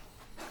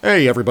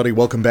Hey everybody,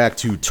 welcome back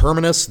to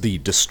Terminus, the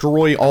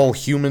Destroy All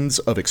Humans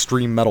of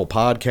Extreme Metal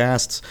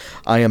podcasts.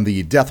 I am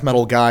the death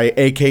metal guy,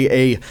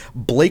 aka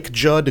Blake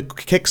Judd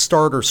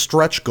Kickstarter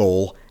stretch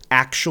goal,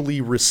 actually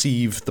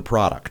receive the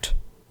product.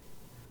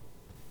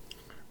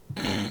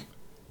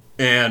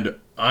 And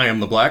I am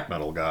the black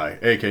metal guy,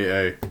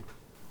 aka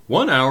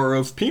 1 hour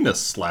of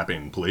penis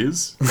slapping,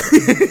 please.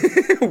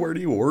 Where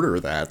do you order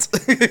that?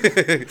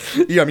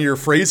 Yeah, I mean, you're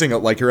phrasing it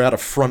like you're at a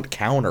front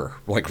counter,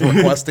 like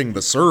requesting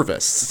the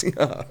service.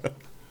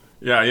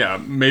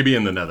 Yeah, maybe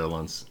in the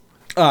Netherlands.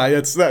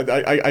 It's that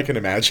I can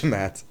imagine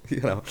that.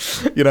 You know,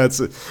 it's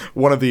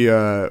one of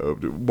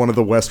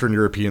the Western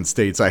European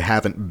states I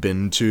haven't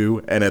been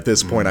to, and at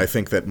this point, I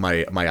think that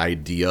my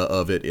idea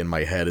of it in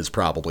my head is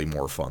probably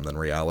more fun than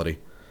reality.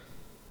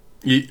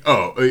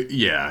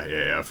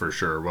 Yeah, for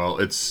sure. Well,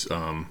 it's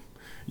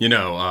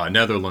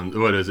Netherlands.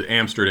 What is it?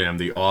 Amsterdam.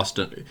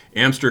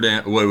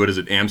 What is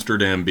it?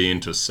 Amsterdam being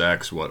to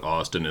sex what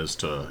Austin is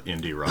to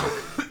indie rock.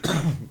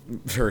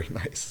 Very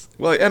nice.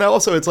 Well, and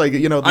also it's like,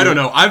 I don't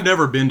know. I've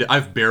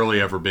barely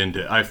ever been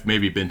to. I've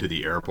maybe been to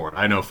the airport.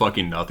 I know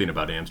fucking nothing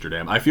about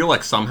Amsterdam. I feel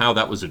like somehow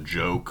that was a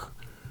joke.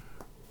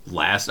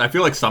 I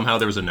feel like somehow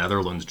there was a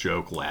Netherlands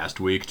joke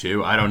last week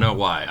too. I don't know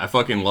why. I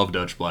fucking love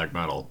Dutch black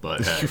metal, but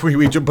hey. we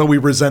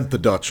resent the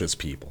Dutch as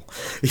people.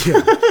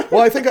 Yeah.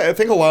 Well, I think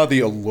a lot of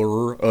the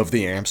allure of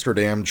the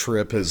Amsterdam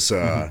trip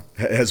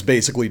has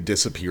basically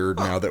disappeared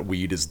now that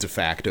weed is de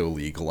facto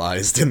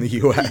legalized in the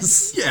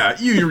U.S. Yeah,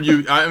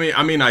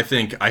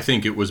 I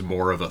think it was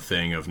more of a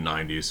thing of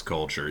 '90s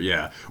culture.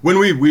 Yeah, when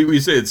we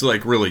say it's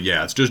like really,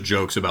 yeah, it's just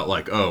jokes about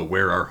like, oh,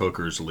 where are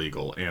hookers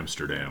legal?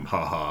 Amsterdam,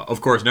 haha.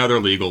 Of course, now they're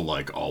legal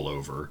like all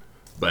over,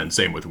 but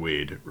same with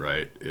weed,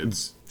 right?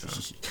 It's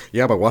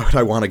yeah, but why would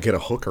I want to get a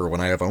hooker when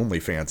I have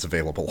OnlyFans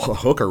available? A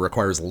hooker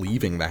requires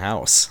leaving the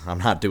house. I'm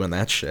not doing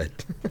that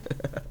shit.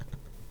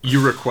 You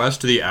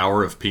request the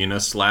hour of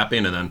penis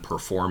slapping and then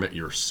perform it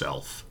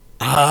yourself.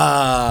 You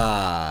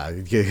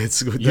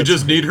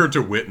just need her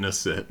to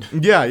witness it.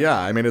 Yeah.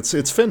 I mean, it's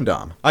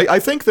findom. I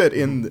think that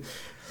in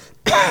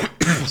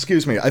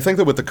excuse me. I think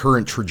that with the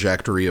current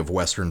trajectory of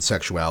Western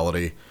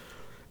sexuality,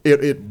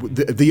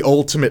 the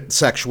ultimate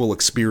sexual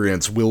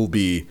experience will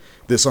be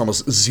this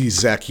almost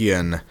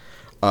Zizekian.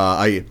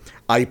 I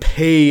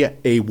pay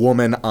a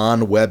woman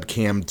on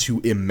webcam to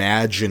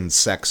imagine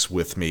sex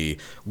with me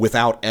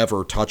without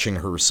ever touching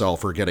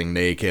herself or getting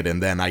naked,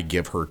 and then I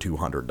give her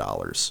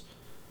 $200.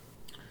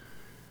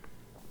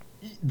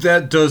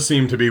 That does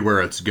seem to be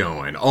where it's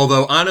going.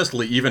 Although,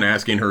 honestly, even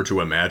asking her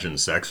to imagine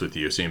sex with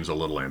you seems a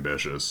little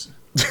ambitious.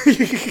 Wait.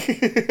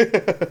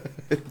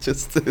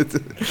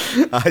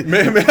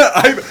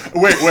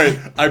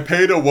 I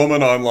paid a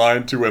woman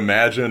online to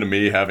imagine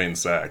me having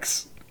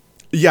sex.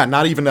 Yeah,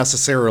 not even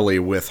necessarily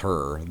with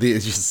her.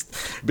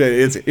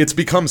 It's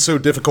become so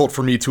difficult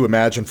for me to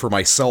imagine for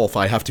myself.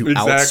 I have to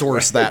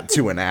outsource that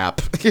to an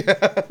app.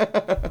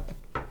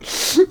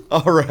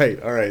 All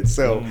right.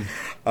 So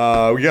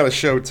we got a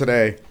show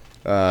today.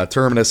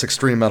 Terminus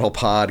Extreme Metal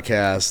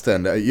Podcast,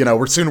 and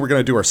we're going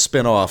to do our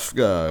spin-off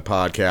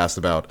podcast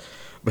about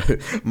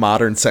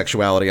modern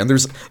sexuality, and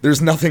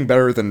there's nothing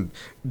better than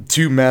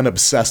two men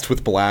obsessed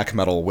with black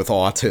metal with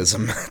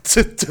autism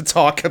to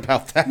talk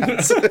about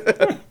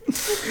that.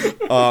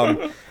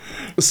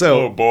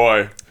 Oh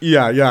boy.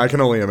 Yeah, I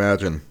can only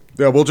imagine.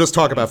 Yeah, we'll just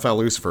talk about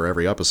Lucifer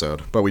every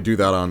episode, but we do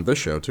that on this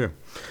show too.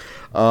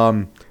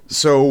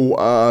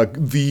 So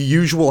the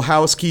usual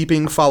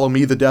housekeeping. Follow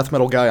me, the death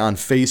metal guy, on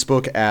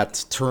Facebook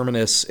at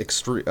Terminus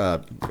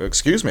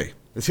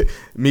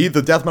me,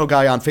 the death metal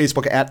guy, on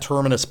Facebook at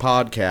Terminus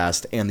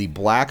Podcast, and the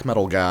black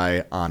metal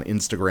guy on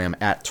Instagram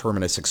at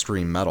Terminus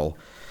Extreme Metal.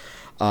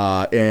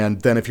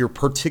 And then if you're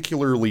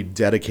particularly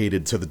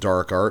dedicated to the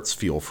dark arts,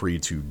 feel free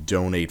to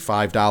donate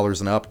 $5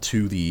 and up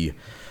to the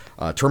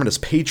Terminus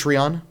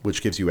Patreon,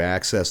 which gives you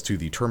access to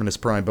the Terminus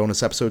Prime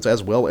bonus episodes,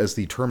 as well as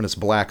the Terminus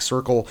Black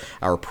Circle,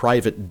 our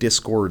private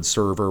Discord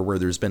server where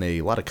there's been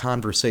a lot of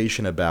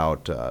conversation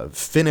about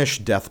Finnish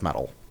death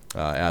metal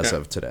as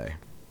of today.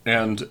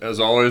 And as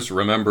always,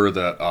 remember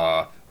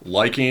that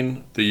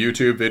liking the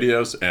YouTube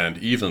videos and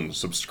even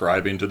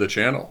subscribing to the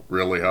channel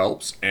really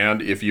helps.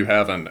 And if you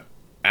have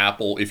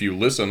if you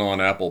listen on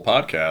Apple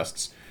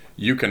Podcasts,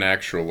 you can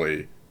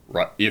actually,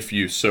 if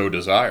you so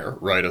desire,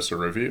 write us a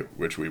review,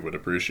 which we would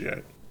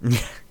appreciate.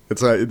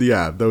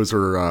 Those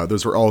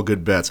are all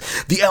good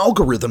bets. The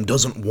algorithm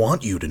doesn't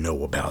want you to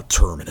know about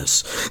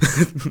Terminus.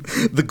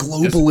 The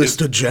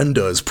globalist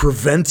agenda is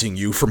preventing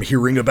you from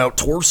hearing about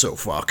torso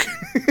fuck.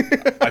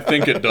 I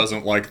think it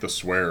doesn't like the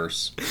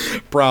swears.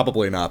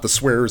 Probably not. The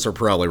swears are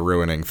probably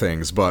ruining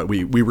things, but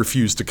we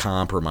refuse to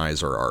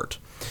compromise our art.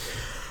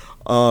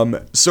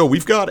 So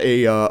we've got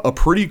a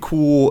pretty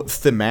cool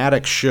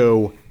thematic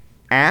show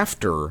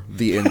after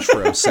the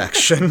intro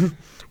section,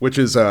 which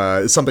is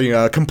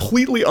something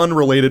completely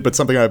unrelated, but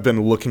something I've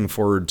been looking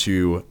forward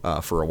to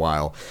for a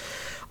while.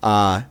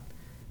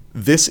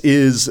 This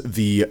is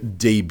the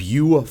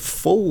debut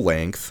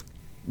full-length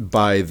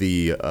by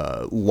the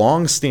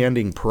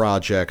long-standing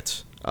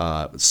project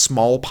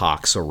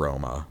Smallpox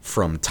Aroma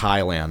from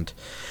Thailand.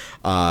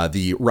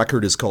 The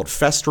record is called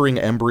Festering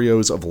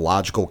Embryos of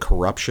Logical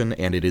Corruption,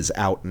 and it is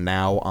out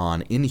now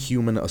on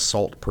Inhuman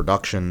Assault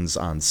Productions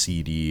on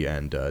CD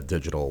and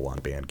digital on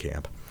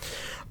Bandcamp.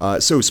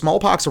 So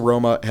Smallpox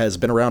Aroma has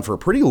been around for a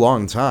pretty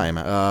long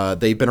time.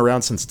 They've been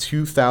around since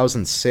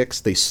 2006.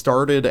 They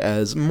started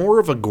as more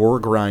of a gore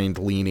grind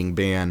leaning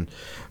band,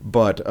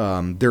 but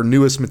their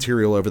newest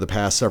material over the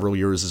past several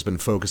years has been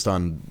focused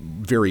on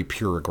very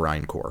pure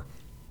grindcore.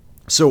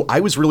 So I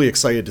was really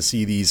excited to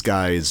see these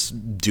guys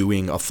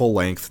doing a full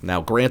length.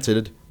 Now,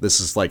 granted, this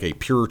is like a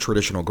pure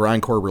traditional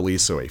grindcore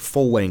release, so a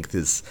full length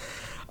is,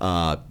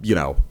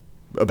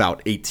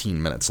 about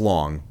 18 minutes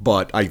long,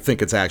 but I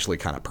think it's actually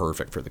kind of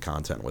perfect for the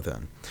content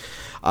within.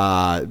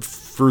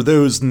 For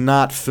those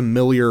not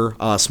familiar,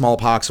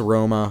 Smallpox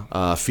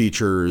Aroma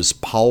features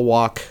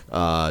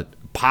Palwak,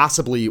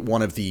 possibly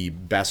one of the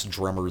best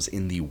drummers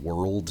in the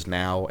world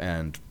now,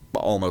 and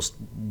almost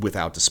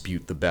without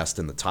dispute the best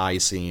in the Thai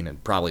scene,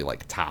 and probably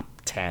like top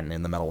 10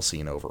 in the metal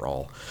scene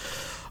overall.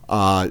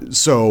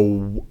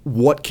 So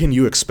what can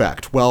you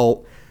expect?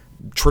 Well,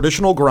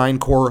 traditional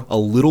grindcore, a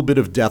little bit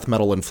of death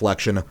metal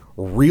inflection,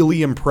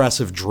 really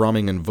impressive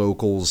drumming and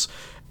vocals,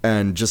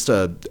 and just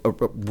a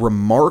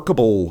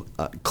remarkable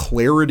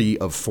clarity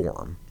of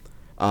form.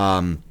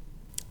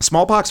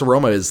 Smallpox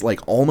Aroma is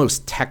like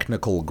almost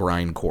technical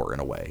grindcore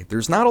in a way.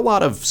 There's not a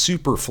lot of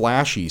super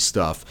flashy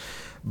stuff,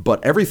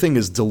 but everything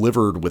is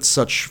delivered with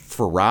such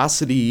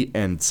ferocity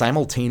and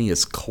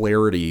simultaneous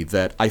clarity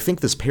that I think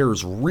this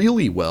pairs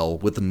really well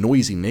with the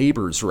Noisy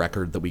Neighbors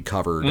record that we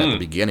covered at the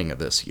beginning of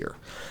this year.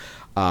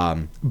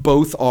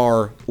 Both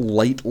are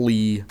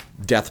lightly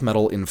death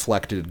metal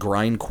inflected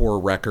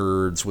grindcore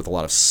records with a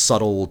lot of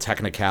subtle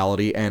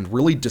technicality and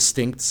really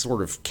distinct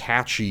sort of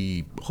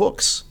catchy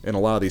hooks in a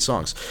lot of these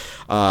songs.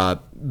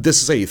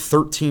 This is a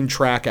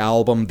 13-track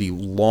album. The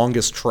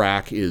longest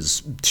track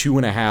is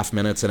 2.5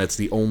 minutes, and it's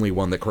the only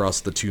one that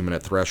crossed the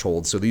 2-minute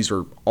threshold. So these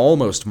are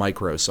almost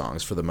micro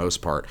songs for the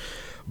most part.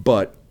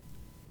 But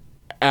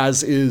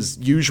as is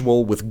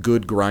usual with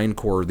good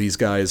grindcore, these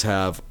guys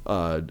have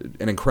an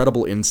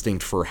incredible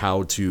instinct for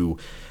how to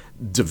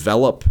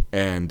develop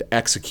and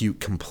execute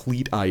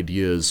complete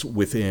ideas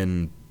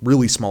within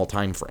really small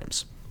time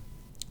frames.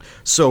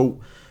 So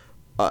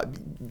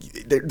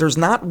there's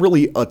not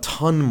really a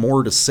ton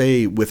more to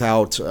say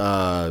without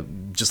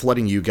just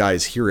letting you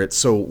guys hear it.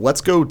 So let's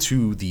go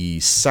to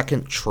the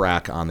second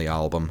track on the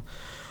album,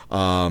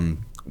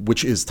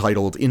 which is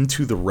titled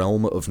Into the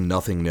Realm of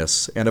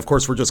Nothingness. And of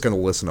course, we're just going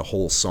to listen to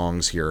whole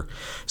songs here.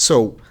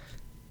 So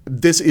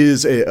this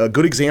is a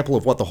good example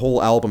of what the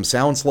whole album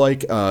sounds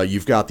like.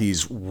 You've got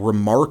these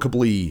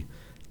remarkably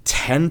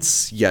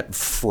tense yet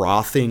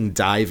frothing,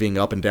 diving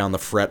up and down the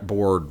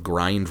fretboard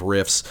grind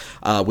riffs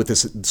with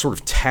this sort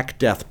of tech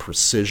death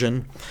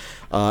precision,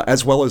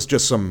 as well as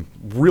just some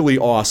really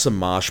awesome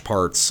mosh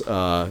parts.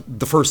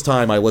 The first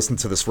time I listened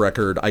to this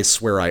record, I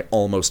swear I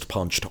almost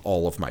punched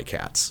all of my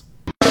cats.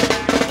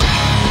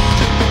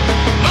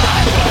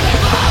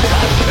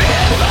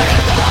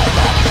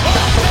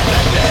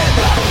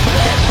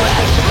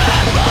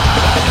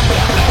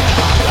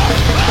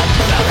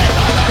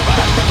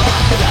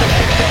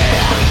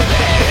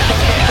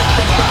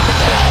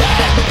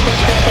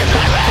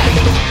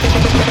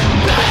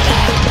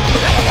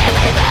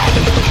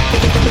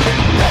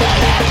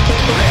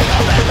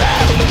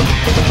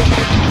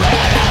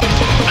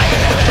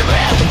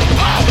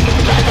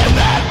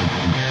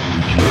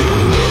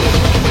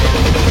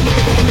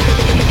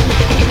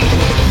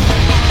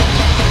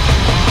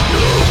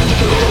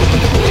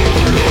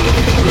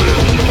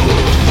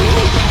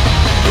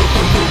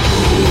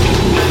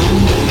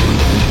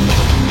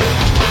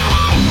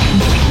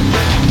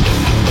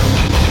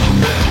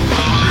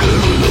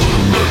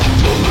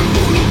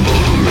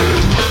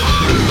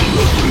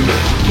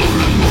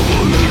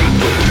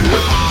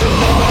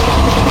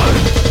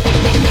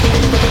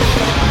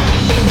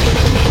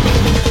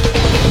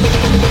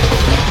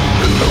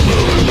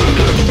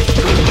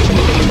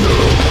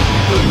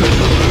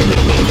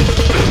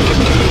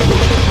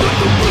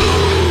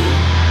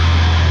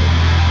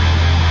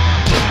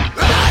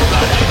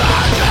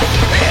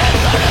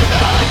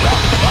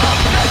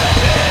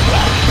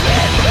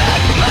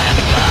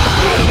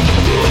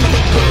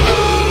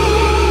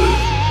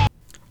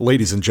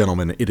 Ladies and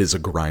gentlemen, it is a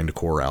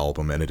grindcore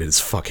album, and it is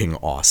fucking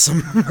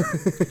awesome.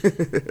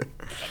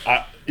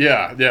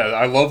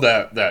 I love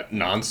that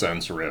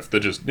nonsense riff. The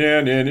just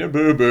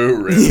boo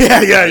boo riff.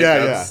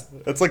 Yeah.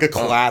 That's like a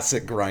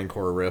classic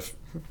grindcore riff.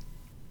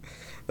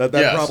 That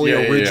probably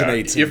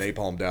originates in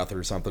Napalm Death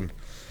or something.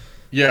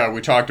 Yeah,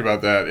 we talked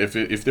about that.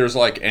 If there's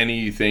like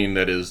anything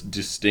that is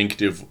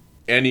distinctive,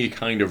 any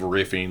kind of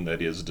riffing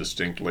that is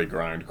distinctly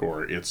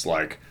grindcore, it's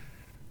like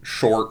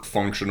short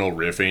functional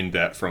riffing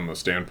that from the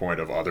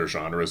standpoint of other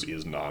genres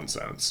is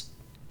nonsense.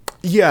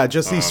 Yeah,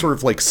 just these sort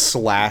of like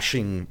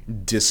slashing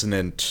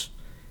dissonant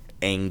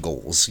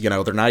angles. You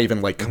know, they're not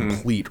even like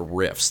complete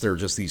riffs. They're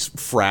just these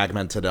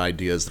fragmented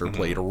ideas that are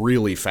played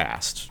really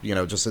fast, you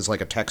know, just as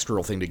like a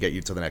textural thing to get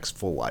you to the next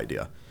full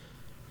idea.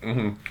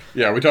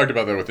 Yeah, we talked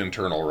about that with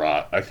Internal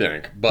Rot, I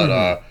think.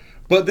 But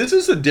this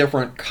is a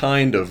different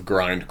kind of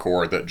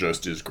grindcore that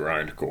just is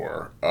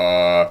grindcore.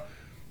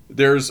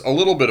 There's a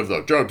little bit of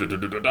the...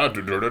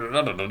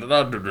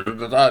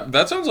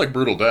 That sounds like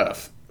Brutal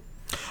Death.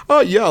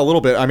 Yeah, a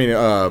little bit. I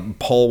mean,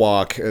 Paul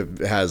Walk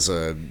has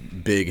a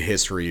big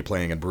history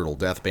playing in brutal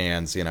death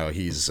bands. You know,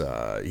 he's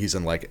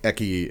in like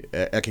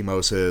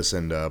Ecchymosis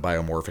and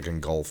Biomorphic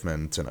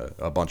Engulfment and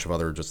a bunch of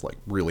other just like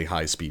really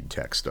high speed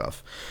tech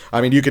stuff. I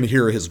mean, you can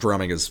hear his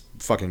drumming is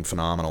fucking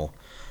phenomenal.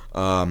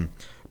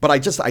 But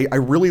I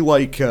really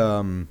like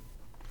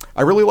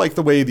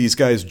the way these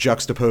guys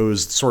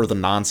juxtaposed sort of the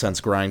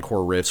nonsense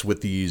grindcore riffs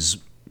with these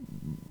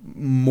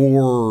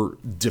more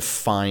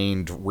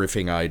defined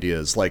riffing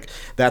ideas. Like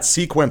that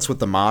sequence with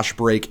the mosh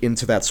break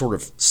into that sort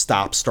of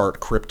stop-start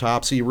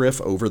Cryptopsy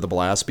riff over the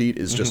blast beat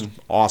is just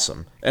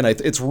awesome. And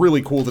it's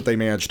really cool that they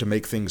managed to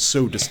make things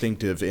so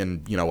distinctive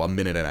in, you know, a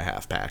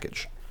 1.5-minute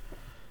package.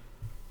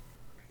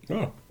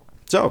 Oh.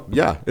 So,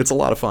 yeah, it's a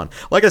lot of fun.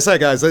 Like I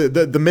said, guys,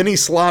 the mini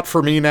slot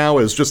for me now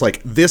is just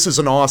like, this is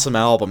an awesome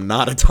album.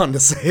 Not a ton to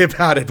say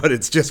about it, but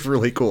it's just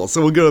really cool.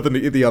 So we'll go to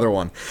the other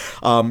one.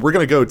 We're going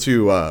to go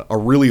to a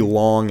really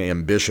long,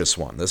 ambitious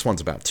one. This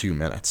one's about 2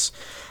 minutes.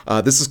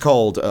 This is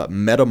called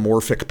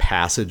Metamorphic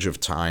Passage of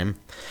Time.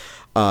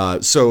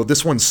 So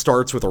this one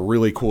starts with a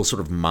really cool sort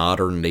of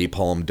modern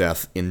Napalm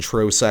Death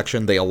intro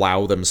section. They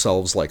allow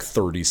themselves like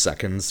 30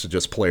 seconds to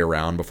just play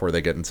around before they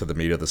get into the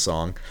meat of the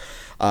song.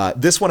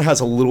 This one has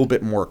a little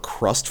bit more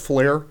crust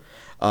flair,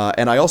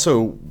 and I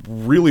also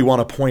really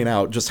want to point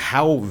out just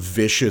how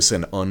vicious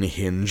and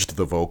unhinged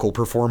the vocal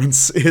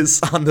performance is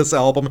on this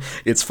album.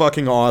 It's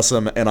fucking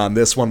awesome, and on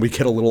this one we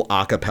get a little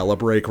a cappella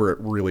break where it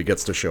really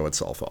gets to show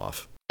itself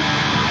off.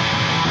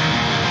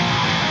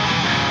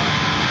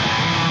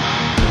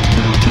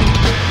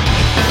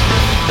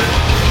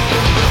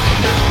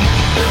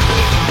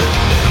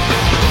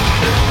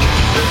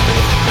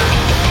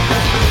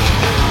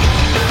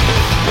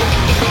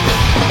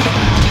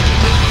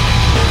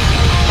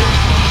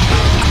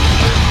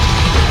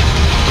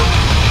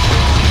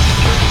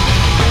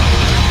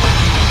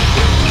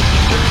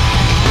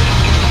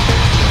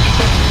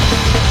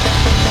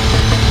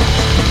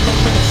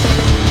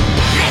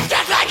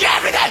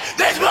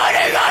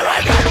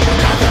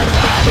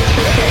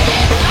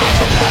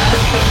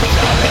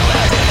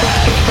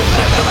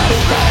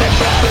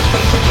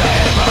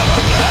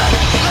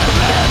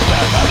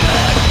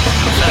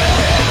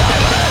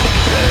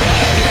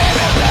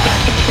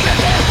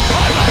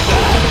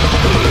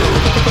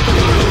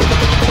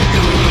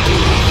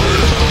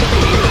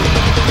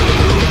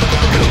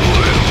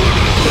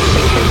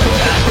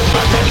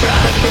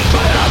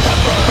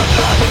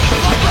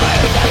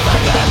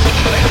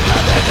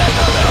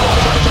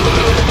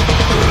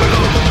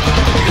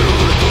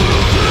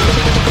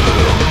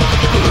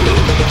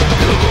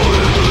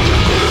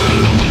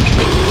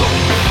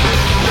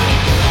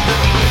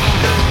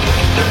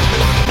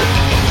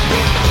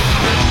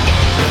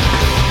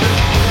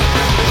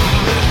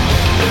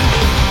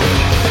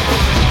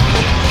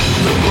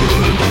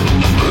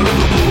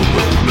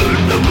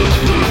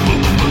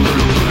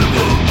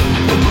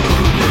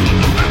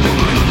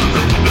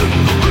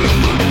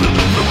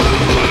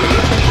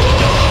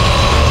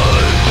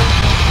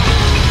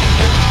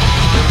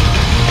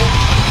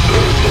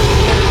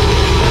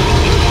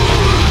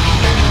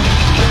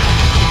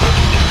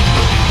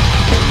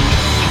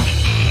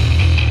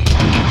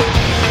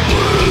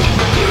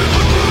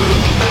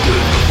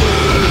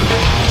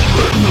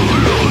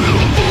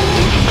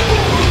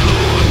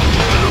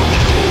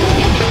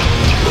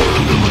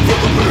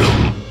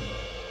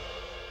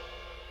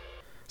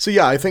 So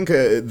yeah, I think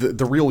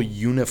the real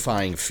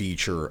unifying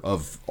feature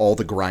of all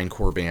the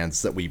grindcore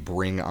bands that we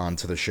bring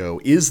onto the show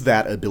is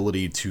that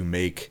ability to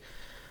make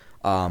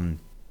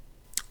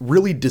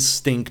really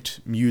distinct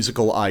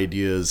musical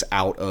ideas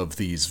out of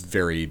these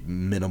very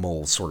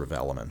minimal sort of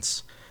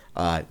elements.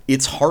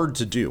 It's hard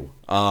to do.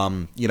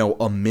 You know,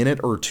 a minute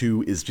or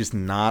two is just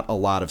not a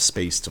lot of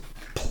space to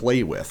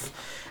play with.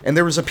 And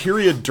there was a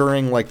period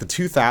during like the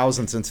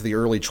 2000s into the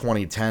early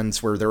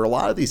 2010s where there were a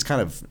lot of these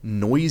kind of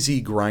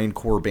noisy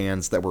grindcore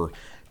bands that were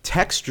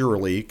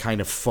texturally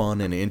kind of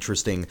fun and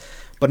interesting,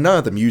 but none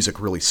of the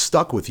music really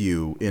stuck with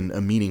you in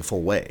a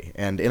meaningful way.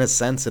 And in a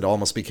sense, it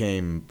almost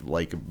became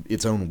like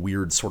its own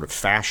weird sort of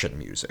fashion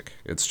music.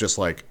 It's just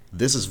like,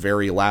 this is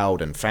very loud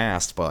and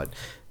fast, but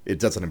it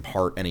doesn't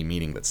impart any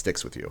meaning that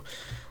sticks with you.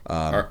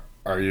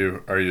 Are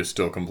you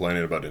still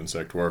complaining about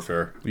Insect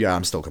Warfare? Yeah,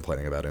 I'm still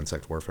complaining about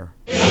Insect Warfare.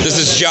 This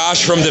is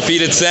Josh from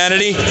Defeated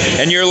Sanity,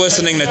 and you're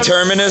listening to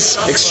Terminus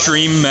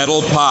Extreme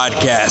Metal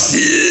Podcast.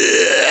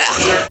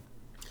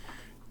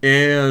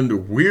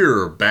 And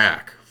we're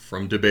back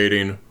from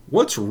debating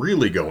what's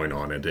really going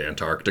on in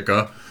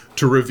Antarctica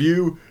to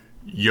review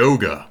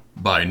Yoga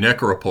by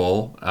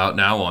Nécropole, out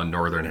now on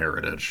Northern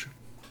Heritage.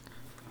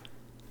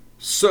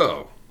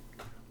 So,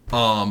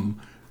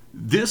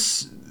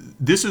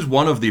 This is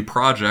one of the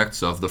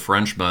projects of the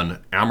Frenchman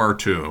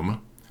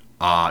Amertume,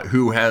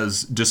 who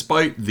has,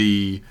 despite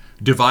the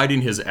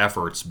dividing his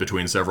efforts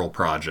between several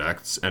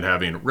projects and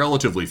having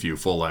relatively few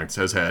full lengths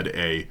has had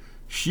a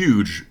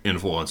huge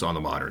influence on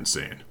the modern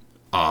scene.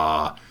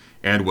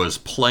 And was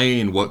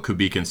playing what could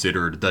be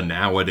considered the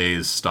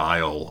nowadays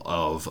style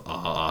of,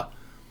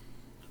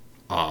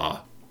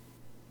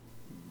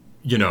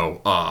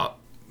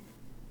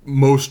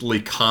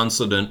 mostly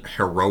consonant,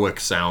 heroic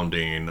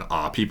sounding.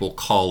 People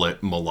call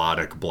it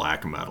melodic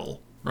black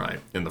metal, right,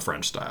 in the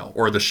French style,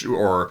 or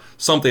or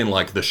something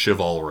like the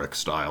chivalric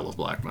style of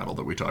black metal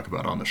that we talk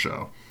about on the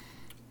show.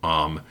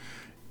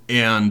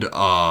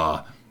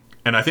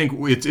 And I think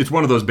it's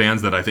one of those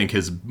bands that I think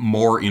is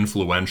more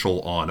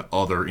influential on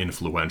other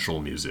influential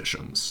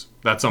musicians.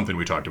 That's something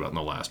we talked about in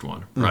the last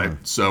one, right?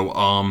 Mm-hmm.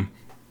 So,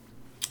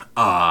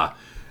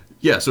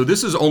 so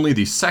this is only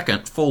the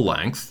second full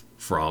length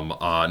from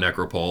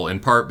Nécropole, in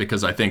part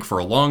because I think for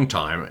a long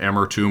time,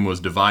 Amertume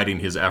was dividing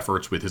his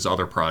efforts with his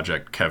other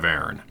project,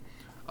 Caverne.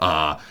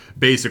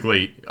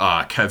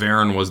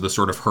 Caverne was the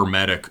sort of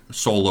hermetic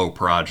solo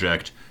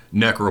project.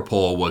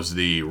 Nécropole was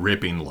the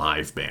ripping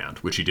live band,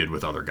 which he did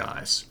with other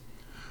guys.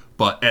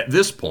 But at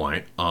this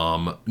point,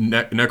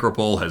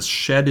 Nécropole has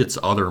shed its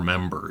other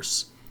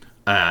members,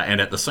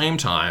 and at the same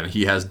time,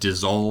 he has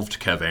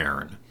dissolved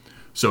Caverne.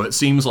 So it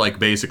seems like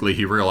basically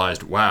he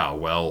realized, wow,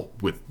 well,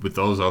 with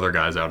those other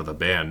guys out of the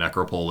band,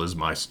 Nécropole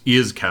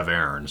is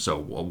Caverne, so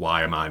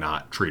why am I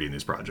not treating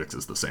these projects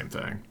as the same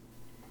thing,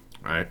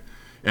 right?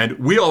 And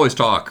we always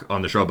talk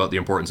on the show about the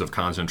importance of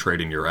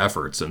concentrating your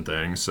efforts and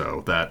things,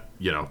 so that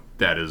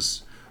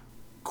is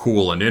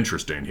cool and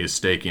interesting. He's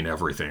staking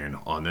everything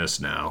on this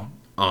now.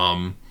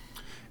 And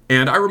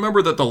I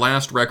remember that the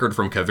last record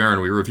from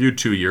Caverne we reviewed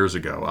 2 years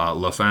ago,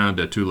 La Fin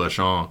de tous les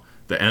chants,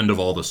 the end of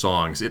all the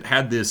songs, it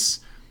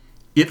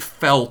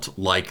felt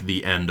like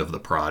the end of the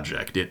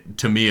project.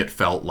 To me, it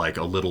felt like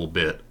a little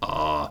bit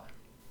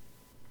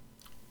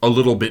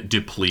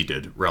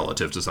depleted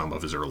relative to some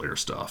of his earlier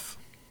stuff.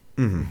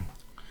 Mm-hmm.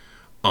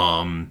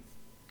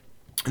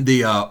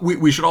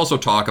 We should also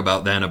talk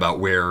about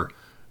where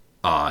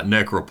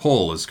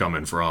Nécropole is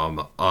coming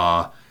from.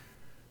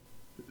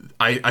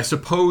 I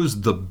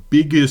suppose the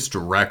biggest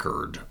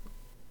record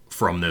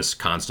from this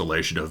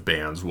constellation of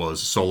bands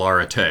was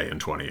Solarité in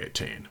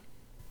 2018.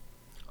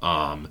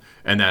 And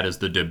that is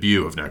the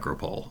debut of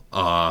Nécropole.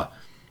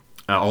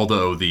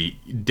 Although the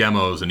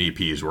demos and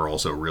EPs were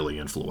also really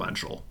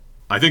influential.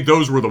 I think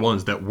those were the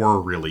ones that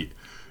were really...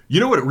 You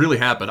know what really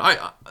happened?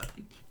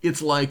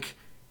 It's like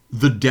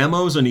the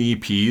demos and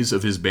EPs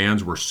of his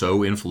bands were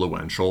so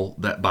influential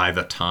that by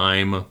the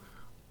time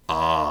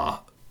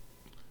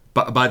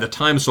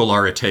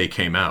Solarité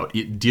came out,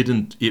 it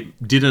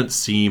didn't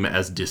seem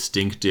as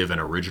distinctive and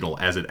original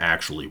as it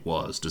actually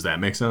was. Does that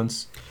make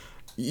sense?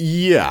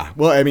 Yeah.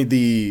 Well, I mean,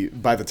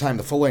 by the time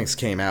the full lengths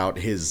came out,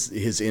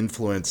 his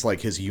influence, like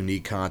his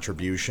unique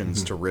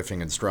contributions to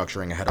riffing and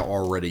structuring, had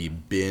already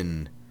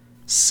been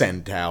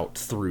sent out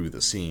through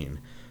the scene.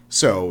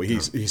 So he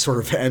sort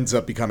of ends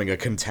up becoming a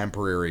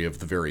contemporary of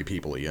the very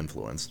people he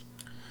influenced.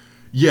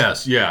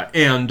 Yes, yeah,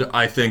 and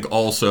I think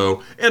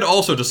also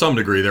to some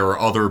degree, there are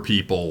other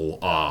people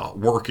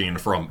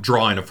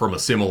drawing from a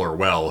similar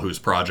well whose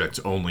projects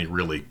only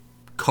really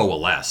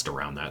coalesced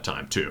around that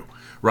time too,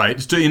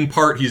 right? So in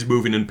part, he's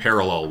moving in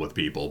parallel with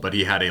people, but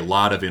he had a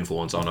lot of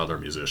influence on other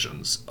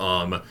musicians,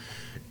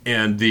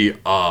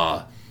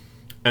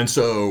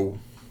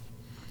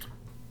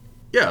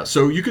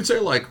 So you could say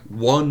like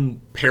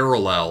one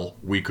parallel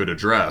we could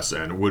address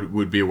and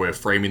would be a way of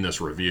framing this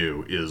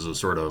review is a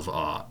sort of,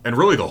 and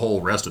really the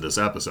whole rest of this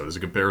episode is a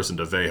comparison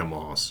to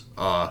Vehemence.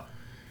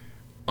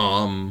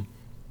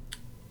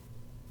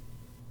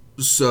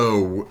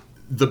 So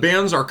the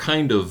bands are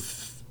kind of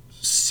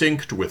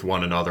synced with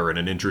one another in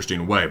an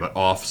interesting way, but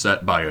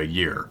offset by a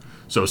year.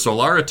 So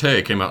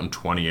Solarité came out in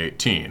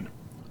 2018.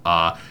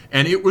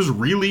 And it was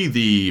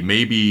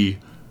really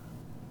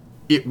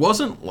it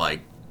wasn't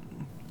like,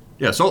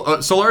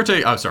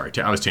 Solarité, I was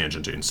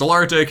tangenting.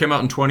 Solarité came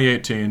out in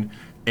 2018,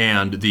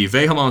 and the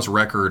Vehemence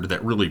record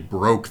that really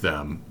broke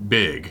them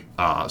big,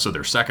 so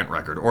their second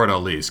record,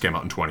 Ordalis, came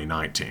out in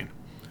 2019.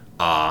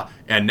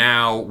 And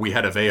now we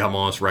had a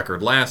Vehemence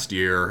record last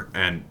year,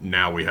 and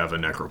now we have a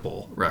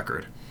Nécropole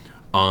record.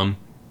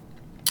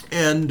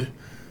 And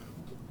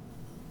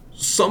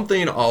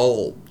something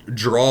I'll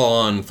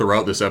draw on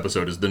throughout this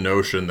episode is the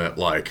notion that,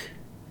 like,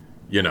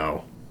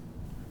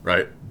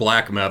 right,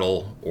 black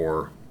metal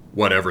or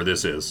whatever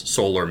this is,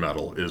 solar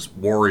metal, is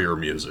warrior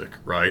music,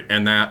 right?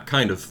 And that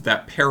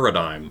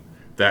paradigm,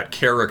 that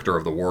character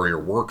of the warrior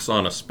works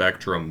on a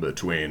spectrum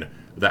between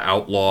the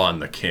outlaw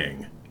and the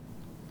king.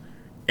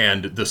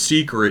 And the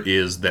secret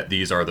is that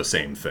these are the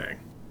same thing.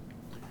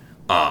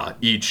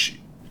 Each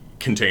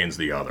contains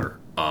the other,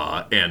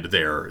 and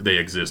they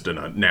exist in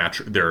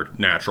their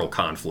natural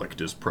conflict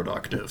is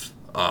productive.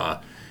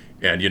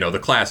 And, the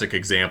classic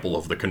example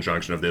of the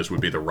conjunction of this would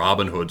be the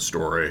Robin Hood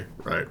story,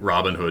 right?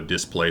 Robin Hood,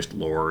 displaced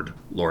lord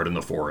in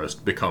the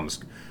forest, defends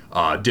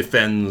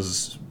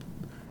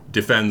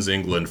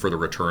England for the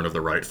return of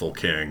the rightful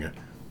king,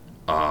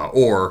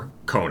 or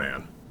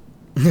Conan,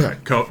 Right.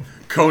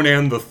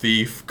 Conan the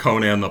Thief,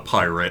 Conan the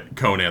Pirate,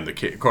 Conan the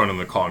King, Conan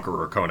the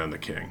Conqueror, Conan the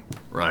King,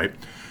 right?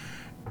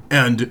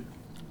 And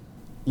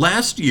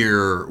last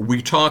year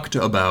we talked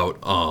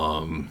about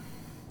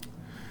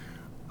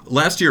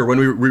last year when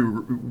we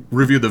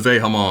reviewed the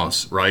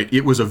Vehemence, right?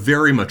 It was a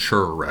very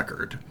mature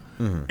record,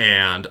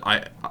 and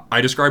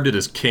I described it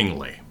as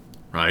kingly,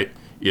 right?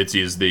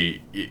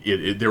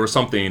 There was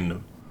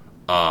something.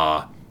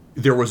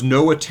 There was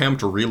no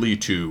attempt really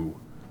to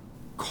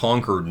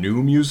conquer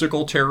new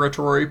musical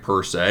territory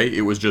per se.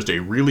 It was just a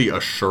really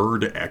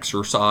assured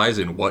exercise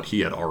in what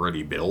he had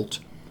already built,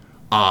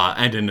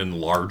 and an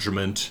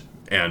enlargement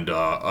and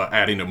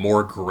adding a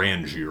more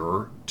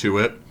grandeur to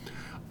it.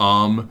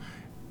 And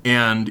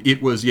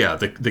it was,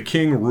 the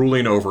king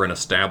ruling over an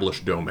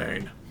established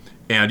domain.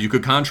 And you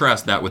could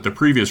contrast that with the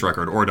previous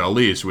record,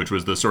 Ordalis, which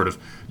was the sort of,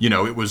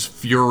 it was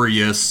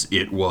furious.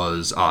 It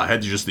was,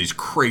 had just these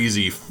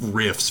crazy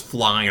riffs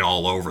flying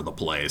all over the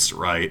place,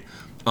 right?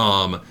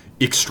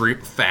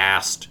 Extreme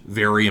fast,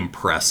 very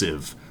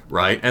impressive,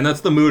 right? And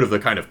that's the mood of the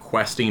kind of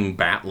questing,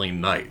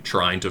 battling knight,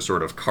 trying to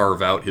sort of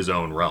carve out his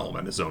own realm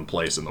and his own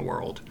place in the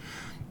world.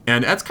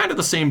 And that's kind of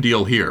the same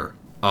deal here.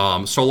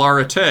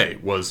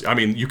 Solarite was,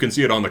 you can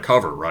see it on the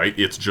cover, right?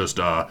 It's just,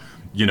 a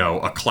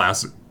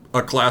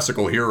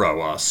classical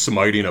hero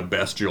smiting a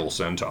bestial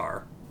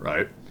centaur,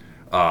 right?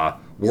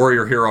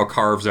 Warrior hero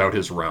carves out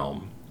his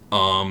realm.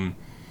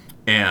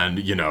 And,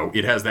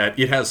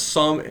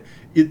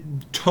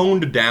 it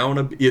toned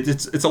down,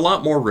 it's a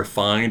lot more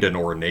refined and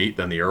ornate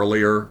than the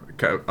earlier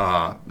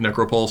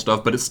Nécropole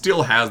stuff, but it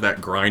still has that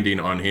grinding,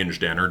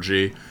 unhinged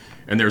energy,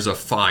 and there's a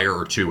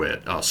fire to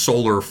it, a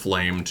solar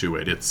flame to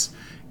it,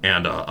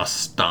 and a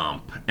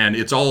stomp, and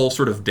it's all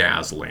sort of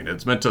dazzling.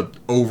 It's meant to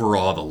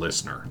overawe the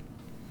listener.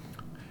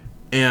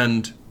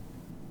 And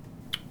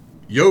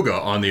Yoga,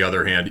 on the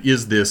other hand,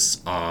 is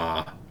this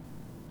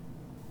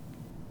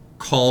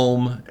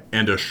calm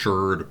and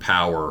assured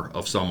power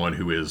of someone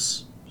who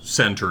is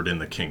centered in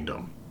the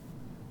kingdom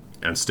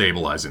and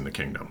stabilizing the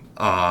kingdom.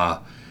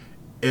 But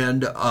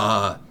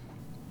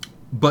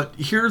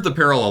here the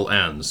parallel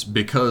ends,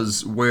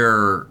 because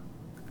where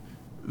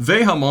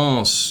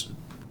Vehemence,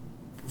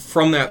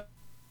 from that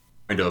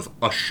kind of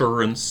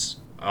assurance,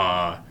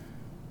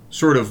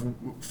 sort of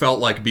felt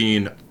like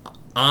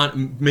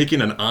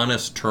making an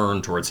honest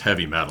turn towards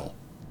heavy metal,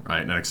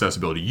 right, and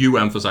accessibility. You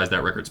emphasize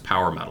that record's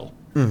power metal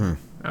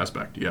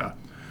aspect, yeah.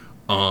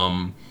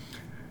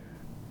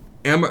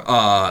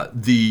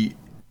 The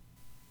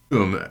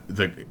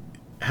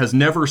has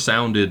never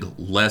sounded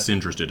less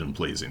interested in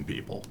pleasing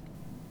people,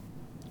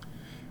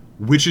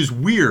 which is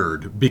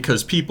weird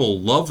because people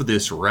love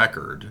this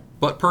record,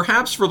 but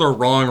perhaps for the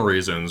wrong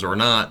reasons, or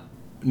not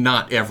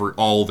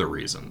all the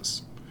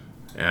reasons.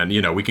 And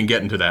we can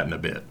get into that in a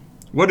bit.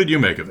 What did you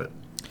make of it?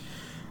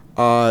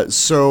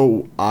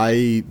 So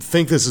I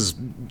think this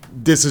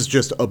is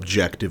just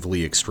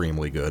objectively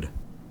extremely good.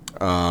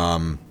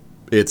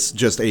 It's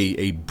just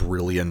a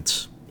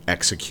brilliant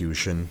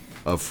execution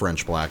of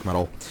French black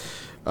metal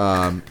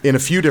in a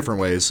few different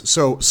ways.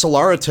 So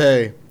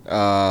Solarite,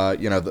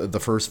 the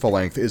first full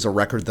length, is a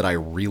record that I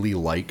really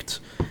liked.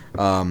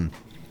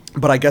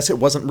 But I guess it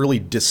wasn't really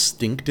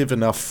distinctive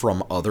enough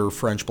from other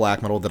French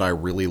black metal that I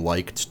really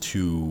liked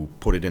to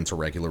put it into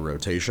regular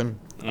rotation.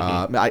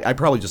 I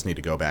probably just need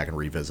to go back and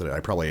revisit it. I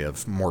probably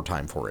have more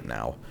time for it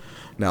now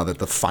that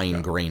the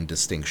fine-grained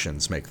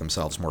distinctions make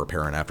themselves more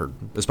apparent,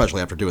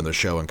 especially after doing the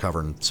show and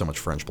covering so much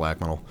French black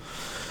metal.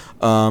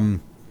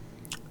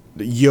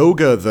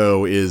 Yoga,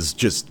 though, is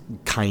just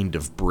kind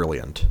of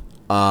brilliant.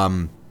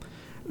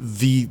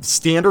 The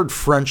standard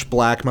French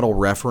black metal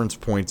reference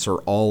points are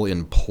all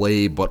in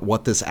play, but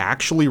what this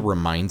actually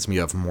reminds me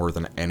of more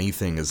than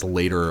anything is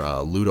later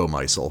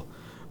Ludomysel,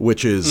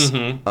 which is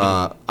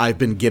I've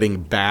been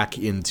getting back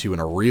into in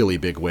a really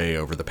big way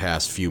over the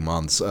past few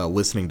months,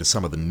 listening to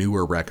some of the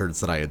newer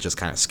records that I had just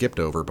kind of skipped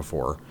over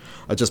before,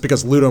 just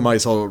because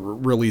Ludomysel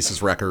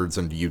releases records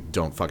and you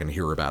don't fucking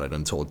hear about it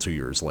until 2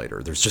 years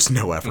later. There's just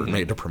no effort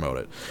made to promote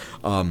it.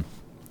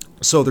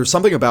 So there's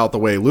something about the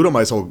way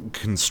Ludomysel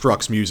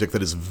constructs music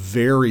that is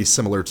very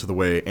similar to the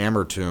way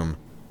Amertum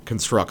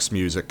constructs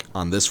music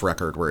on this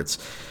record, where it's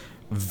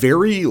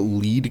very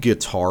lead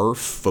guitar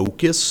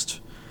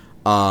focused,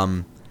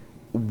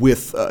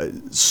 with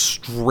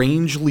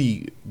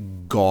strangely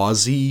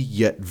gauzy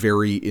yet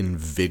very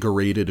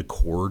invigorated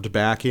chord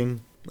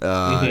backing.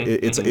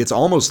 It's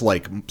almost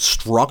like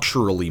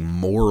structurally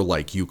more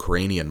like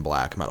Ukrainian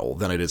black metal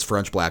than it is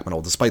French black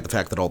metal, despite the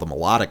fact that all the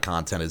melodic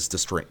content is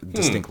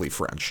distinctly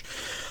French.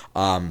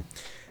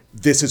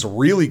 This is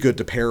really good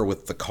to pair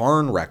with the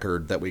Karn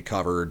record that we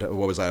covered,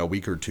 a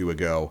week or two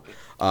ago.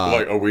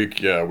 Like a week,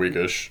 a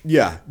weekish.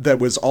 Yeah, that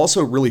was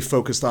also really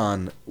focused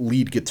on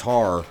lead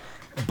guitar,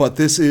 but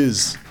this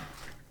is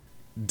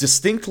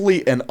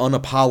distinctly and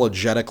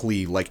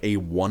unapologetically like a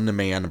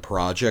one-man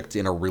project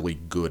in a really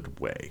good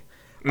way.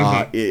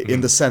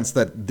 In the sense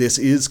that this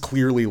is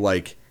clearly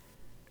like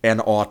an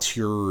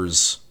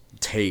auteur's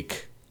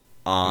take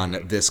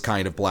on this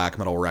kind of black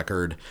metal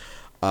record.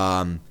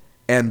 And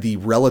and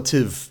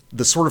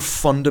the sort of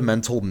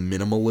fundamental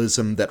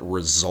minimalism that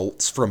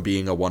results from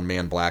being a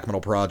one-man black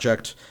metal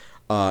project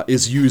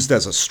is used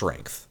as a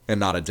strength and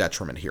not a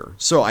detriment here.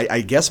 So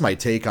I guess my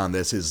take on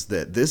this is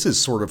that this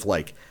is sort of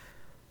like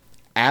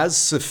as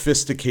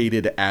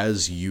sophisticated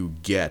as you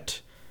get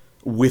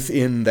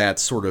within that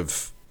sort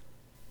of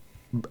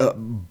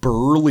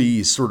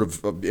burly, sort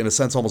of, in a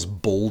sense,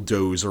 almost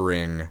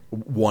bulldozering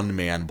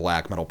one-man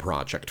black metal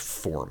project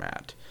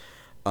format.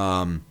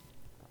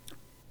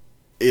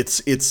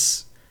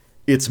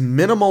 It's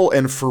minimal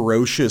and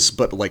ferocious,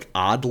 but like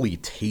oddly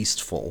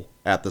tasteful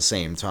at the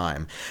same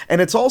time.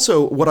 And it's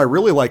also, what I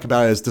really like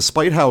about it is,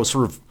 despite how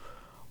sort of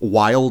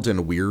wild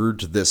and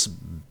weird this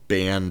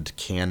band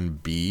can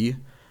be,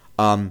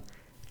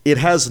 it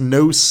has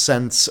no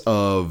sense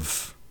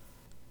of,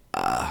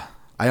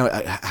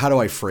 how do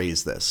I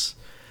phrase this?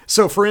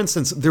 So, for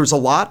instance, there's a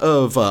lot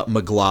of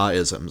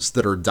Magla-isms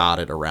that are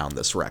dotted around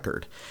this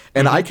record.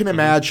 And I can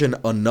imagine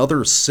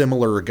another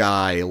similar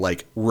guy,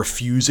 like,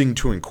 refusing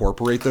to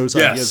incorporate those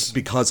ideas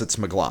because it's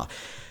Magla.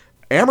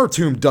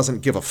 Amertum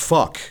doesn't give a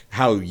fuck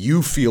how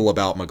you feel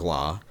about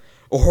Magla,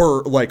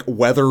 or, like,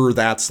 whether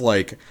that's,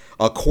 like,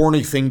 a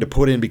corny thing to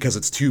put in because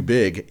it's too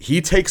big.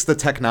 He takes the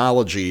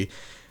technology,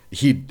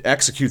 he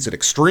executes it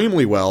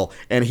extremely well,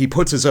 and he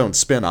puts his own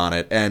spin on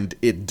it, and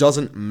it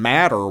doesn't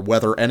matter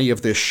whether any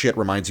of this shit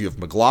reminds you of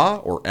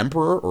Magla, or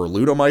Emperor, or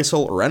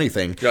Ludomycel, or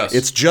anything. Yes.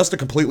 It's just a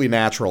completely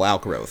natural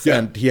outgrowth, Yeah.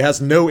 and he has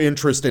no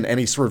interest in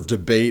any sort of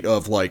debate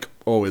of, like,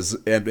 oh, is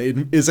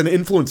an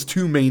influence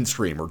too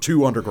mainstream or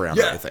too underground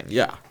or anything.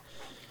 Yeah.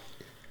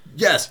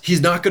 Yes,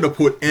 he's not going to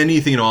put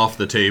anything off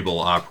the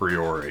table a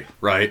priori,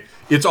 right?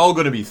 It's all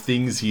going to be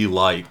things he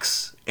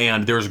likes,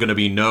 and there's going to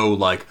be no,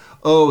 like,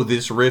 oh,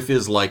 this riff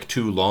is, like,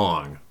 too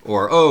long,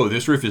 or, oh,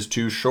 this riff is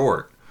too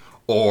short,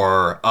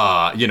 or,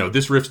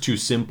 this riff's too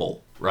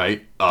simple,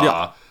 right?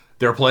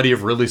 There are plenty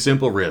of really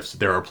simple riffs.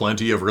 There are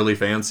plenty of really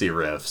fancy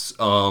riffs.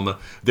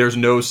 There's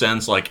no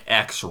sense, like,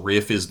 X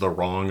riff is the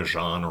wrong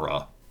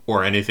genre,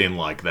 or anything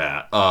like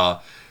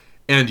that.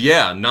 And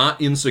yeah, not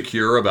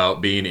insecure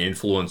about being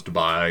influenced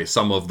by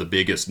some of the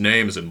biggest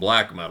names in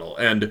black metal.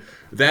 And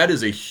that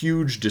is a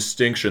huge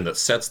distinction that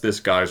sets this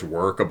guy's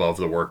work above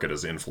the work it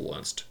has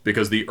influenced.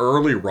 Because the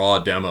early raw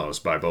demos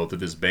by both of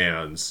his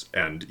bands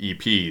and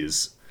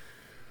EPs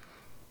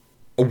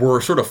were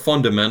sort of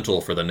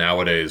fundamental for the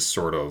nowadays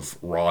sort of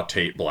raw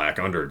tape black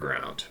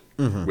underground,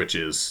 which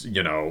is,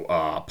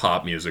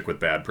 pop music with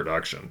bad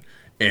production.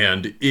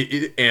 And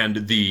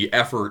and the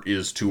effort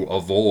is to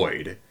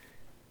avoid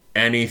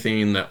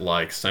anything that,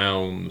 like,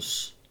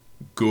 sounds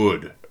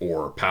good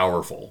or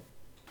powerful.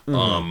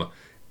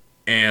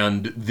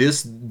 And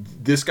this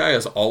guy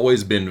has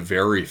always been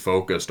very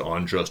focused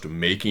on just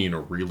making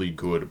a really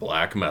good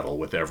black metal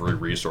with every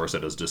resource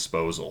at his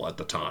disposal at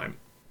the time.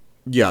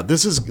 Yeah,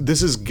 this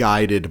is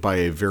guided by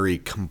a very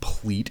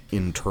complete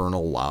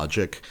internal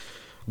logic,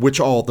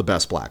 which all the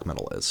best black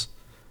metal is.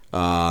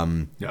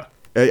 And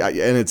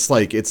it's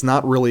like, it's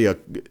not really a...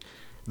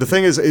 The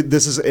thing is,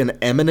 this is an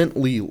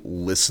eminently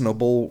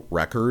listenable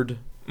record,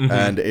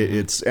 and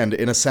and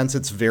in a sense,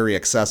 it's very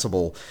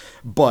accessible.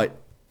 But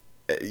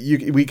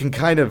we can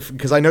kind of,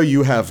 because I know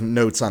you have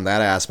notes on that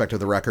aspect of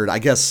the record. I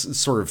guess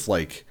sort of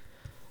like,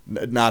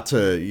 not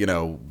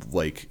to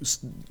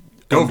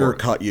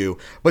undercut you,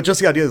 but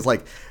just the idea is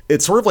like,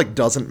 it sort of like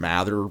doesn't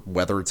matter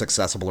whether it's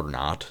accessible or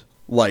not.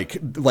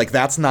 Like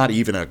that's not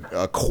even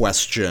a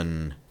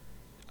question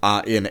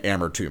in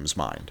Amertum's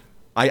mind.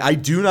 I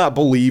do not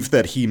believe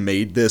that he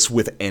made this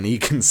with any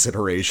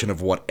consideration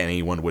of what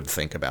anyone would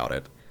think about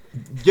it.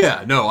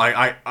 Yeah, no,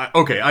 I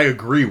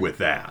agree with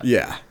that.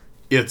 Yeah.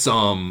 It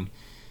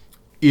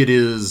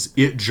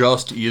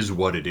just is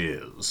what it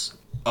is.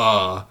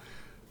 I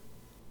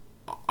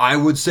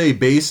would say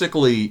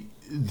basically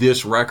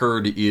this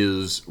record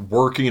is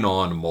working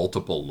on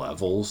multiple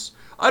levels.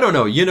 I don't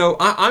know,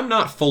 I'm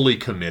not fully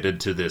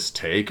committed to this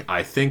take.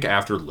 I think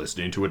after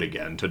listening to it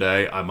again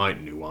today, I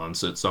might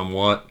nuance it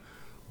somewhat.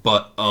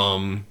 But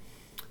I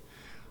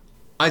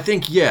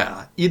think,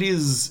 yeah, it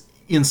is,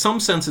 in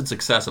some sense, it's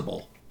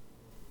accessible.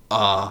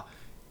 Or,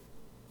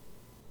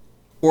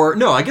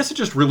 no, I guess it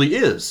just really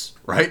is,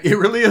 right? It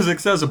really is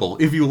accessible.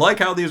 If you like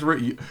how these,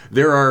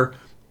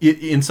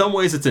 in some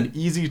ways, it's an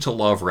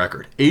easy-to-love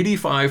record.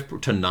 85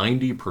 to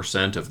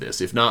 90% of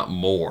this, if not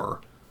more,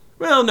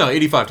 well, no,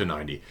 85 to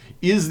 90,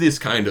 is this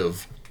kind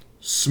of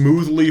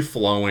smoothly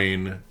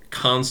flowing,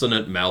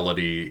 consonant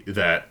melody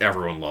that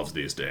everyone loves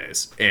these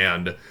days.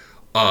 And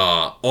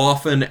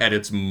often at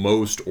its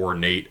most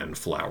ornate and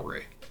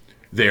flowery.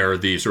 They're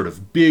the sort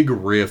of big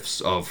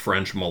riffs of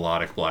French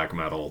melodic black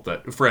metal.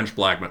 That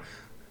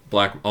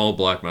all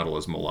black metal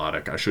is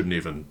melodic. I shouldn't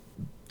even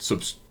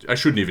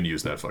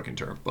use that fucking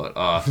term. But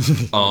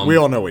we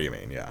all know what you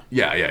mean. Yeah.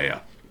 Yeah.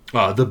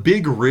 The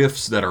big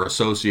riffs that are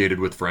associated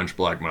with French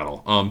black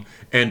metal.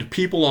 And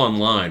people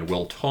online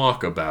will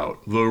talk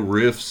about the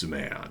riffs,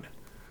 man.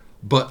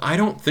 But I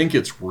don't think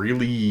it's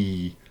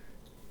really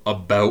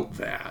about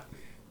that.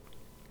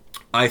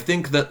 I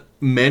think that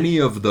many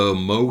of the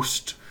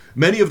most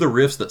many of the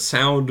riffs that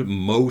sound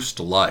most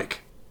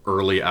like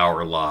early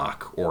Hour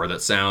Lock, or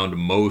that sound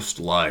most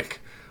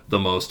like the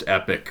most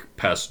epic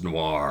Peste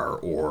Noire,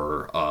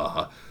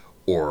 or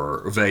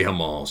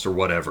Vehemence, or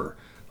whatever,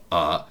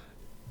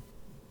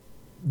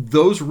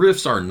 those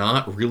riffs are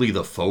not really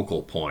the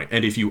focal point.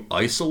 And if you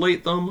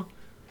isolate them,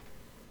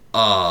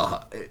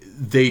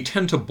 they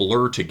tend to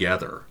blur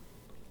together.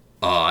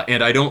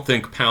 And I don't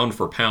think pound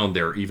for pound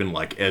they're even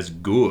like as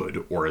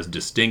good or as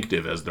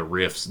distinctive as the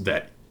riffs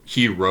that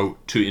he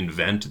wrote to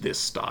invent this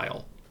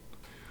style.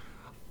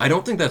 I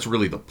don't think that's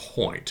really the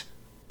point.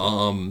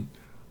 When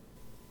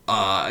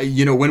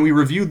we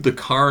reviewed the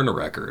Karn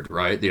record,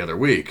 right, the other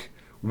week,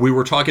 we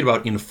were talking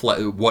about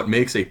what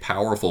makes a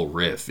powerful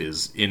riff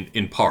is,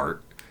 in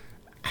part,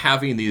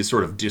 having these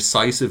sort of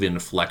decisive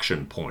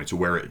inflection points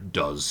where it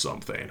does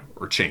something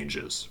or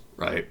changes,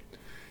 right?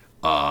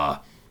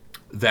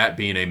 That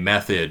being a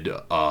method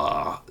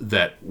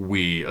that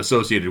we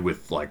associated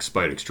with, like,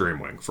 Spite Extreme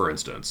Wing, for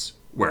instance,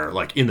 where,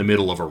 like, in the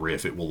middle of a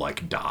riff, it will,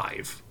 like,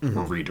 dive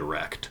or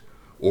redirect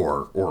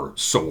or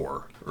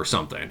soar or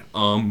something.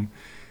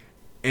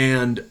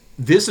 And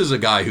this is a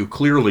guy who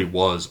clearly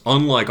was,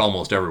 unlike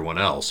almost everyone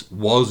else,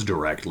 was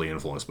directly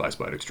influenced by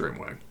Spite Extreme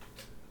Wing.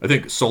 I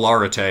think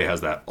Solarite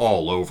has that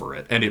all over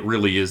it, and it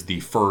really is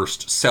the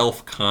first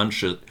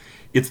self-conscious...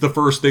 It's the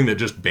first thing that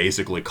just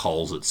basically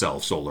calls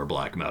itself solar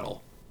black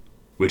metal,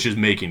 which is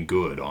making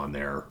good on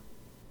their,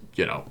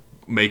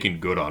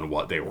 making good on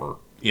what they were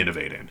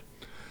innovating.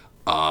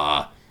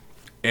 And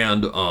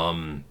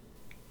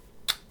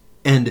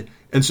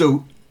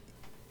so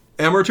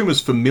Amartum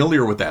is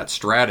familiar with that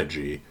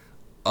strategy,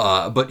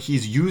 but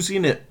he's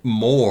using it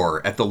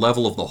more at the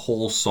level of the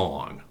whole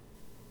song,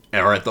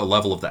 or at the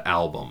level of the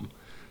album.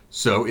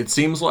 So it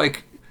seems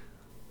like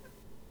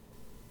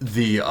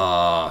the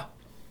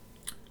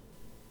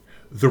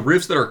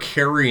riffs that are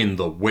carrying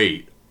the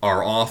weight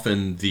are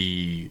often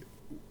the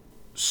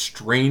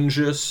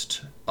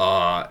strangest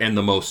and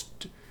the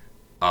most,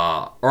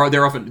 or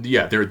they're often,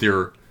 they're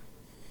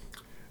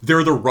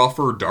the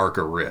rougher,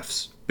 darker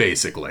riffs,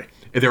 basically.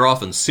 They're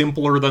often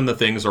simpler than the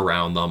things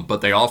around them, but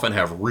they often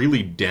have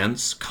really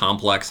dense,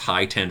 complex,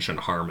 high-tension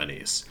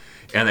harmonies.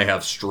 And they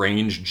have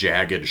strange,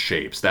 jagged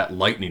shapes, that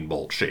lightning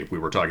bolt shape we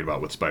were talking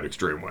about with Spite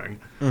Extreme Wing.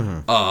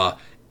 Mm-hmm.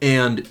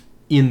 And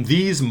in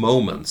these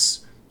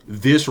moments,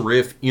 this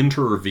riff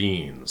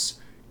intervenes,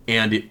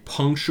 and it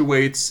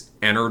punctuates,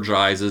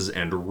 energizes,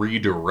 and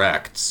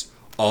redirects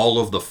all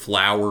of the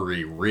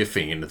flowery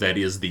riffing that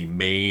is the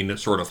main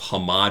sort of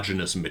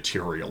homogeneous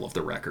material of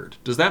the record.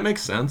 Does that make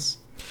sense?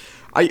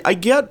 I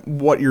get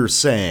what you're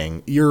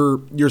saying.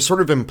 You're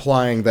sort of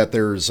implying that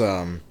there's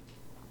a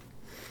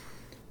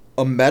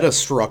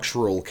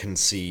metastructural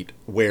conceit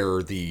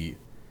where the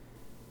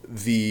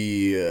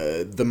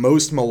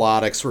most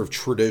melodic, sort of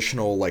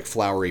traditional, like,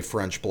 flowery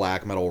French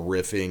black metal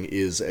riffing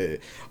is a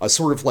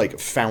sort of, like,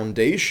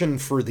 foundation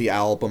for the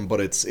album, but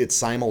it's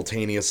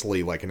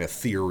simultaneously, like, an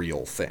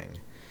ethereal thing.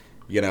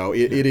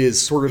 It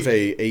is sort of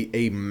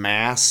a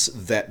mass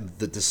that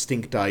the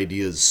distinct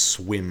ideas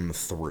swim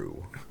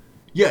through.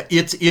 Yeah,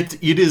 it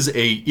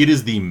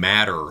is the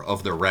matter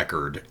of the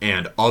record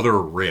and other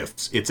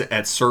riffs. It's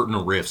at certain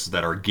riffs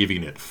that are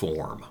giving it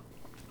form.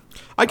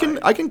 I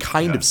can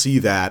kind of see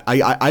that.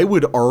 I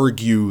would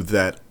argue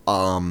that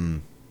I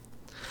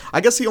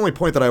guess the only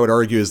point that I would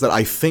argue is that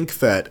I think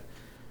that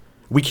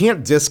we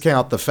can't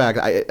discount the fact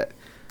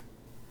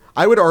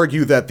I would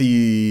argue that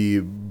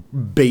the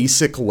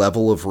basic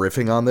level of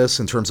riffing on this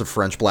in terms of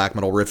French black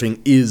metal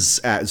riffing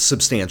is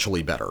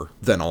substantially better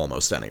than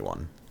almost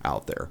anyone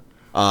out there.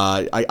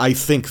 I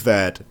think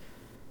that,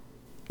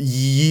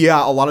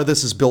 a lot of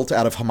this is built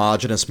out of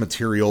homogeneous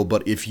material,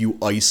 but if you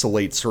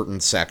isolate certain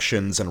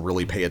sections and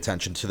really pay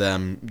attention to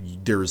them,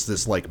 there's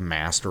this, like,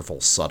 masterful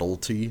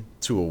subtlety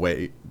to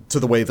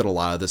the way that a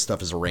lot of this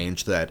stuff is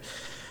arranged that,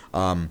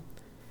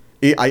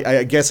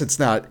 I guess it's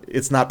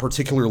not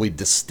particularly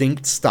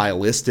distinct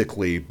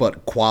stylistically,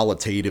 but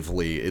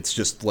qualitatively, it's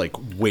just, like,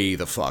 way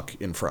the fuck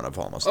in front of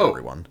almost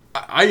everyone.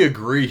 I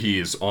agree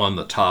he's on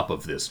the top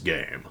of this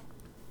game.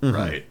 Mm-hmm.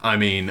 Right. I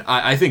mean,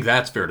 I think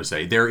that's fair to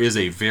say. There is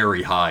a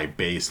very high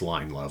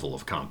baseline level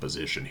of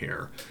composition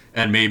here.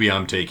 And maybe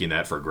I'm taking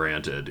that for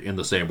granted in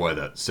the same way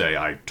that, say,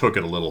 I took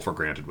it a little for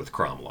granted with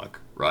Cromlech,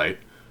 right?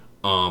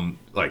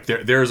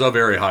 There's a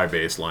very high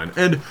baseline.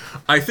 And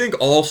I think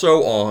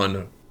also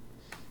other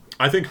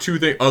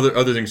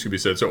things could be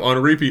said. So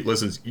on repeat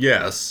listens,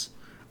 yes,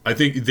 I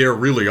think there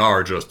really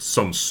are just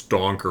some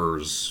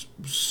stonkers,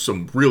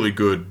 some really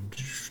good,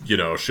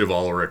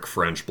 chivalric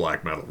French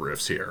black metal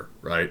riffs here,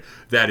 right?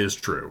 That is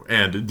true.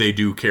 And they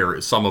do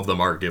carry, some of them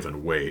are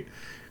given weight.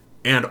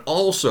 And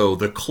also,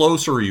 the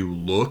closer you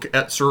look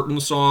at certain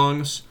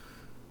songs,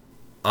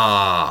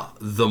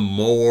 the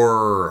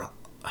more,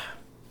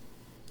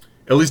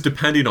 at least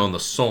depending on the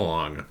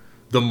song,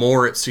 the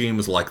more it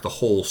seems like the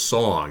whole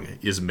song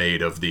is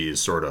made of these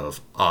sort of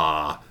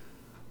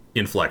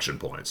inflection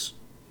points.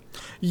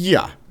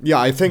 Yeah,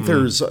 I think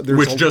there's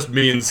which just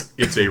means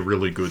it's a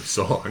really good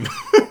song.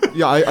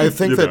 Yeah, I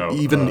think that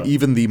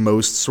even the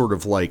most sort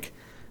of, like,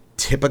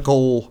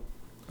 typical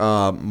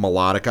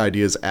melodic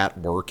ideas at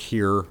work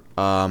here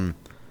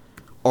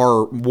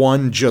are,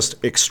 one,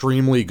 just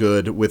extremely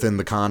good within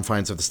the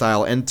confines of the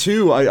style, and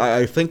two,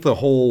 I think the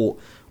whole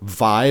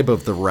vibe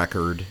of the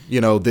record,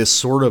 this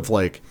sort of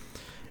like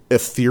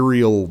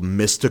ethereal,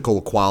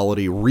 mystical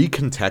quality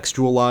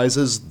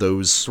recontextualizes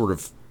those sort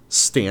of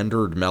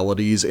standard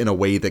melodies in a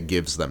way that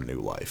gives them new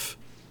life.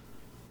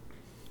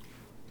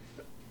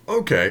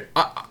 Okay.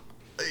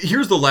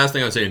 Here's the last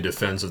thing I'd say in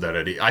defense of that,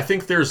 Eddie. I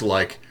think there's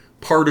like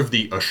part of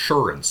the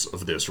assurance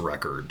of this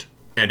record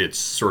and its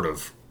sort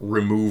of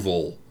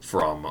removal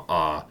from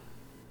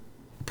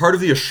part of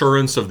the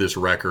assurance of this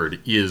record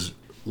is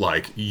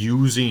like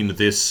using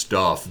this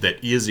stuff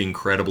that is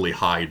incredibly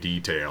high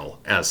detail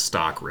as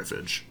stock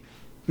riffage.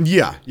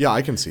 Yeah,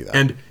 I can see that.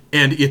 And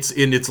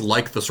it's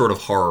like the sort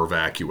of horror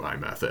vacui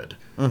method.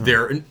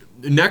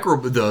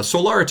 The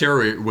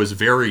Solitaire was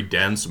very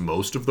dense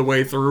most of the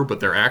way through, but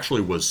there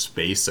actually was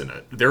space in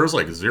it. There was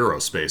like zero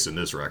space in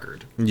this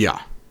record. Yeah,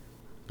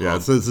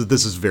 this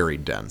is very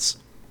dense.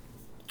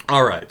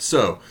 All right,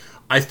 so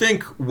I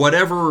think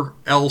whatever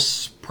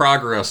else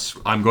progress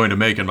I'm going to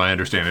make in my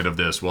understanding of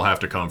this will have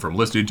to come from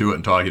listening to it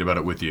and talking about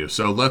it with you.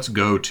 So let's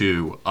go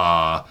to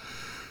I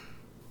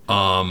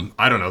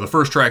don't know, the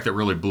first track that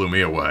really blew me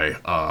away,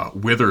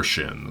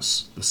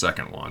 Withershins, the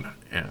second one,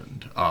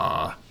 and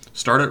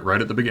start it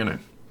right at the beginning.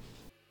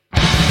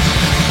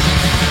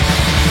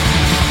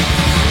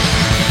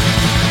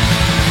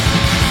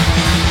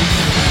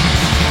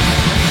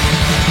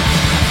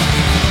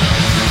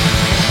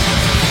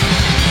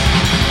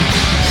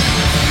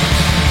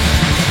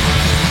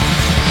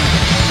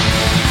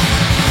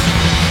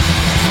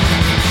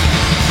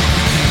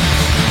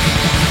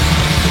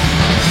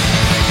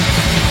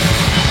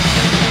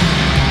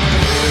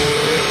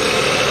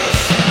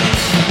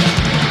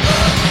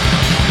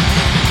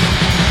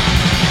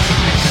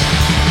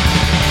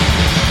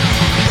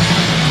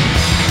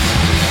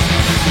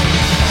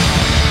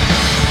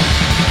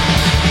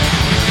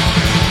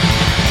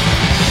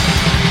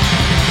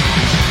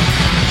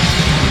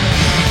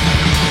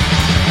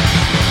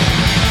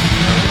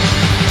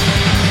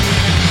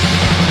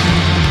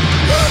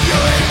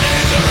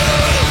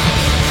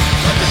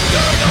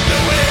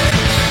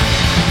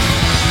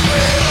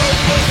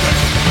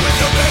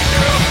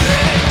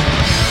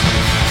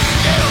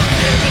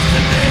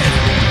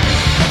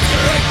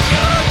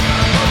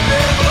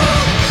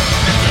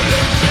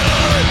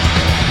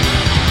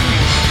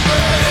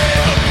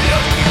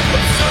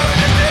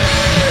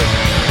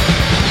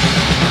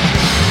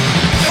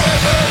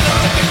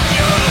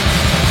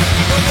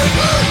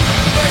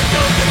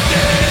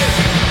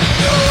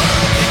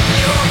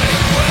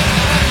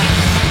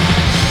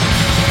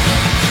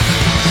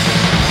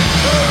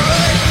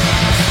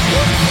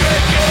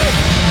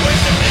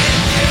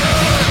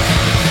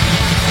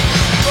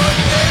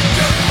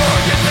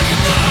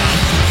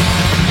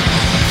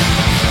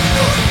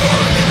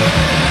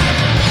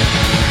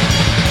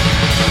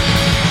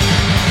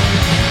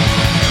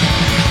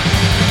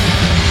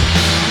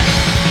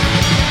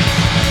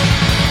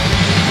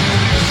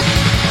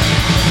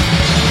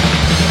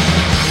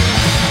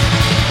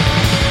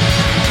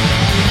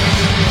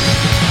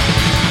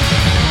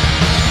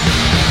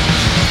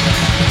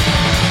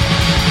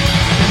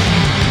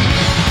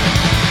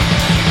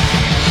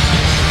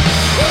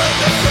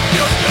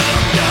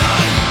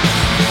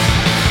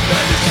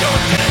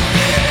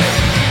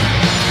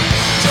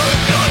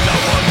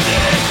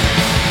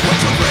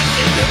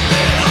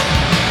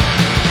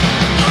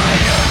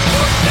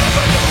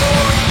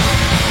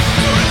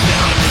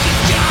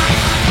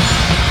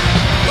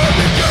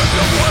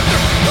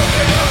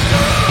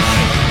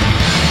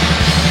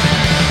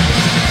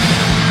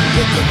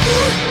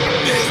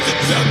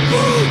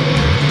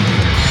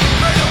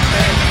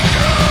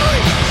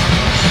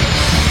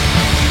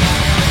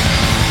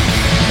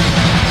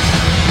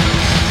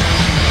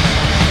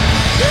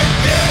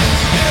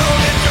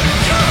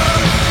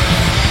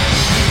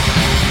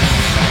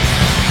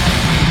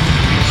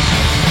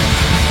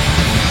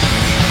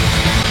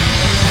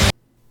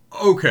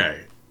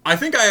 Okay, I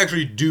think I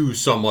actually do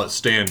somewhat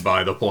stand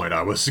by the point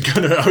I was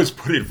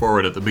putting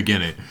forward at the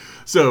beginning.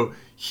 So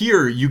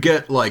here you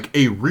get like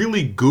a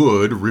really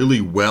good,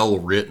 really well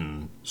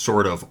written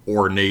sort of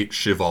ornate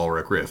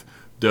chivalric riff.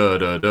 Da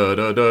da da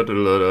da da da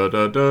da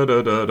da da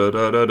da da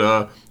da da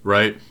da.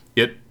 Right?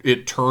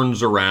 It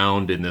turns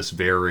around in this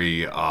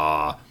very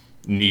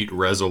neat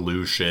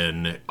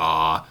resolution.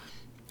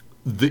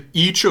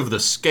 Each of the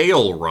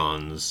scale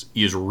runs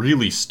is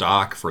really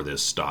stock for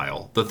this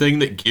style. The thing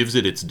that gives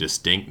it its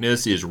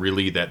distinctness is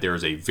really that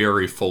there's a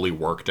very fully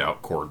worked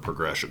out chord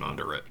progression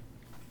under it.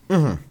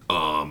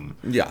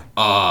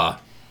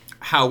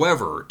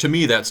 However, to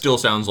me that still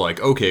sounds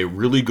like, okay,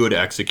 really good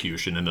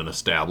execution in an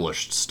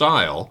established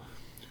style.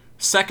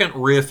 Second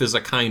riff is a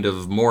kind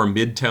of more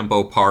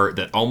mid-tempo part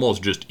that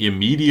almost just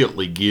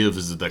immediately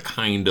gives the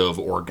kind of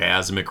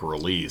orgasmic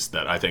release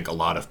that I think a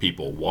lot of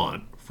people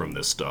want from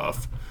this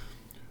stuff.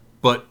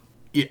 But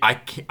I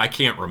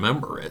can't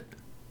remember it.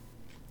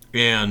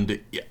 And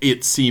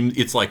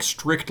it's like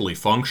strictly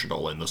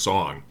functional in the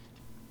song.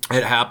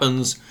 It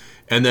happens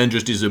and then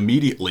just is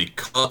immediately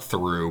cut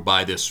through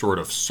by this sort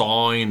of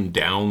sawing,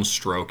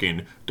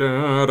 downstroking,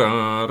 da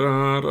da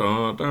da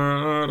da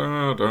da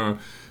da da,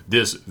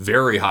 this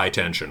very high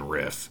tension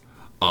riff,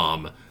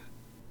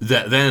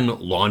 that then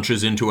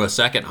launches into a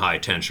second high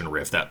tension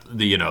riff, that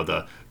the da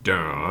da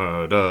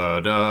da da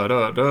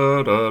da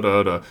da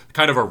da da,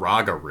 kind of a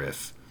raga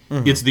riff.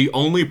 Mm-hmm. It's the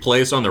only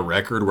place on the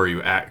record where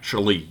you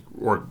actually,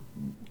 or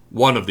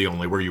one of the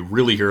only, where you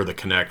really hear the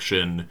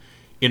connection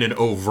in an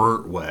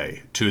overt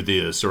way to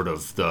the sort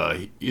of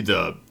the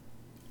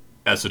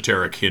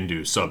esoteric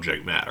Hindu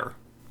subject matter,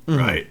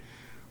 right?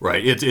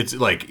 Right. It's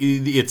like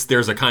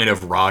there's a kind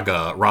of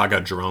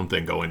raga drone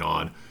thing going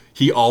on.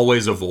 He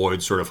always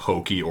avoids sort of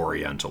hokey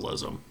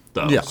Orientalism,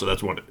 though. Yeah. So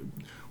that's one of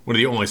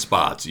the only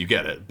spots you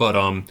get it. But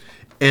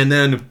and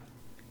then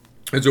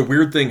it's a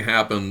weird thing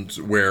happens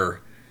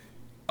where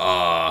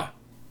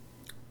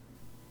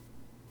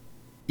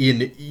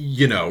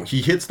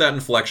he hits that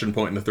inflection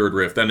point in the third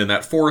riff. Then in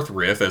that fourth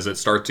riff, as it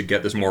starts to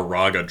get this more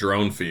raga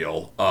drone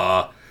feel,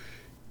 the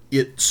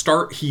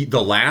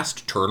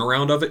last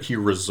turnaround of it, he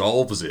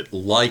resolves it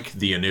like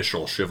the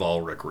initial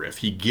chivalric riff.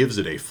 He gives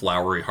it a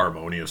flowery,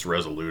 harmonious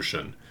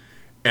resolution.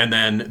 And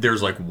then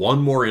there's like one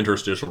more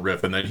interstitial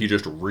riff, and then he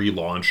just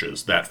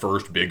relaunches that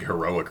first big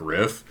heroic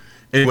riff.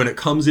 And when it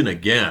comes in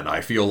again, I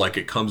feel like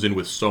it comes in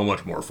with so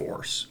much more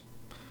force.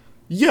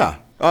 Yeah.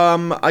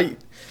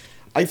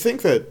 I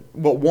think that,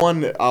 well,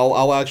 one,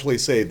 I'll actually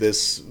say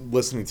this,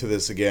 listening to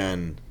this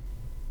again,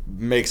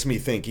 makes me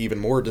think even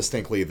more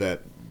distinctly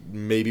that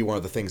maybe one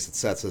of the things that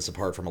sets this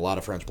apart from a lot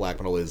of French black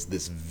metal is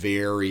this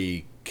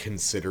very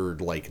considered,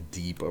 like,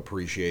 deep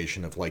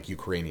appreciation of, like,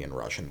 Ukrainian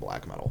Russian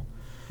black metal.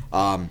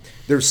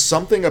 There's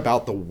something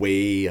about the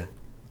way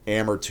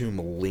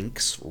Amertum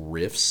links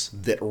riffs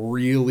that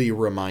really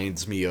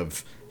reminds me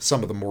of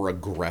some of the more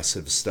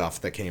aggressive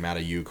stuff that came out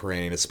of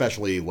Ukraine,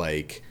 especially,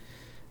 like,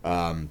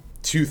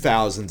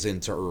 2000s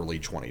into early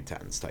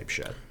 2010s type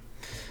shit.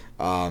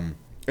 And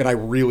I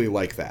really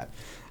like that.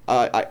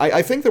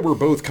 I think that we're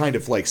both kind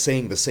of like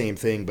saying the same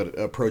thing, but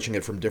approaching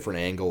it from different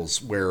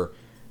angles, where,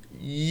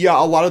 yeah,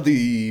 a lot of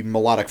the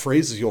melodic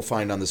phrases you'll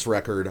find on this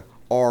record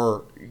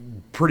are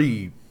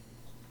pretty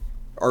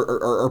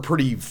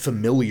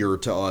familiar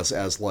to us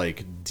as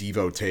like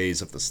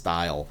devotees of the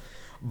style.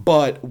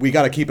 But we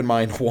got to keep in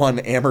mind, one,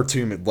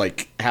 Amertum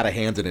like had a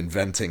hand in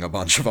inventing a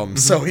bunch of them,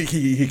 so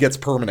he gets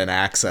permanent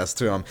access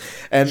to them,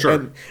 and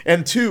sure.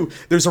 and two,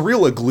 there's a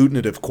real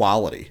agglutinative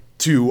quality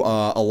to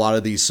a lot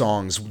of these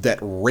songs that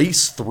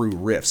race through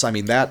riffs. I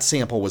mean, that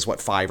sample was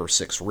 5 or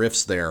 6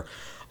 riffs there,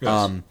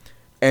 yes.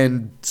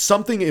 And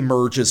something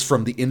emerges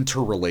from the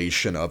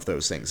interrelation of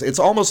those things. It's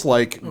almost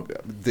like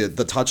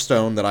the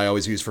touchstone that I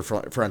always use for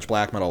French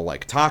black metal,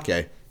 like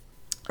Take.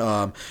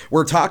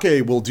 Where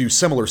Take will do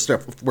similar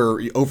stuff where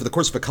over the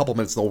course of a couple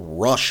minutes they'll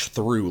rush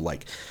through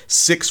like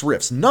 6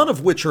 riffs, none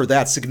of which are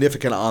that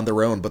significant on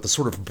their own, but the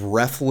sort of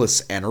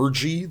breathless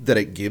energy that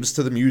it gives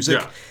to the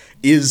music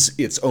is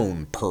its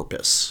own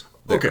purpose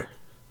there. Okay.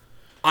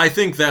 I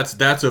think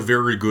that's a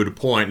very good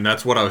point, and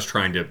that's what I was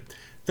trying to...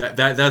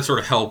 That sort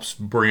of helps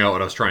bring out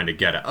what I was trying to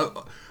get at.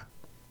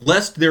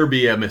 Lest there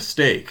be a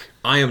mistake,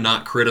 I am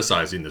not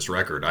criticizing this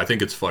record. I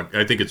think it's fun.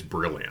 I think it's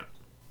brilliant.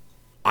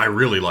 I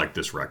really like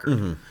this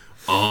record.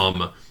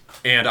 And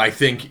I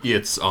think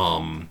it's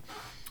and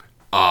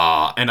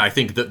I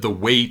think that the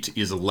weight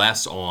is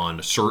less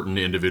on certain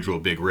individual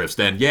big riffs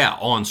than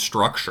on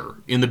structure.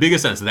 In the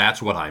biggest sense, that's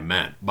what I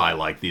meant by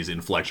like these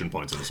inflection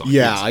points in the song.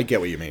 Yeah, I get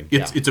what you mean.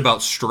 It's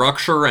about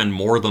structure and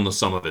more than the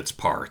sum of its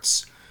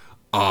parts.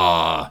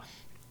 So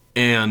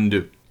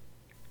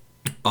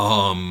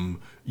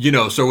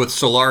with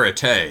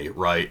Solarite,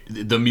 right,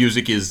 the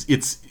music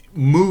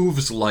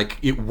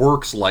it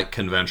works like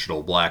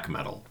conventional black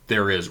metal.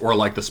 Or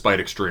like the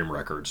Spite Extreme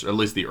records, at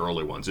least the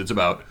early ones. It's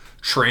about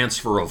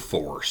transfer of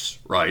force,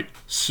 right?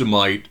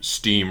 Smite,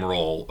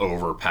 steamroll,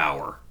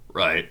 overpower,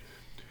 right?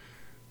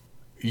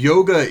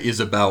 Yoga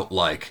is about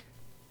like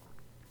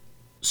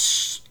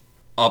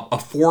a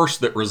force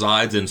that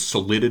resides in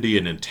solidity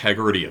and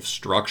integrity of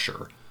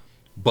structure,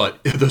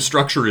 but the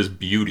structure is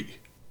beauty,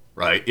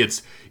 right?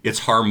 It's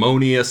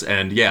harmonious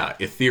and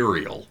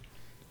ethereal,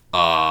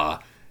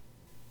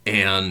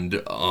 and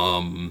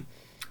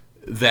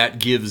that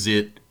gives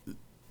it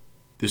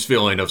this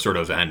feeling of sort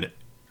of an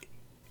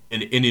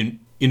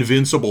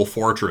invincible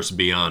fortress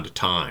beyond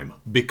time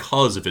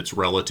because of its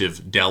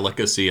relative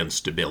delicacy and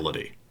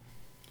stability.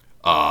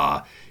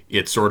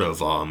 It's sort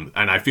of, and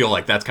I feel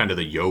like that's kind of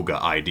the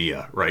yoga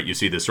idea, right? You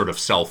see this sort of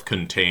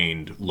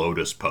self-contained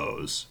lotus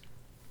pose.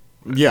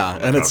 Yeah,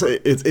 and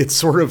it's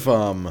sort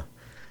of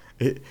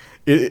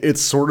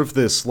it's sort of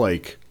this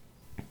like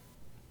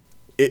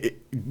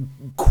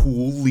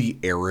coolly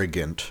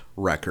arrogant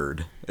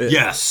record.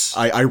 Yes,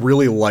 I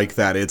really like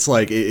that. It's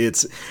like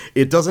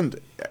it doesn't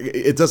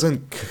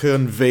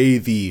convey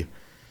the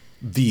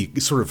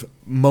sort of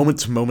moment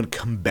to moment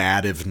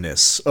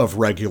combativeness of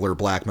regular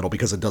black metal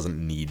because it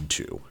doesn't need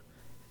to.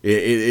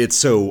 It's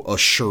so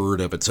assured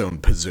of its own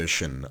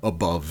position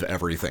above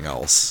everything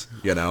else,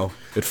 you know?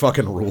 It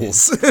fucking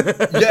rules.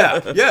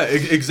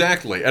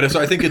 Exactly. And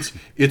so I think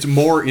it's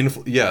more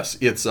yes,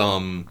 it's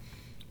and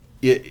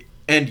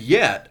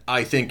yet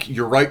I think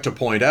you're right to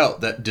point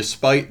out that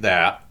despite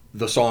that,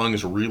 the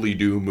songs really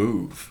do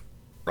move,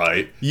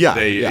 right? Yeah.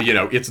 You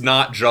know, it's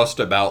not just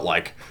about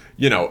like,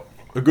 you know,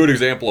 a good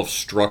example of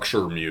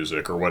structure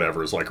music or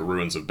whatever is like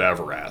Ruins of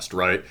Beverast,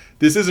 right?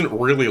 This isn't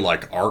really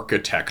like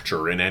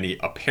architecture in any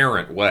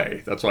apparent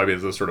way. That's why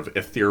it's this sort of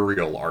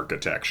ethereal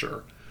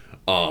architecture.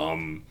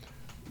 And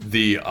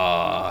the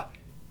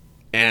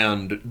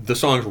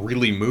songs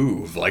really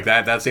move. Like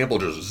that sample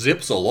just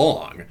zips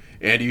along,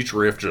 and each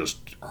riff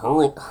just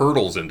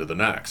hurtles into the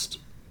next.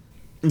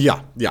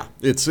 Yeah.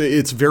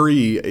 It's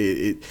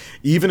very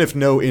even if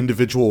no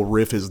individual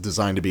riff is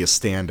designed to be a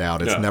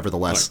standout, it's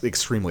nevertheless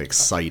extremely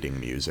exciting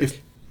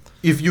music.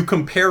 If you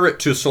compare it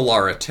to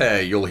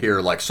Solarite, you'll hear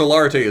like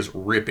Solarite is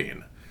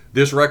ripping.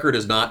 This record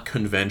is not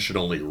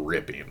conventionally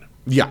ripping.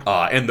 Yeah.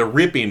 And the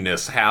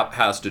rippingness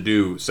has to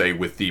do, say,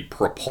 with the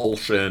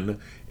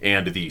propulsion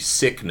and the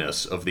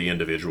sickness of the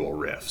individual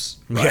riffs.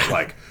 Right?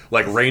 Yeah.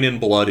 Like Rain in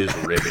Blood is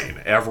ripping.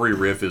 Every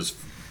riff is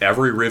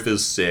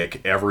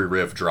sick, every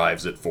riff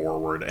drives it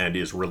forward and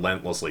is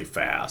relentlessly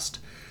fast.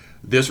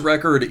 This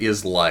record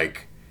is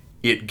like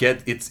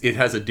it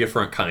has a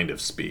different kind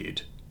of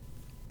speed.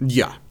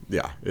 Yeah.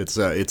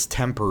 It's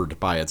tempered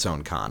by its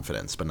own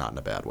confidence, but not in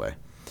a bad way.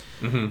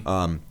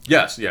 Mm-hmm.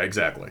 Yes,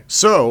 exactly.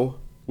 So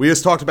we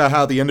just talked about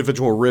how the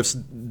individual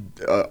riffs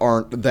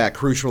aren't that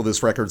crucial to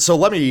this record. So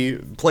let me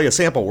play a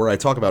sample where I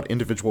talk about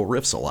individual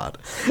riffs a lot.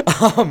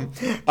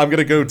 I'm going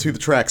to go to the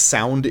track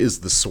Sound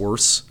is the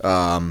Source.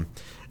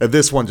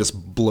 This one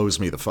just blows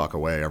me the fuck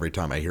away every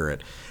time I hear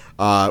it.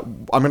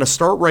 I'm going to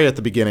start right at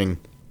the beginning,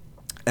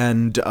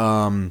 and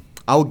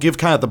I'll give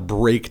kind of the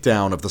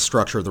breakdown of the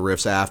structure of the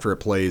riffs after it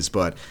plays,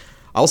 but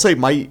I'll say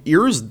my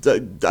ears,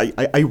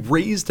 I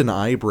raised an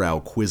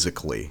eyebrow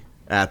quizzically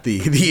at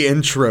the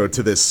intro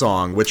to this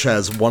song, which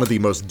has one of the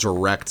most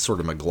direct sort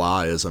of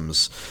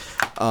Mgla-isms.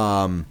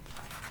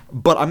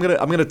 But I'm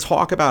gonna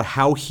talk about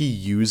how he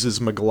uses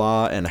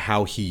Mgla and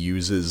how he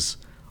uses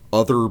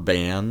other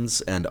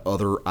bands and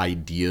other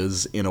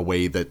ideas in a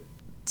way that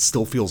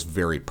still feels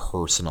very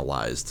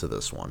personalized to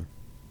this one.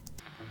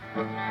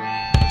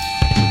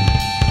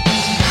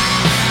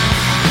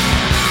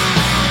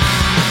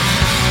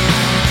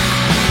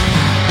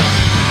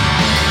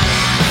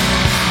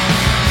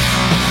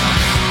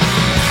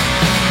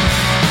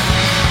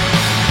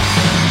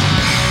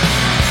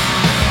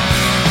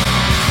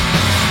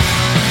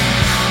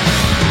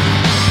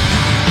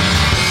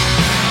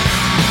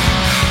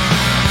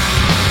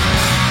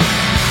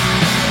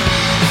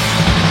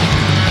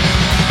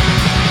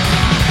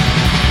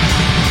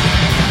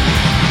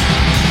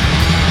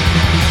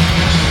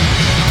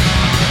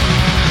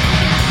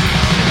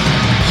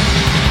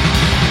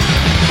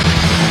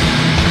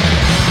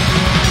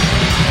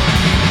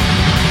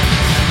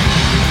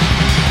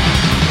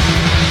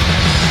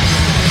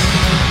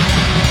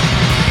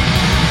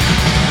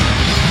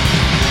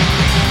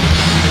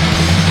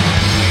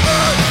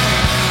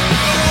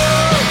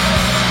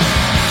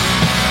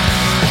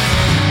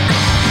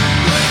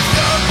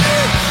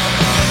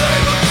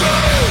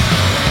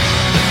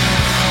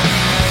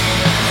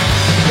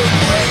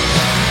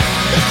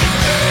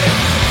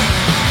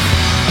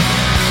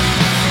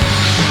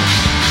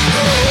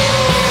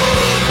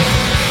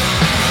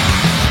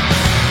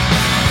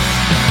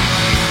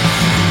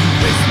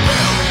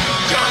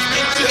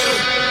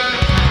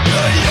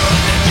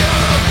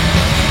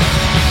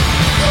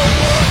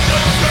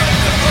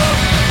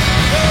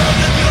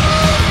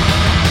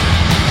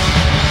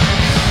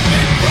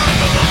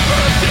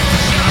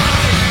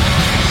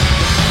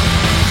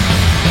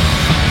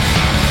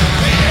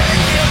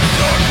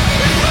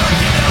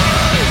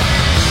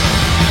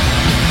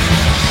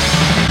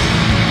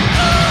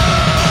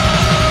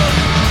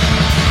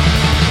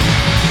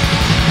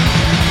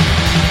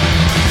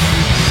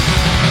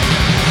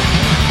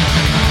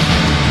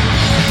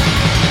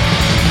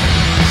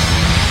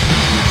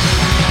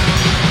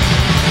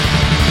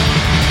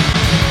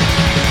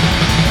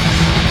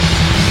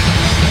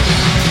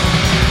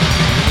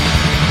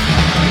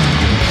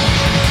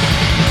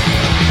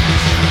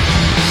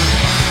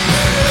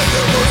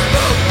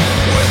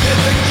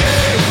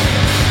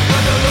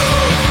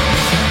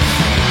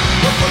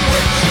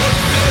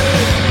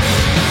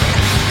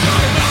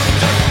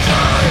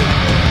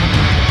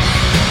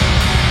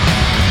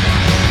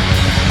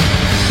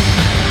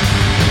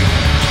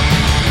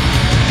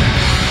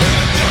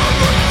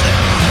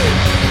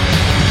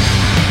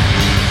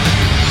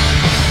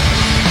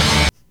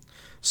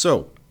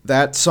 So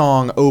that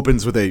song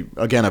opens with a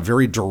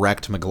very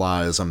direct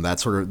Mgla-ism.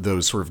 That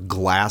those sort of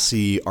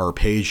glassy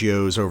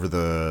arpeggios over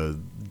the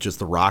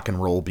rock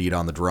and roll beat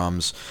on the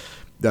drums.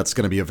 That's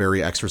going to be a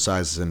very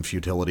exercises in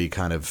futility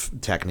kind of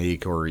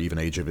technique, or even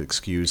age of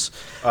excuse.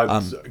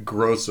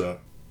 Grossa.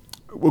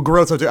 Well,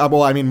 Grotto too.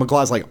 Well, I mean,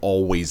 McGlaw's like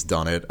always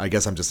done it. I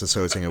guess I'm just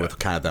associating it with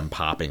kind of them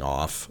popping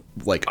off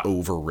like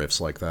over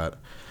riffs like that.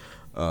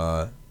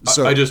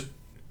 So I just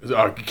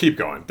keep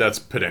going. That's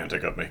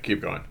pedantic of me.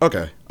 Keep going.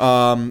 Okay.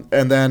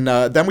 And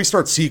then we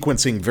start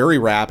sequencing very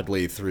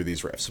rapidly through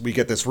these riffs. We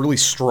get this really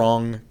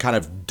strong, kind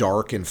of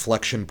dark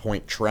inflection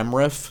point trem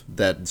riff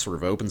that sort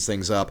of opens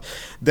things up.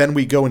 Then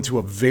we go into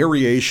a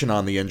variation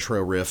on the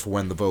intro riff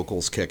when the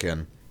vocals kick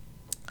in.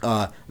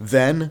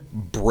 Then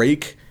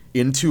break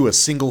into a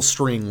single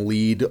string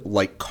lead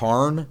like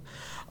Karn,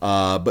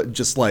 but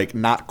just like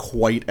not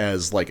quite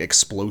as like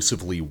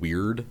explosively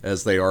weird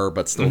as they are,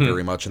 but still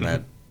very much in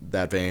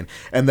that vein.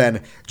 And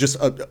then just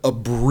a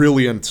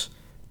brilliant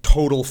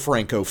total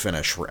Franco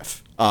finish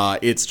riff.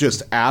 It's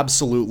just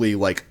absolutely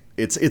like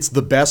it's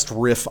the best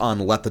riff on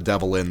Let the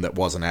Devil In that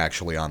wasn't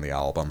actually on the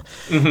album.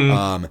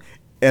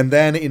 And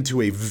then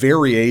into a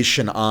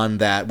variation on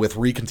that with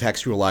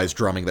recontextualized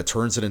drumming that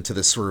turns it into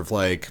this sort of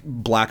like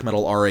black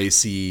metal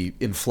RAC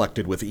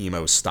inflected with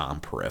emo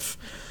stomp riff.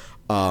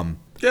 Back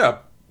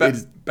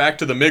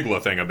to the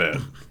Migla thing a bit.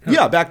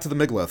 Yeah, back to the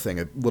Migla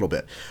thing a little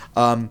bit.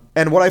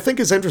 And what I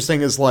think is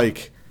interesting is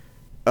like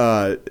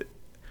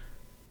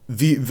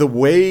the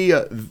way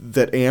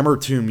that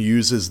Amertum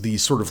uses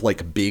these sort of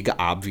like big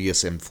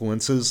obvious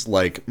influences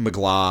like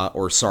Migla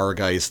or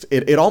Sargeist,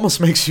 it almost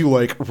makes you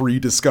like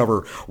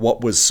rediscover what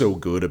was so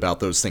good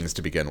about those things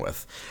to begin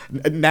with.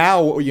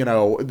 Now, you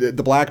know,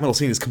 the black metal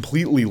scene is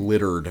completely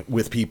littered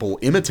with people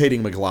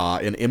imitating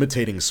Migla and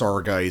imitating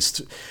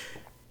Sargeist.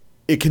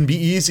 It can be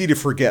easy to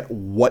forget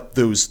what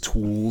those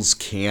tools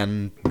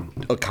can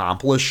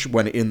accomplish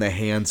when in the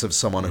hands of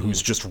someone who's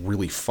just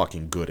really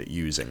fucking good at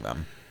using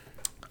them.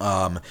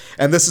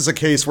 And this is a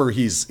case where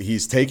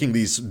he's taking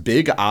these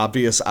big,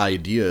 obvious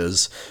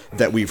ideas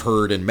that we've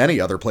heard in many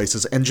other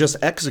places and just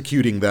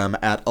executing them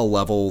at a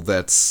level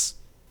that's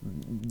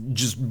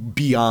just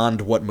beyond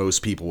what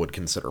most people would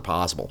consider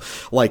possible.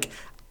 Like,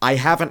 I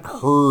haven't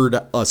heard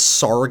a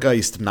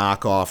Sargeist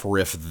knockoff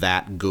riff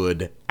that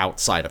good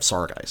outside of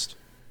Sargeist.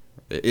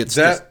 It's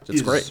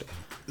great.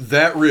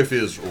 That riff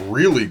is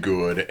really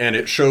good, and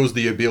it shows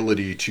the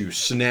ability to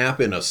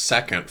snap in a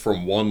second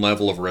from one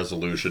level of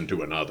resolution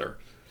to another.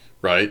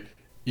 Right?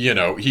 You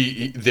know,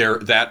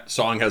 that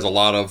song has a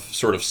lot of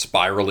sort of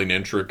spiraling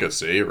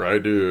intricacy,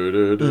 right?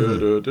 And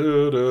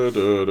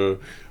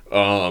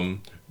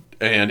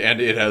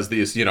it has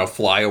these, you know,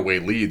 flyaway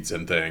leads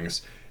and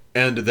things.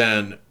 And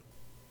then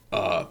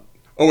I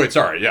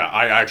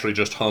actually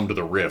just hummed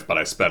the riff, but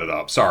I sped it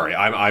up. Sorry,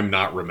 I'm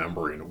not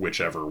remembering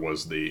whichever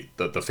was the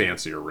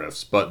fancier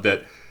riffs, but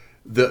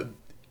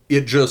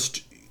it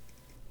just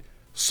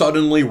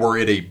suddenly we're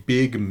at a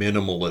big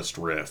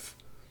minimalist riff.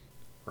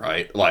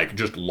 Right, like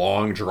just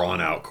long,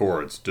 drawn-out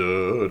chords.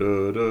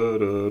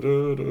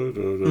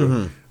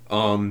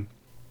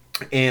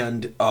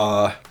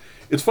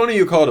 It's funny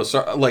you call it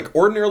a like.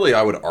 Ordinarily,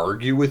 I would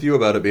argue with you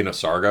about it being a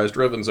Sargeist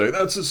riff and say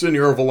that's a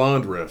Seigneur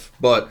Voland riff.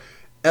 But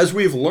as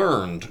we've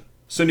learned,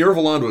 Seigneur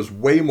Voland was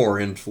way more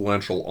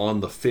influential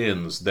on the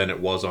Finns than it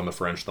was on the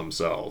French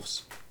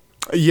themselves.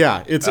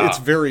 Yeah, it's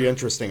very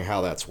interesting how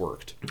that's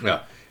worked.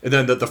 Yeah, and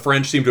then that the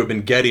French seem to have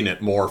been getting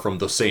it more from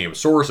the same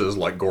sources,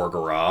 like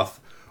Gorgoroth.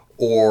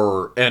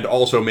 And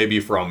also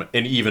maybe from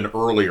an even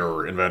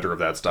earlier inventor of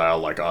that style,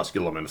 like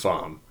Osculum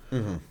Infame.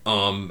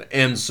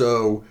 And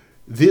so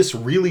this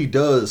really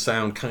does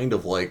sound kind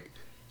of like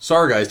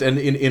Sargeist. And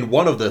in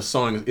one of the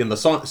songs, in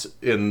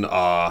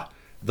the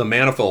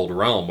Manifold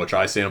Realm, which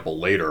I sample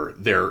later,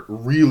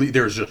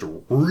 there's just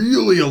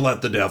really a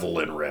Let the Devil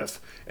In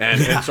riff.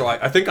 And so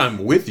I think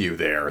I'm with you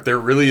there. There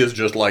really is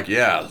just like,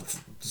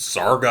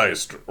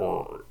 Sargeist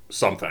or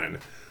something.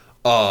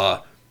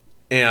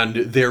 And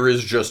there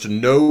is just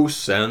no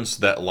sense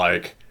that,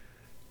 like,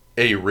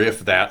 a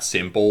riff that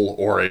simple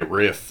or a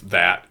riff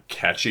that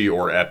catchy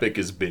or epic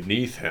is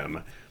beneath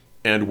him.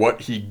 And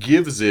what he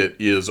gives it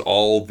is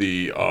all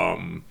the,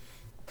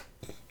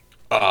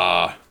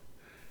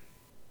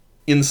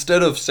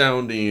 instead of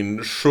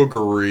sounding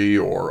sugary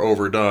or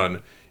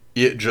overdone,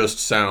 it just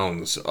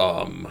sounds,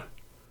 sort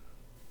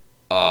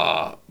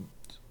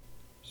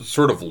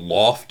of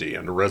lofty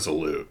and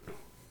resolute.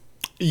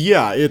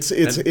 Yeah,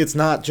 it's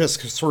not just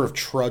sort of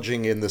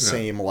trudging in the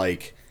same,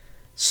 like,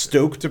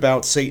 stoked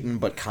about Satan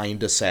but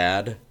kinda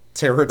sad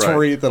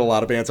territory that a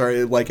lot of bands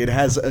are. Like, it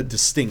has a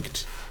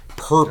distinct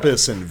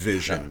purpose and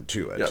vision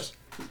to it. Yes.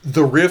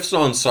 The riffs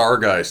on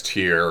Sargeist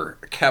here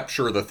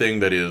capture the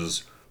thing that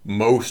is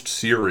most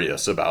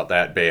serious about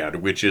that band,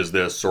 which is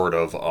this sort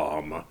of,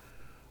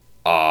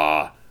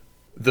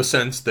 the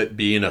sense that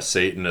being a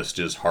Satanist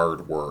is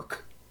hard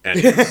work. And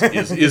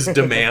is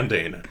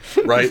demanding,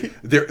 right?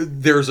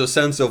 There's a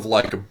sense of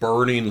like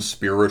burning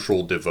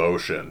spiritual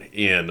devotion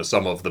in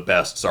some of the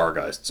best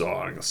Sargeist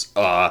songs.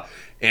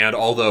 And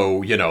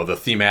although, you know, the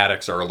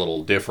thematics are a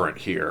little different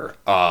here,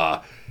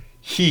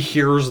 he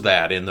hears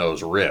that in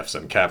those riffs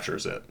and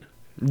captures it.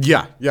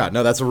 Yeah,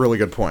 no, that's a really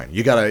good point.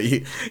 You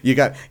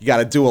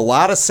gotta do a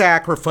lot of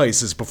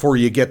sacrifices before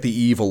you get the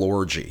evil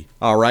orgy.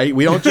 All right,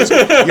 you don't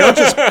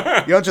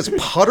just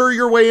putter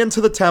your way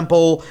into the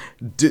temple,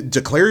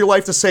 declare your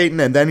life to Satan,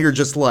 and then you're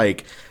just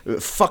like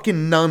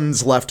fucking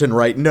nuns left and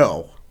right.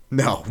 No,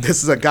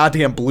 this is a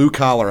goddamn blue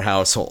collar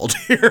household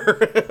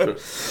here.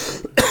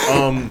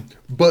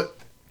 But.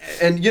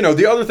 And,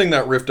 the other thing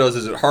that riff does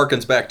is it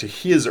harkens back to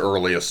his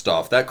earliest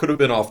stuff. That could have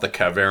been off the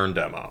Cavern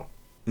demo.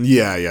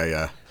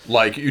 Yeah.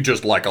 Like, you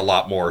just like a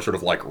lot more sort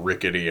of like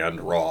rickety and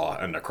raw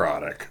and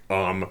necrotic.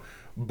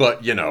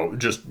 But,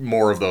 just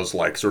more of those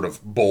like sort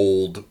of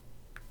bold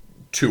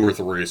 2 or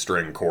 3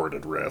 string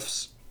chorded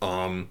riffs.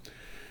 And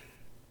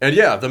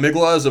yeah, the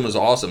Migleism is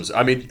awesome.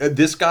 I mean,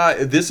 this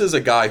is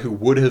a guy who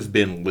would have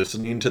been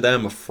listening to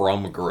them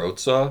from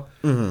Grotza.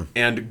 Mm-hmm.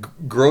 And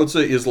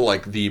Grotza is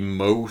like the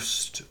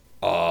most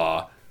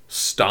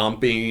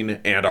stomping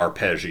and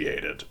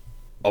arpeggiated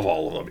of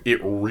all of them. It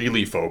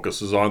really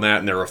focuses on that,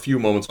 and there are a few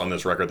moments on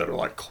this record that are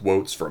like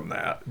quotes from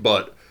that.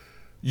 But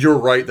you're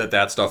right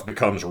that stuff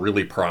becomes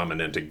really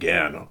prominent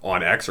again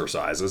on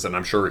Exercises, and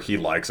I'm sure he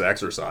likes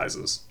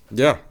Exercises.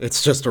 Yeah,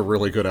 it's just a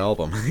really good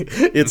album.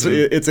 It's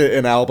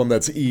an album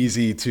that's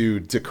easy to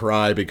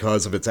decry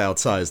because of its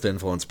outsized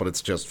influence, but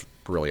it's just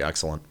really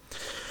excellent.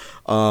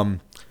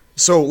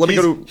 So let me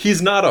go to...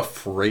 He's not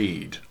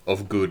afraid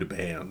of good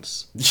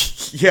bands.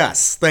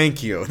 Yes,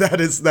 thank you.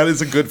 That's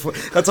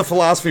a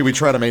philosophy we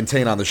try to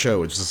maintain on the show,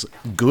 which is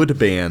good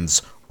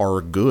bands are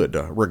good,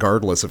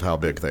 regardless of how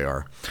big they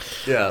are.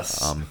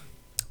 Yes.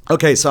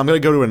 Okay, so I'm going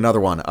to go to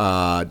another one.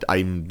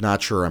 I'm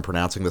not sure I'm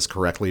pronouncing this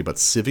correctly, but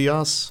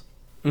Sivias?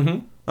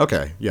 Mm-hmm.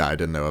 Okay, yeah, I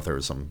didn't know if there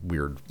was some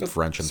weird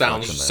French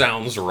inflection there.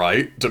 Sounds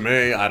right to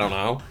me. I don't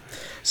know.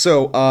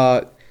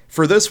 So,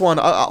 for this one,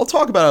 I'll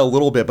talk about it a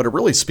little bit, but it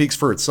really speaks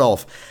for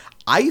itself.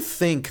 I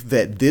think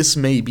that this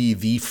may be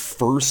the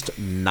first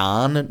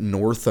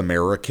non-North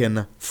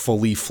American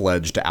fully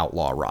fledged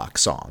outlaw rock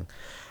song.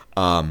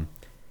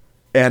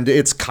 And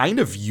it's kind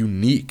of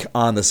unique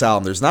on this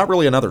album. There's not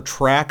really another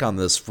track on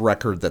this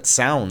record that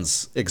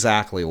sounds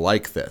exactly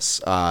like this.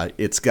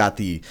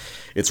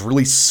 It's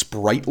really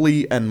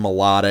sprightly and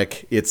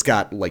melodic. It's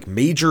got like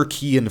major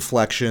key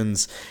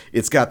inflections.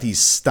 It's got these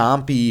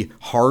stompy,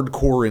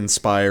 hardcore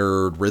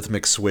inspired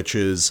rhythmic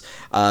switches.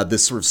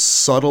 This sort of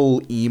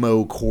subtle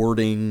emo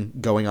chording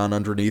going on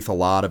underneath a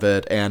lot of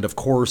it. And of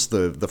course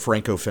the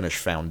Franco-Finnish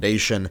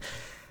foundation.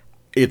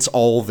 It's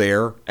all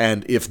there,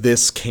 and if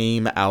this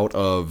came out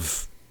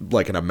of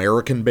like an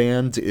American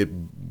band, it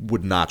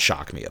would not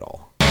shock me at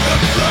all.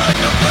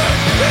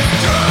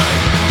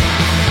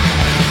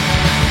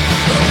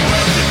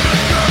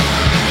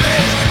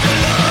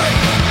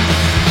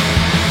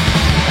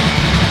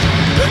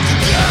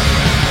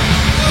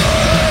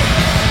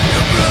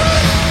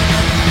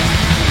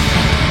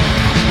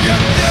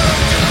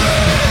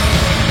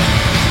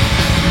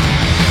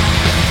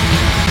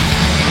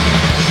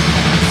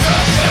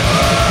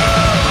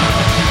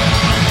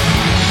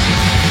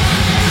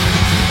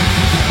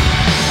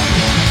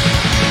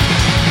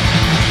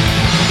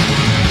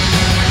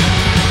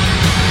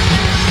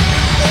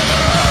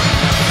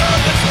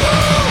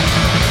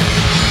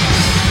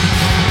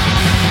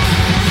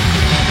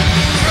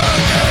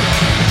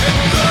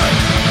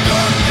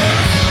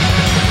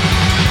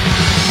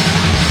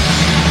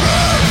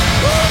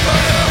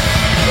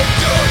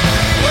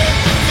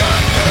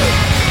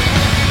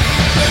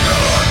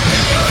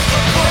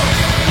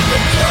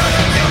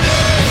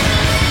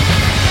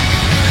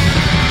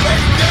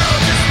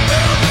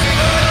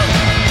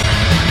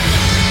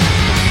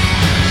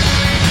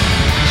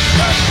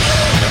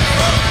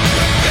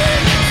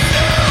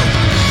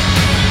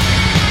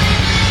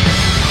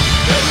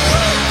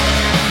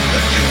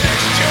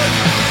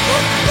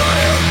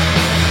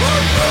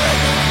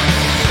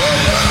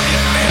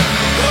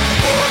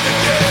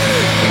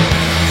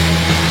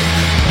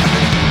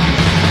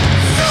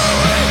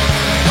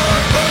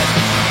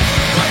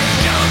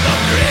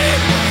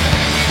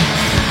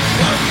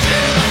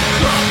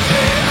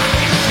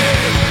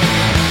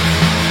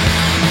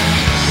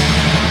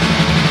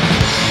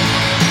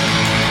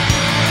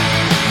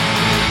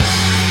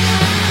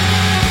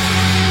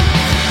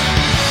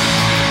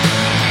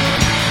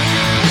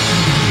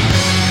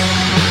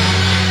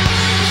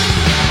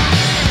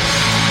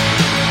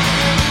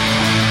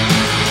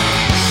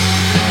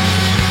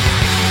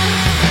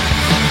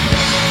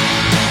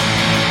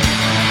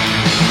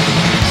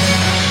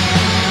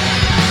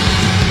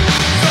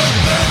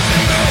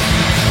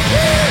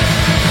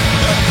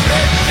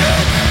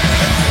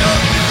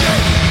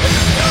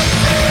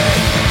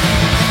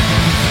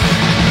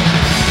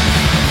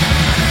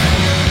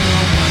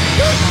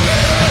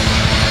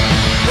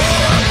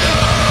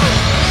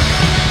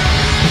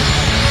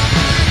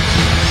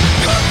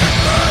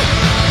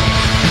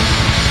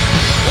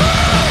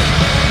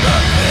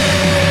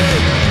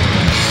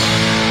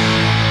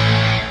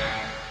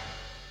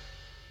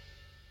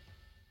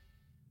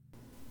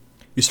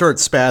 You started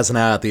spazzing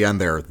out at the end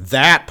there.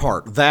 That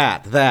part,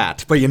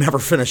 that, but you never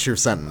finished your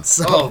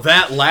sentence. Oh,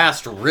 that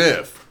last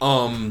riff.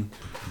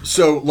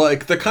 So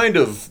like the kind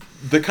of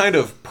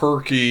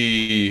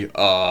perky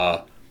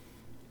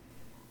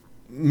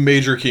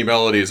major key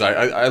melodies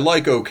I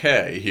like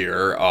okay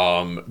here.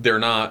 They're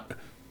not.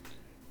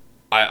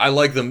 I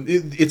like them.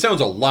 It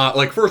sounds a lot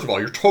like, first of all,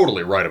 you're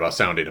totally right about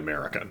sounding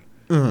American.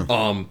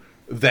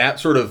 That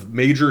sort of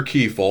major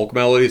key folk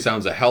melody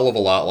sounds a hell of a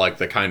lot like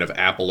the kind of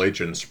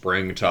Appalachian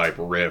Spring type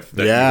riff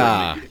that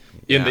you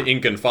hear in the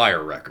Ink and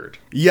Fire record.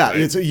 Yeah,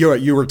 right?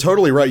 You were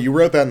totally right. You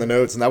wrote that in the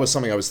notes, and that was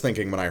something I was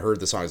thinking when I heard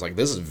the song. I was like,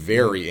 this is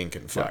very Ink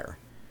and Fire.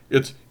 Yeah.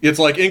 It's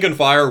like Ink and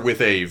Fire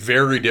with a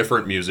very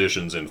different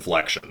musician's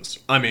inflections.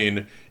 I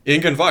mean,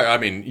 Ink and Fire,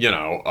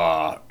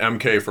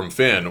 MK from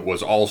Finn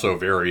was also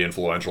very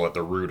influential at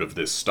the root of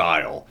this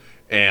style.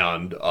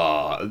 And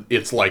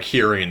it's like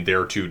hearing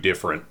their two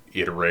different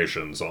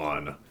iterations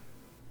on,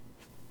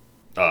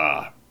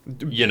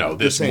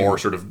 this more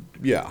sort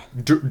of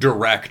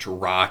direct,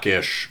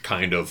 rockish,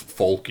 kind of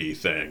folky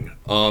thing.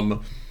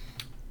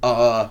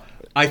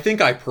 I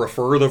think I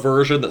prefer the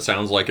version that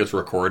sounds like it's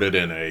recorded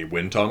in a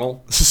wind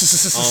tunnel.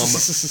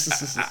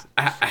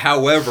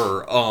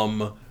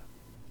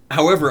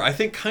 However, I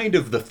think kind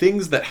of the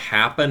things that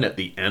happen at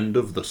the end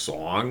of the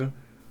song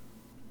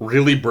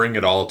really bring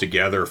it all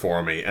together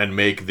for me and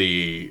make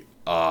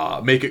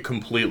it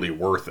completely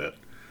worth it.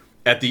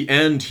 At the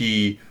end,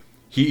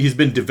 he's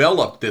been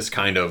developed this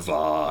kind of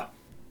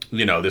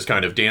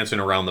dancing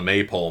around the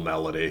maypole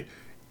melody,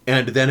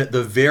 and then at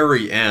the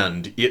very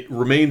end, it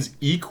remains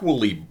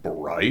equally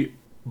bright,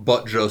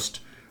 but just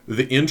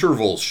the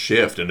intervals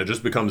shift, and it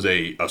just becomes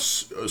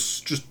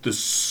just this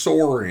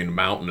soaring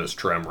mountainous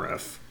trem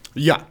riff.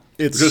 Yeah,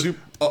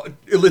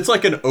 it's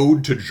like an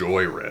ode to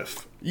joy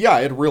riff. Yeah,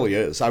 it really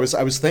is. I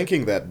was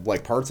thinking that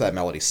like parts of that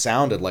melody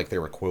sounded like they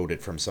were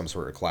quoted from some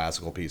sort of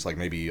classical piece, like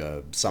maybe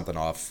something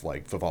off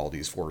like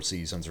Vivaldi's Four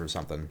Seasons or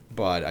something.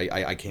 But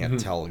I can't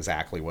tell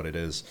exactly what it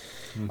is.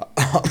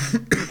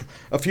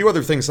 A few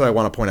other things that I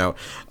want to point out.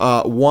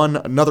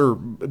 Another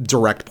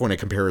direct point of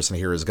comparison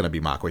here is going to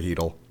be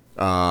Makwahiedl.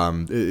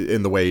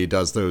 In the way he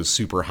does those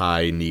super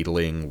high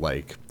needling,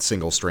 like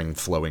single string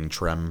flowing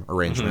trem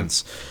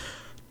arrangements.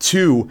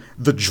 Two,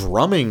 the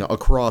drumming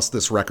across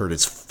this record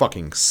is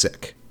fucking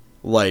sick.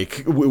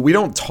 Like, we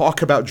don't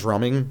talk about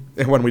drumming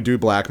when we do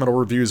black metal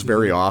reviews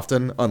very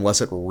often,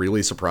 unless it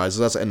really surprises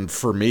us. And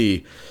for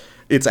me,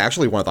 it's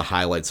actually one of the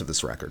highlights of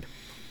this record.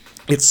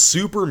 It's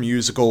super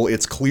musical.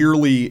 It's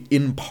clearly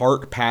in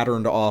part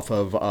patterned off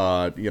of,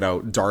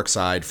 Dark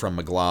Side from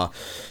Magla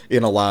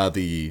in a lot of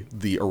the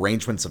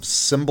arrangements of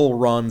cymbal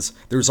runs.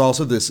 There's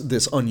also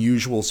this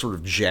unusual sort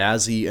of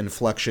jazzy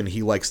inflection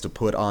he likes to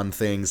put on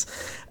things.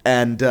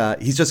 And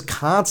he's just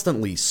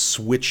constantly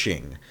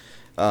switching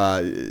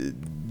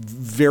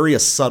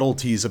various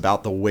subtleties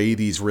about the way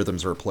these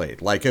rhythms are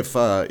played. Like if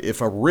a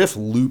riff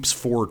loops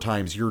 4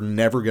 times, you're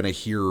never going to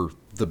hear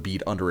the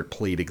beat under it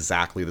played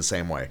exactly the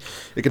same way.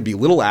 It can be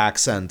little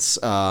accents,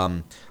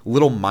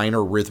 little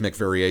minor rhythmic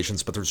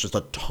variations, but there's just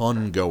a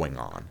ton going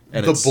on.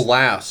 And the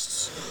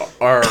blasts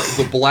are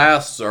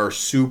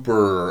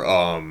super.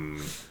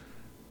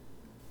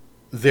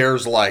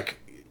 There's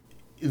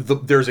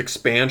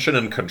expansion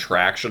and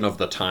contraction of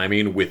the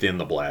timing within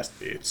the blast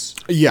beats.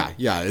 Yeah,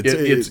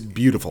 it's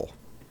beautiful.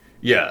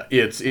 Yeah,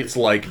 it's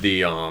like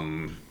the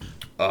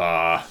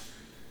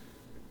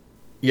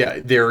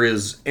there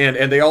is,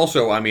 and they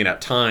also,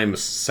 at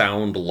times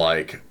sound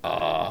like,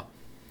 at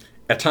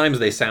times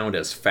they sound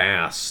as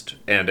fast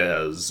and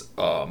as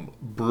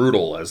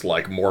brutal as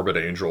like Morbid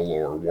Angel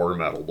or War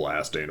Metal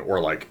blasting or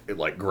like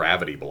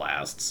gravity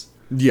blasts.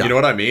 Yeah. You know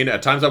what I mean?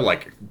 At times I'm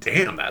like,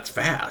 damn, that's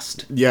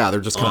fast. Yeah, they're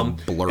just kind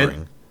of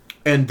blurring.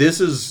 And this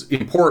is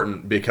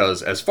important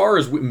because as far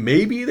as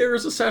maybe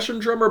there's a session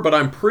drummer, but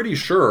I'm pretty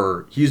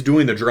sure he's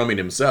doing the drumming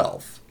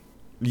himself.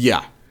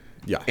 Yeah.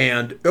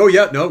 And,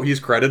 he's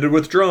credited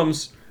with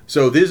drums.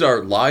 So these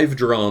are live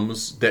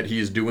drums that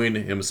he's doing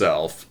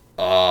himself.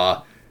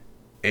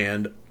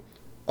 And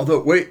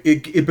although,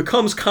 it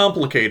becomes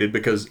complicated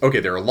because,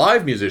 there are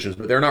live musicians,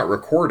 but they're not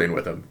recording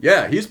with him.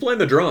 Yeah, he's playing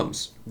the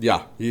drums.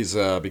 Yeah, he's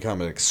become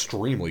an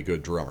extremely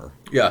good drummer.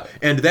 Yeah,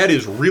 and that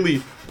is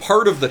really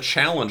part of the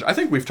challenge. I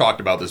think we've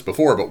talked about this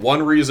before, but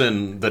one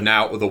reason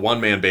the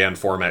one-man band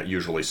format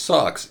usually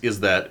sucks is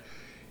that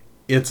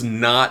it's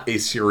not a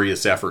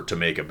serious effort to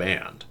make a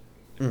band.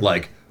 Mm-hmm.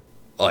 Like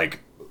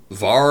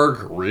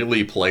Varg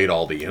really played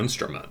all the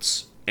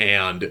instruments,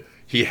 and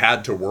he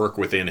had to work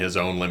within his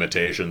own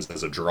limitations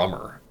as a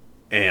drummer.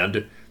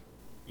 And,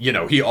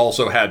 he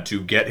also had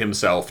to get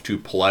himself to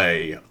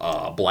play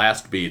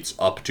blast beats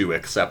up to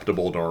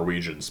acceptable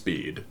Norwegian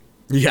speed.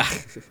 Yeah.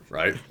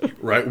 Right?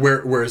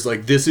 Whereas,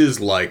 this is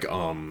like,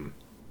 and,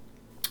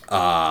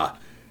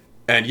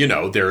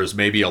 there's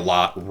maybe a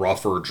lot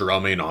rougher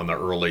drumming on the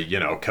early,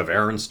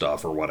 Cavern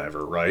stuff or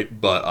whatever, right?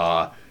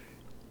 But,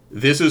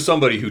 this is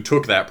somebody who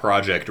took that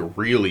project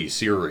really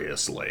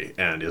seriously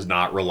and is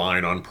not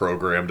relying on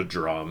programmed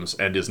drums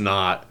and is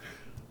not,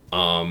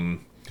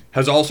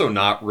 has also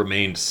not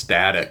remained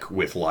static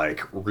with,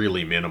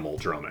 really minimal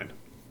drumming.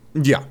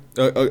 Yeah,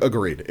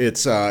 agreed.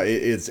 It's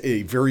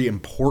a very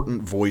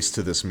important voice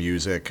to this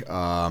music,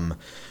 and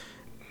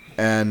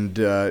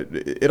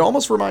it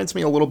almost reminds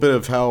me a little bit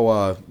of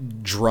how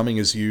drumming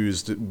is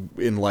used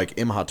in like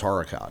Imha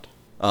Tarakat.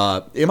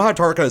 Imha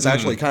Tarakat is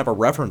actually kind of a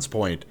reference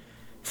point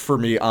for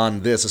me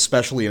on this,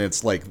 especially in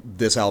its like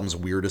this album's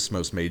weirdest,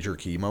 most major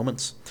key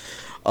moments.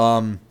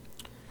 And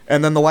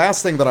then the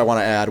last thing that I want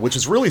to add, which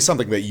is really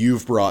something that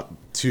you've brought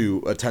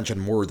to attention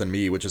more than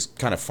me, which is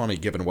kind of funny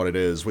given what it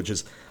is, which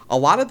is a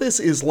lot of this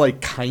is like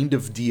kind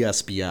of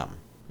DSBM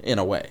in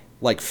a way,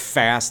 like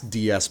fast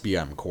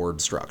DSBM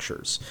chord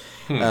structures.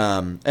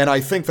 And I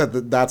think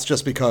that that's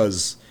just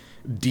because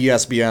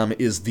DSBM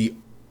is the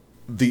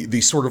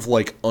sort of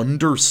like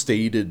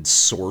understated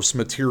source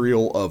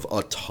material of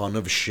a ton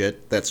of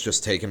shit that's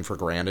just taken for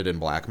granted in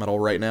black metal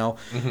right now.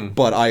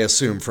 But I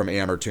assume from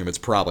Amertum it's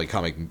probably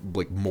coming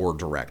like more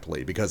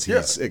directly because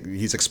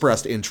he's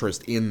expressed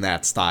interest in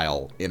that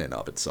style in and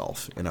of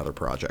itself in other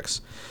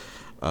projects.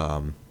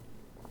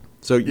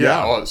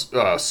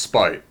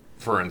 Spite,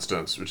 for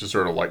instance, which is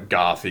sort of like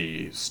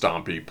gothy,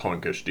 stompy,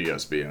 punkish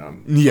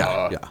DSBM.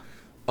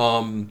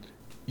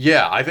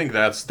 I think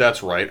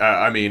that's right.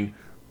 I mean,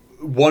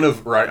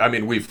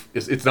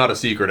 it's not a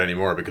secret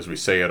anymore because we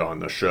say it on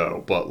the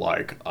show, but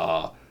like,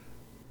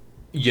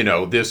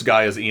 this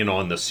guy is in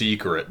on the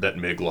secret that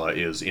Migla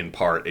is in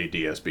part a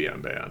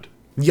DSBM band.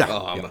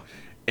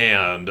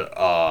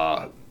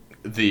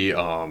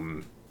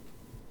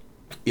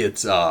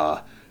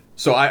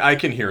 So I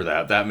can hear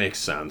that. That makes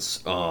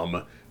sense.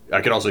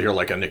 I could also hear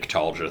like a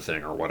Nictalgia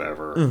thing or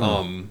whatever.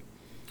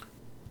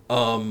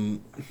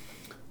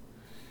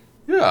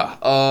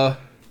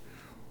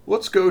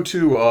 Let's go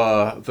to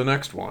the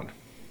next one.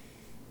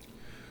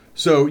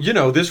 So,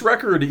 this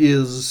record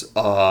is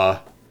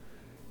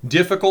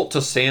difficult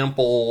to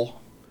sample,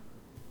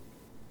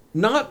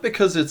 not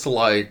because there's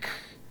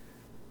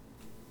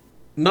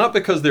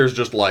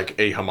just like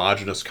a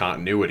homogeneous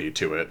continuity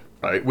to it,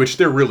 right? Which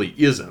there really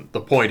isn't. The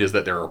point is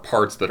that there are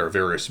parts that are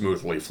very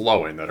smoothly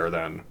flowing that are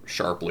then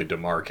sharply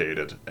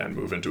demarcated and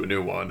move into a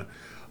new one.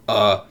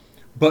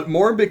 But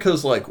more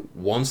because, like,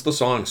 once the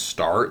songs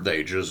start,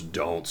 they just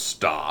don't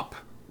stop,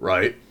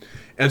 right?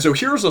 And so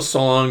here's a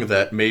song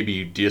that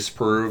maybe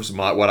disproves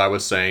what I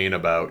was saying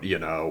about,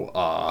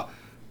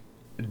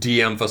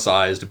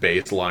 de-emphasized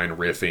baseline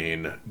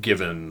riffing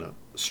given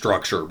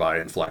structure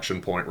by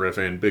inflection point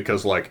riffing,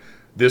 because, like,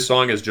 this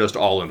song is just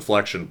all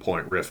inflection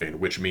point riffing,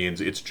 which means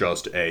it's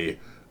just a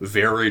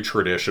very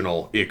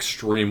traditional,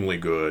 extremely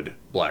good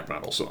black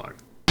metal song.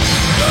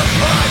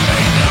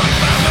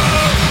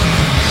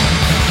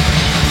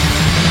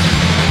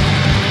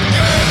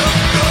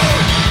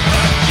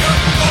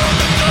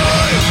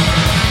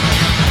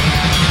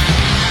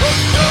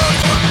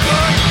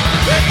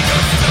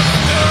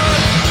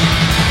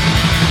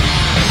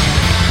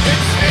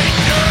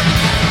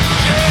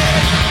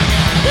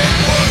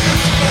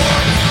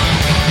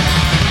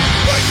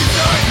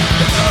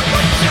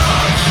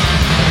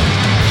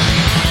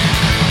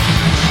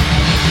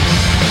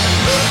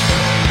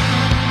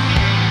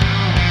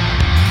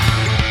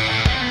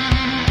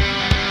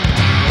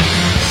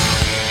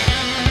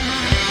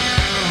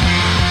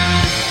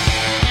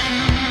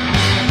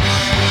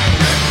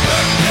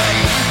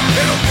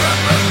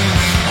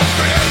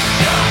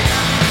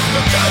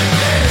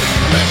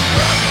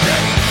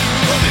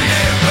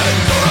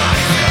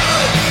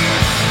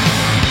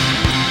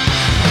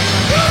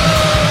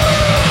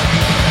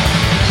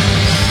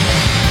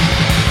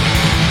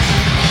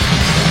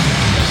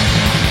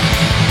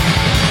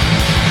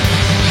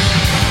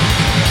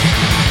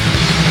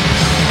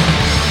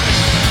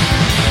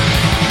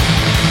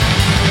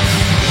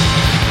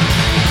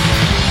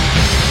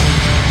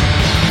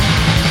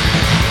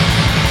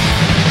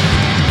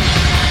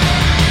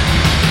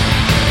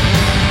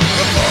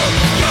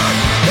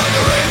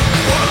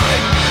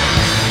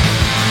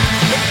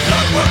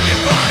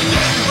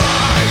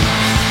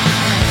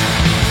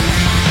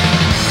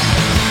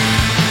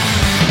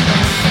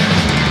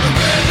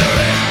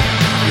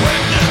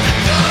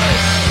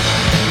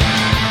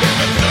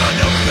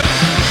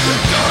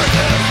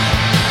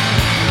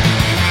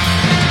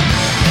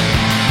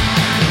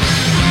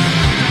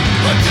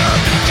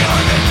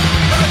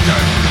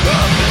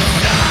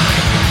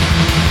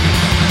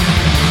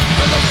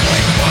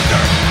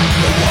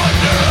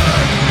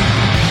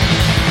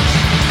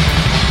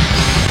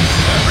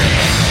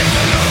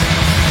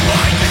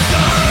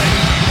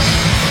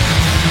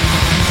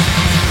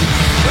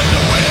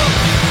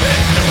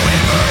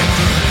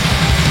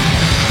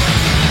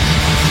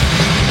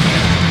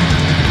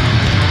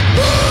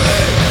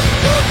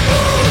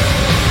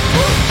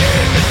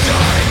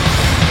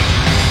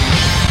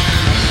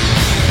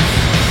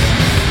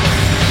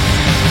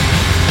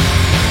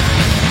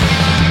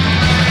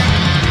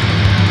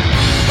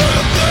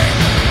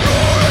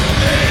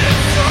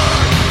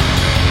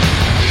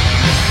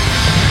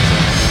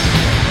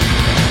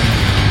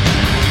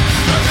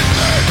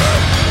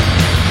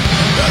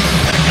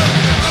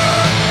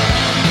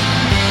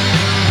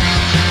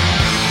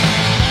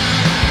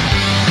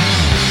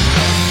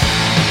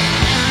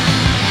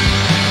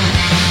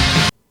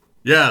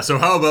 Yeah, so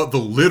how about the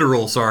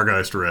literal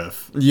Sargeist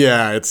riff?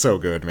 Yeah, it's so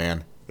good,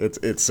 man.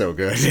 It's so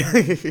good.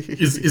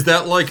 Is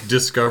that like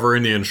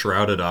Discovering the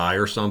Enshrouded Eye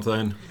or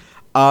something?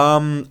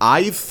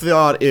 I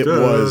thought it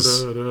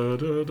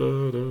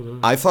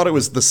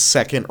was the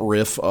second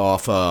riff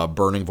off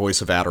Burning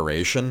Voice of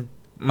Adoration.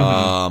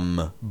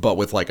 But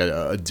with like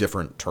a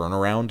different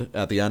turnaround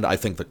at the end. I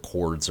think the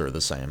chords are the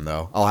same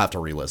though. I'll have to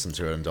re-listen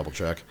to it and double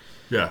check.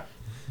 Yeah.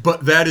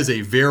 But that is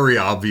a very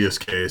obvious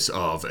case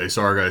of a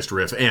Sargeist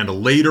riff, and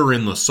later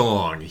in the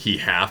song, he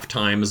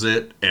half-times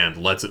it and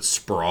lets it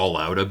sprawl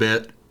out a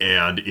bit,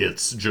 and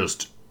it's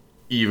just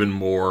even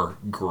more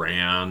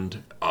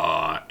grand,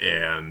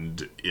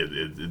 and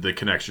the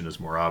connection is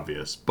more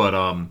obvious.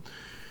 But,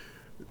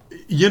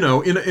 you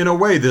know, in a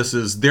way, there's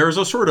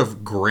a sort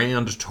of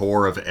grand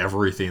tour of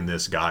everything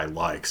this guy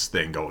likes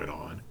thing going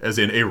on, as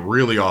in a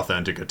really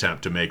authentic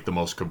attempt to make the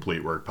most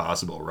complete work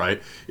possible,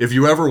 right? If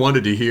you ever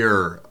wanted to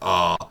hear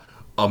a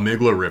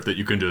Migla riff that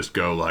you can just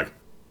go like,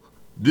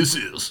 this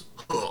is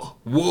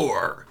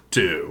War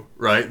 2,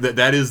 right?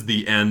 That is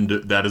the end,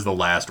 that is the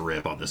last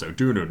riff on this. It's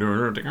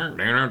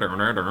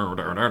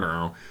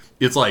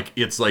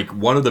like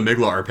one of the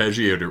Migla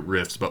arpeggiated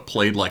riffs, but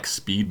played like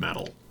speed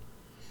metal.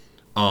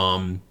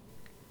 And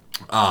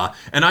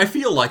I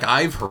feel like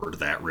I've heard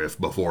that riff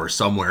before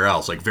somewhere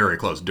else, like very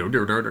close.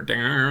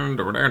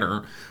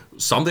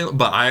 Something,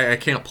 but I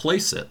can't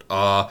place it.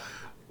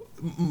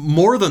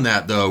 More than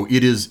that, though,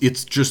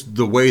 it's just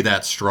the way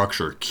that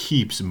structure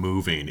keeps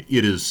moving.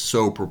 It is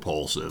so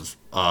propulsive.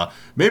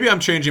 Maybe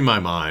I'm changing my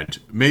mind.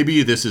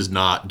 Maybe this is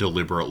not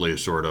deliberately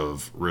sort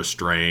of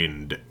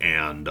restrained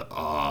and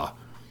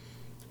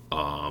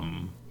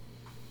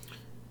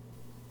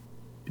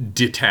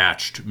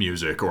detached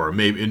music, or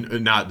maybe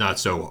not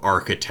so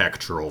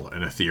architectural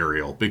and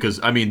ethereal, because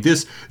I mean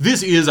this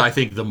is, I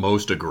think, the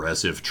most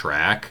aggressive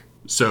track,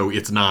 so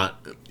it's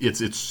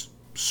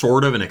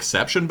sort of an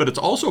exception, but it's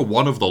also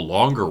one of the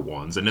longer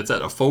ones, and it's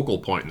at a focal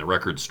point in the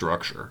record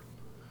structure.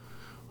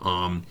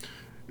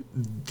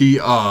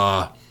 This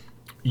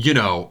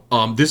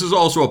is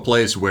also a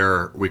place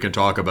where we can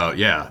talk about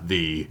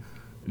the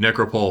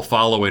Nécropole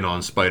following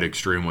on Spite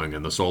Extremewing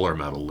and the solar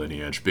metal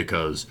lineage,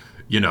 because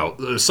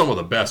some of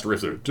the best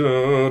riffs are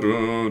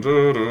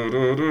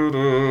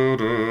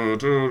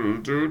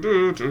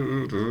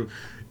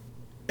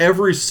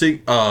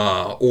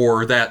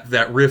or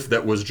that riff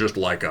that was just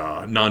like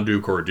a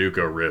Nandu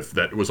Corduco riff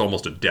that was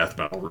almost a death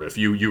metal riff.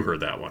 You heard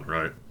that one,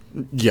 right?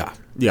 Yeah.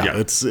 I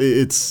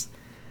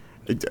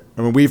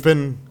mean, we've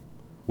been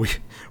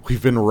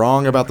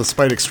wrong about the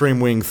Spite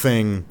Extremewing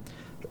thing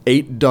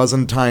 8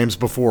 dozen times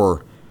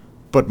before,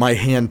 but my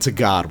hand to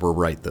God, we're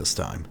right this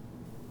time.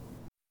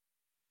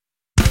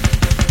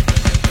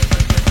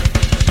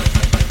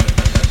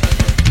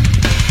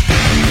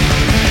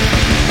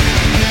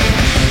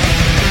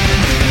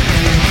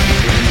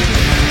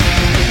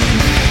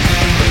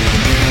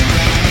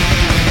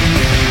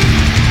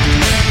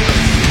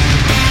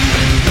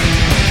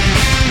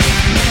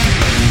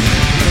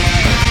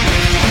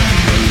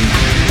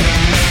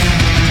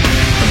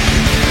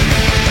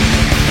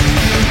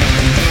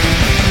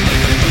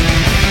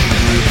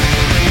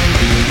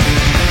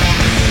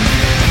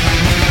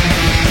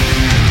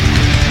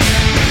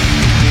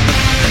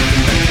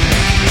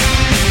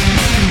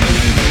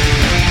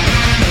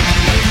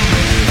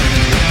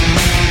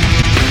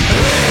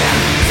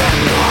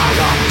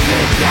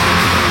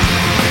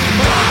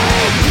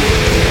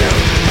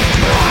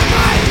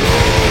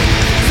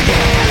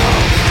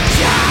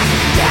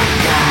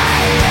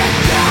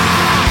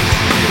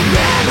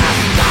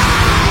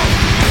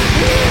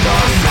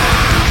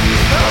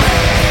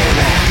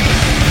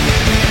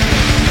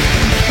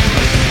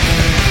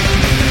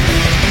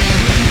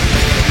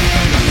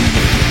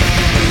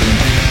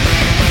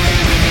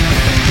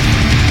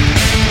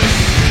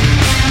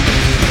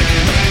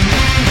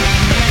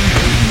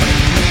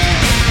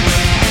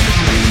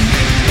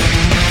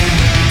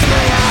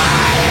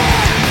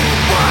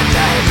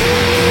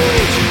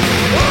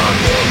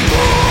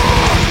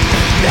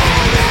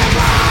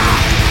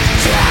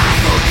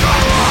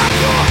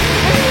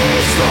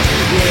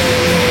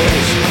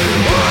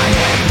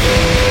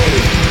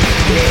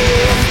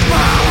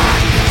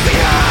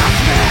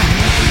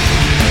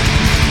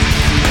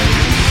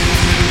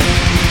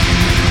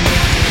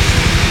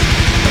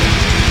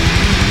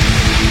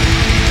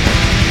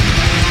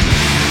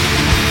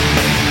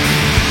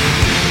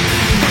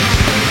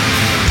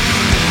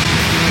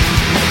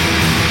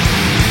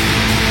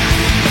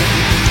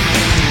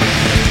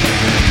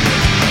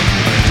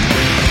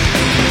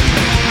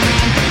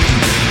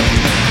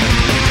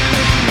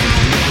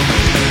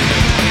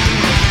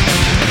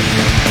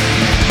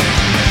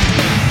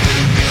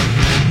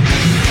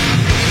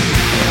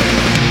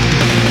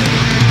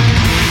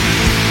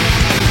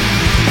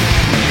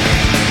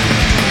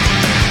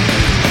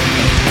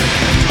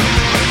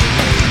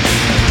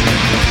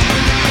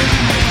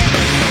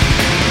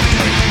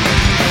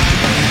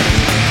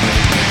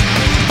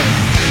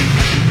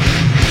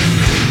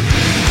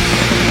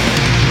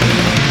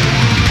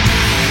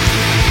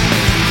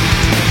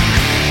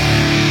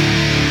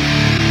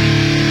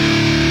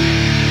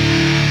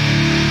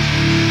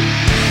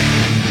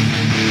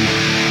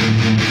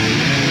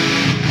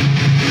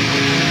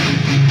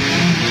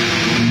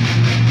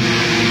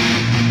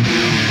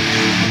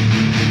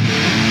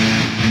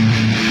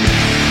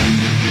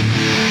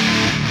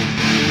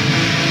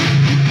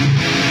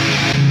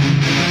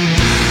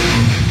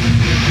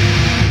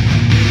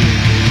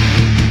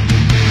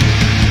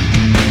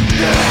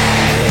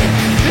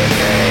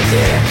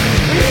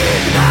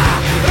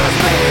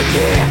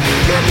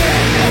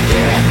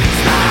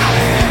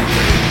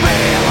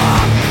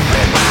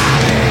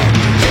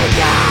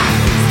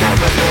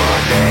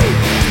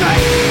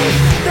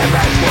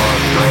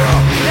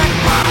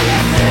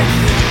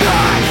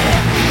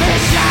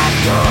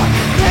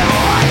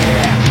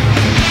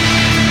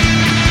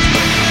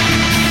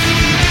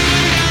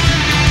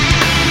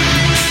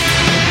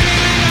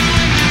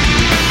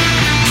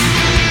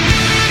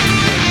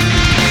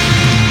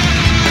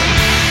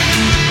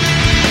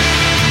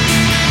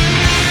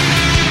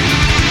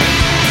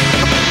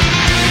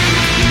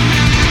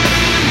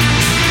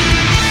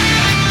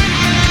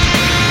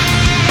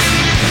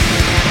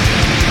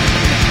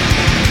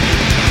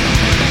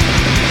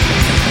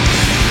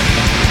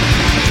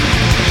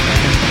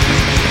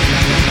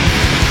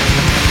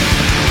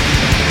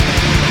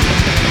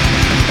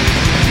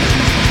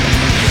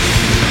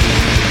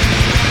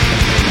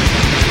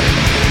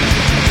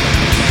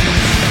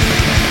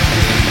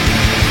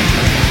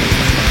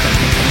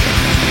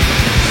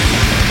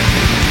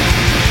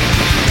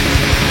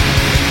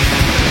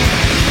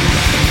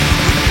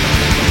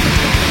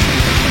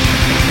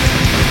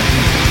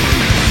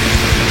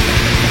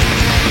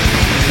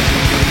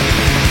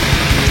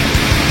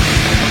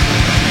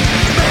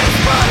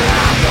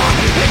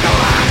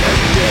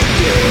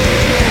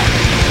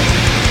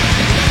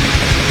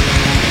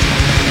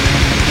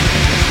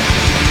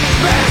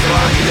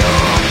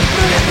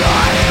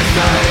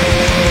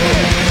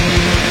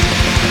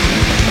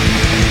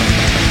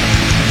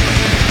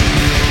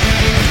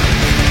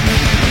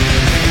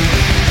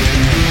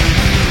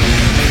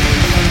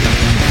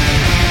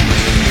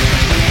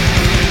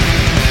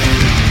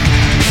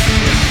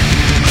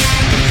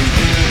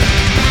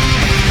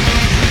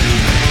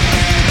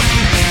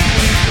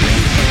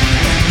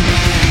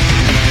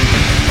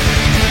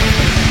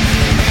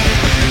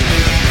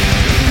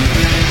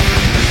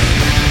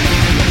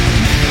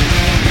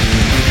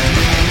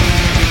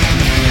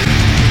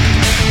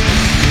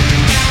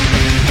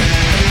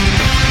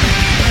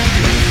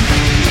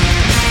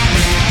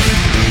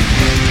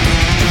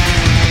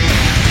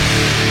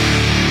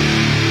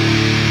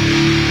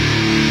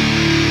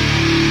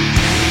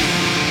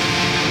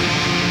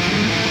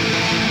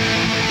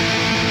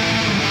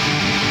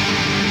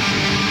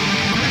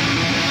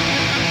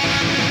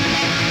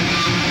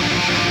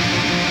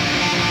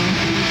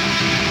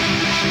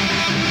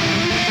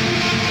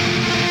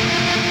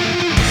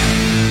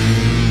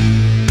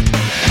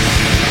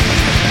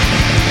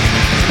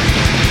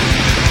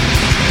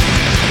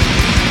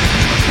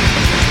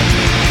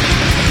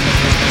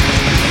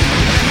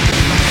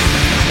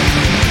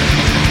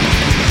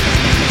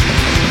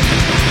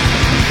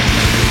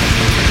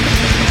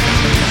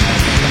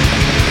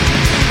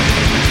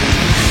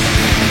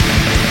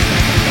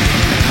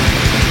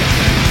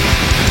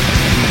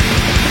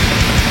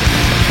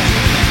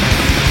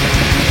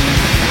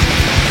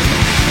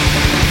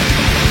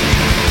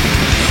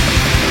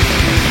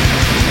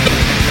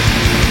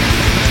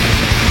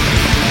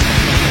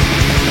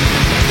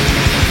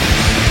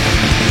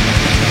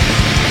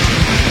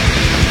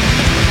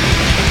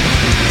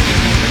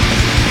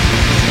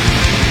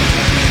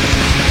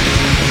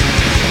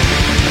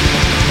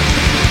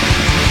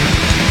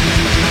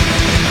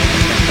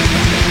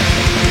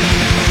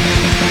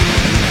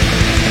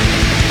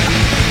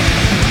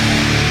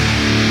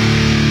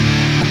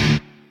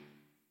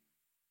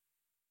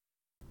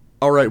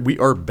 All right, we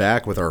are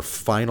back with our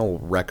final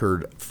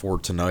record for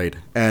tonight,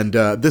 and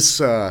this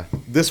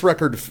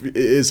record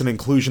is an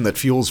inclusion that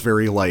feels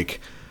very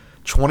like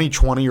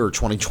 2020 or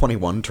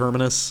 2021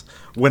 Terminus,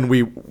 when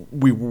we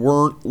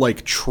weren't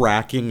like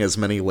tracking as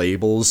many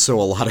labels, so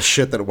a lot of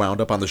shit that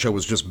wound up on the show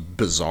was just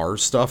bizarre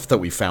stuff that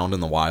we found in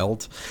the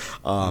wild.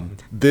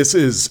 This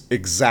is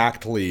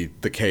exactly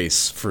the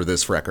case for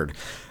this record.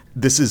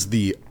 This is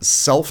the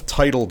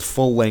self-titled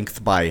full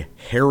length by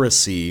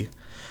Heresie.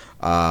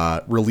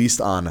 Released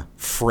on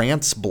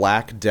France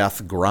Black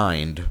Death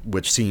Grind,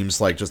 which seems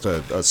like just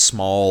a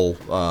small,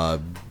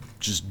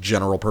 just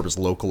general purpose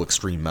local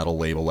extreme metal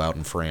label out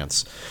in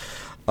France.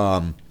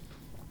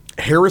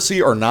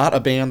 Heresie are not a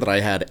band that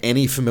I had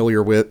any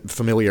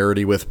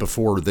familiarity with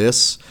before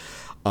this.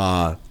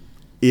 It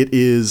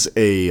is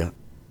a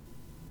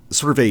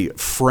sort of a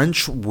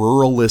French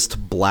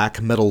ruralist black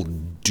metal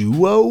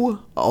duo,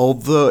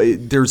 although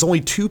there's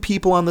only 2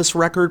 people on this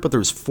record, but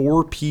there's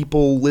 4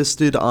 people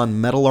listed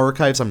on Metal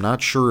Archives. I'm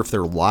not sure if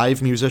they're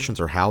live musicians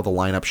or how the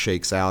lineup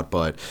shakes out,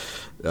 but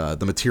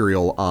the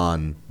material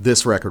on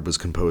this record was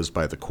composed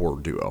by the core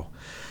duo.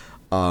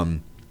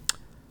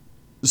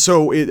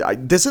 So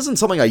this isn't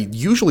something I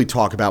usually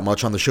talk about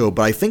much on the show,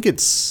 but I think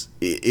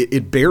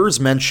it bears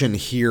mention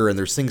here, and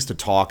there's things to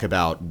talk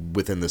about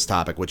within this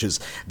topic, which is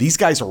these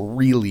guys are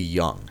really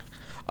young.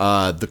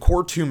 The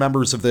core 2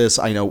 members of this,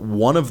 I know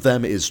one of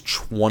them is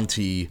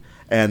 20,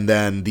 and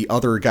then the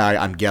other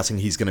guy, I'm guessing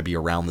he's going to be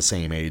around the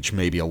same age,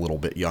 maybe a little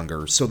bit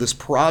younger. So this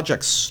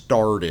project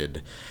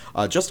started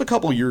just a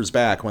couple years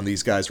back when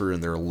these guys were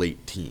in their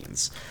late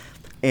teens.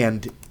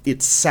 And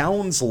it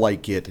sounds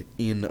like it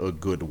in a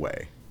good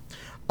way.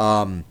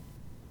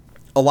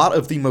 a lot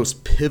of the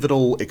most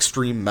pivotal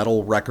extreme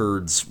metal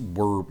records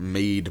were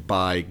made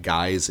by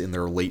guys in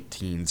their late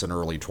teens and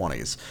early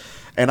 20s.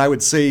 And I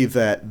would say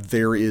that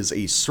there is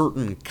a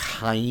certain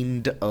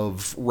kind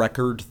of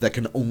record that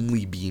can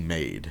only be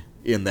made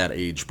in that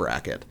age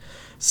bracket.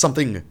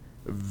 Something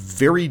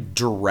very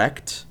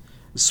direct,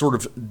 sort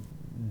of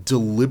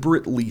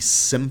deliberately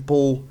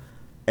simple,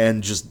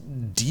 and just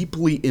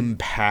deeply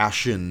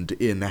impassioned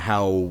in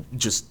how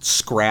just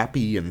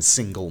scrappy and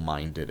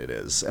single-minded it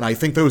is. And I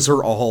think those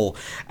are all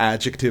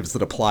adjectives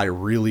that apply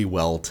really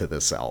well to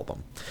this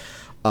album.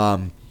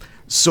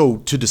 So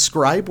to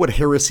describe what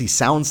Heresie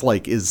sounds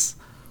like is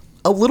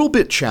a little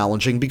bit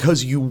challenging,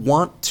 because you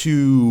want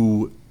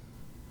to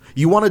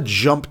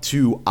jump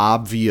to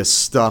obvious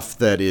stuff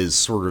that is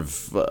sort of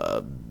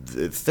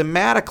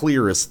thematically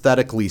or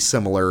aesthetically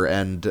similar,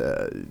 and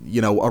a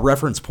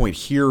reference point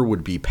here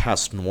would be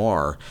Peste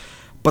Noire,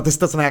 but this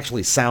doesn't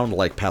actually sound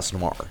like Peste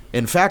Noire.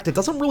 In fact, it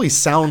doesn't really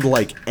sound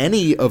like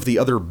any of the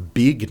other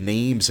big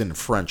names in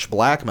French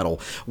black metal.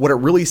 What it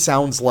really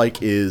sounds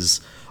like is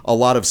a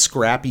lot of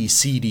scrappy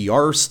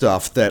CDR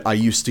stuff that I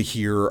used to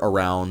hear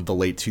around the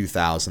late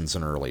 2000s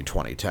and early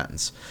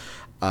 2010s.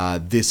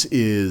 This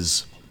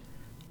is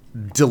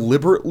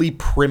deliberately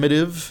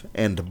primitive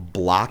and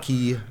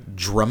blocky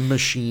drum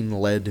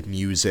machine-led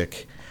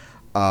music,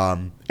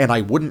 and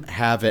I wouldn't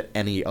have it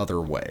any other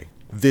way.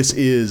 This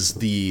is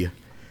the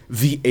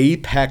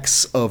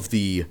apex of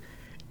the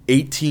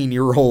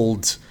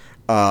 18-year-old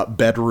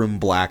bedroom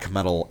black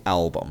metal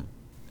album.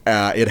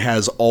 It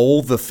has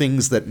all the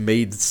things that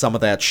made some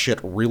of that shit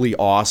really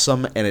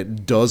awesome, and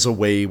it does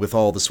away with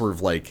all the sort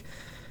of, like,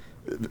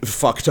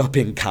 fucked up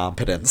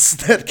incompetence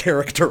that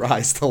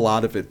characterized a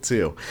lot of it,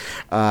 too.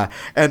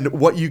 And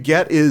what you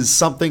get is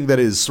something that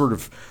is sort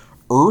of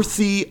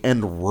earthy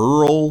and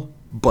rural,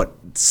 but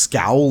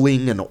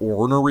scowling and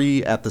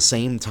ornery at the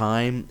same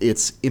time.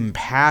 It's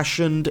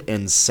impassioned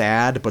and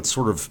sad, but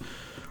sort of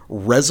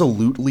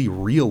resolutely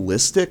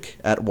realistic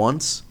at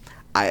once.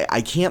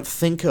 I can't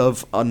think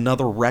of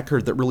another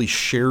record that really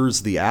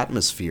shares the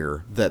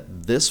atmosphere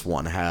that this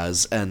one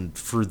has, and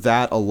for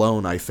that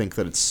alone, I think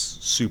that it's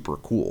super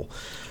cool.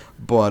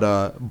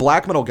 But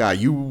Black Metal Guy,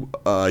 you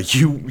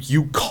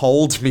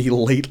called me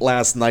late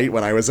last night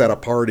when I was at a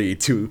party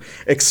to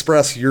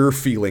express your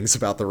feelings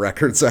about the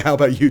record, so how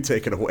about you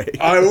take it away?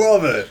 I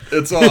love it.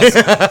 It's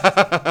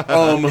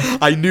awesome.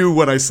 I knew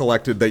when I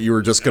selected that you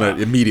were just going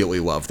to immediately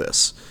love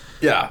this.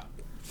 Yeah.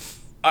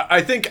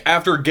 I think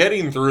after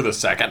getting through the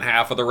second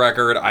half of the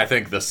record, I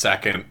think the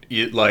second,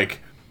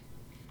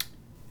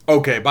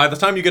 okay, by the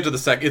time you get to the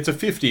second, it's a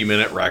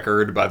 50-minute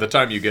record. By the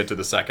time you get to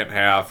the second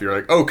half, you're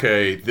like,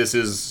 okay,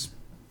 these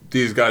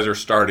guys are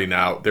starting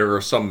out. There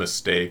are some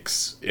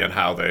mistakes in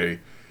how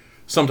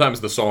sometimes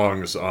the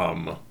songs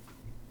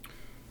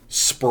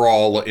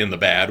sprawl in the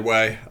bad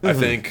way, I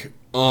think,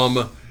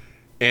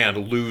 and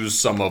lose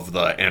some of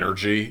the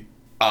energy.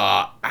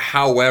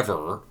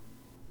 However,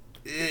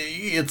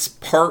 it's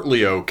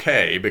partly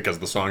okay because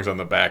the songs on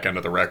the back end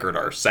of the record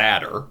are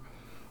sadder.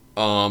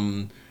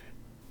 So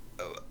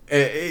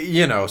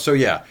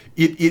yeah,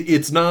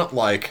 it's not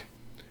like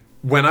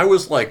when I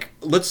was like,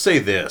 let's say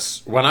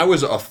this, when I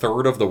was a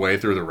third of the way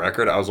through the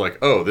record, I was like,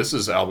 oh, this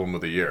is album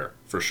of the year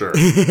for sure.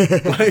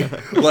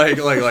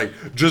 like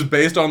just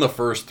based on the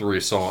first three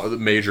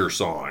major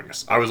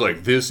songs, I was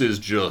like, this is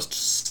just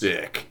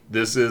sick.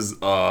 This is,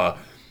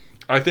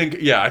 I think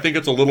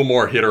it's a little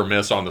more hit or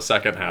miss on the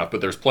second half, but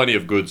there's plenty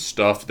of good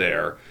stuff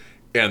there.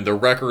 And the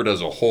record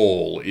as a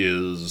whole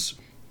has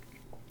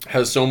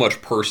so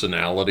much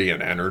personality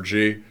and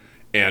energy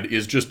and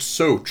is just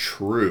so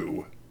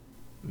true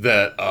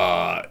that,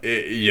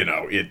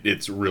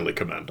 it's really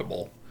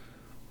commendable.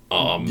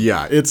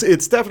 Yeah,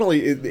 it's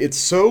definitely, it's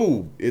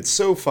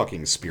so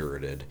fucking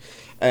spirited.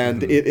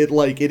 And it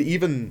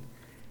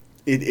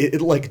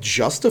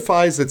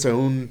justifies its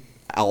own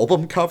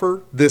album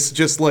cover. This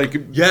just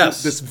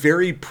this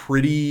very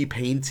pretty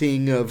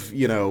painting of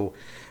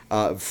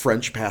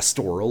French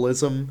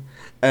pastoralism,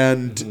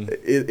 and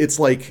it's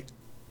like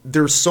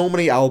there's so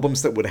many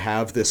albums that would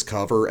have this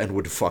cover and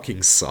would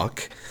fucking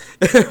suck.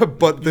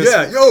 But this,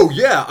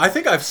 I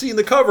think I've seen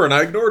the cover and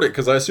I ignored it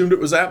because I assumed it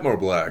was Atmo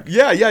Black.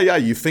 Yeah,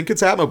 you think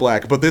it's Atmo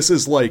Black, but this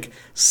is like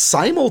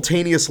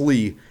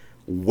simultaneously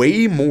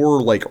way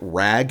more like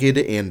ragged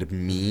and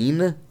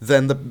mean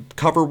than the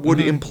cover would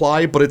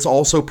imply, but it's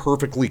also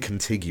perfectly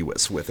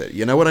contiguous with it.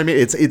 You know what I mean?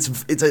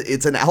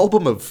 It's an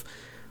album of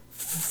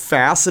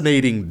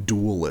fascinating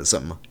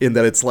dualism in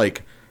that it's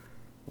like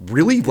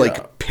really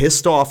like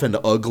pissed off and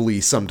ugly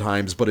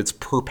sometimes, but it's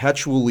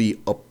perpetually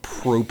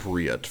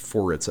appropriate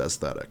for its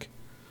aesthetic.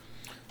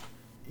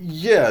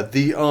 Yeah,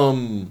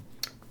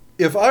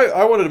 if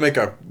I wanted to make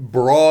a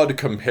broad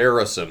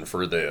comparison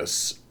for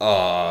this,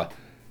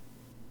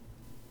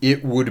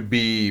 it would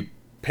be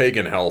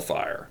Pagan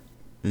Hellfire.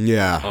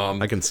 Yeah,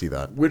 I can see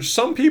that. Which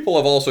some people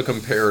have also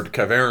compared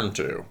Cavern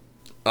to.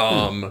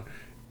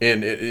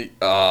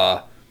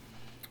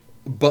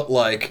 But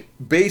like,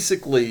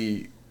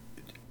 basically,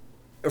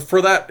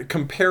 for that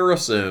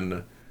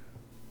comparison,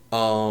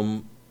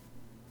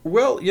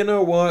 Well, you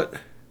know what?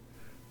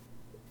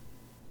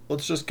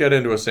 Let's just get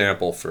into a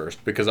sample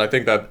first, because I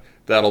think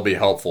that'll be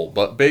helpful.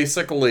 But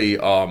basically,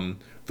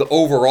 the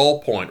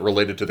overall point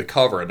related to the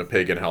cover and to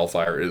Pagan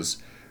Hellfire is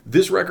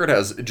this record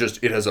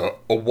has a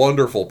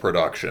wonderful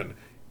production.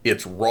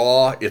 It's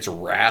raw, it's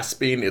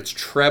rasping, it's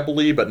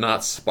trebly but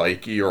not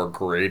spiky or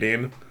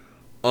grating.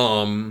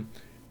 And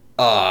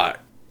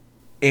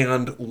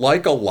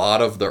like a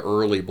lot of the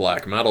early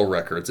black metal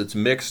records, it's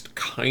mixed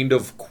kind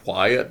of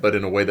quiet, but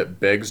in a way that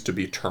begs to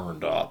be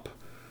turned up.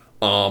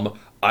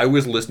 I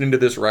was listening to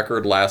this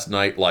record last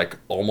night, like,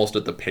 almost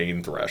at the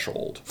pain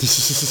threshold.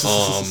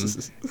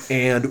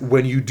 And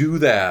when you do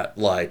that,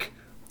 like,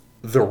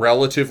 the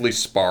relatively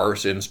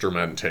sparse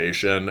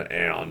instrumentation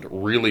and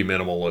really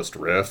minimalist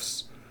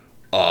riffs,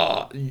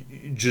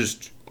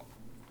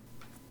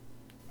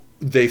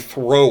 they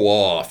throw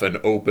off and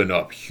open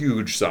up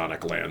huge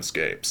sonic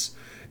landscapes.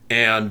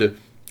 And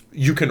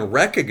you can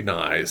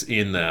recognize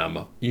in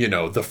them,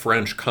 the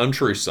French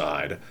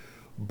countryside,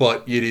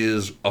 but it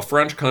is a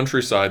French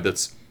countryside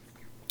that's,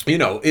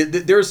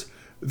 there's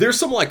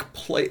some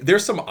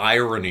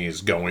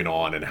ironies going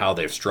on in how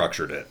they've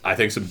structured it. I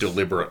think some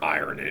deliberate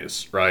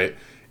ironies, right?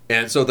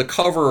 And so the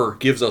cover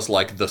gives us,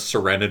 like, the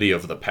serenity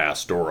of the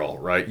pastoral,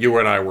 right? You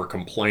and I were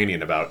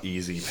complaining about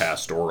easy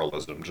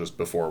pastoralism just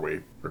before we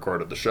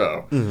recorded the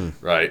show,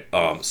 right?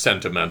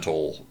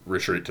 Sentimental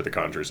retreat to the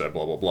countryside,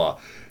 blah, blah, blah.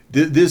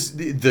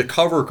 The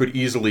cover could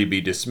easily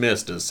be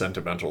dismissed as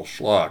sentimental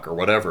schlock or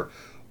whatever,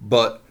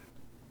 but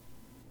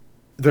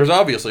there's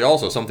obviously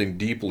also something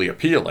deeply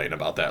appealing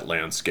about that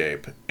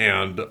landscape,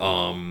 and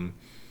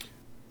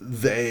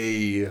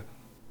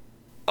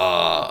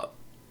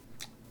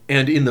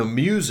and in the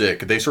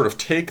music, they sort of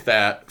take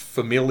that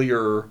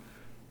familiar,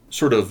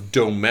 sort of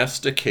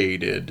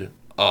domesticated,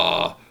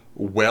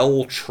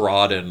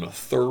 well-trodden,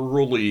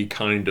 thoroughly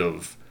kind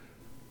of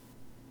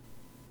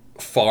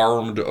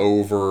farmed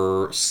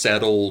over,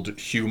 settled,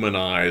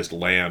 humanized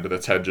land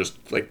that's had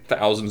just, like,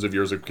 thousands of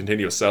years of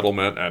continuous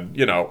settlement and,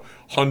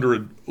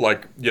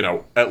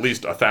 at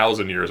least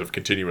 1,000 years of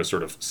continuous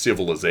sort of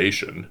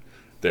civilization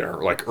there.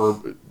 Like,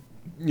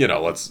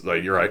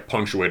 you're right,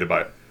 punctuated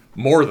by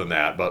more than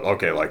that, but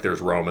okay, like,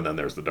 there's Rome and then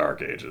there's the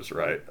Dark Ages,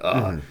 right?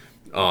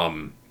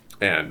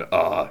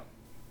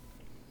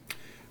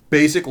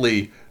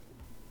 Basically,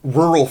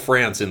 rural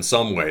France in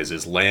some ways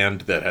is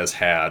land that has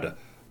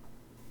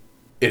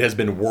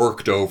been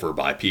worked over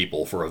by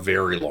people for a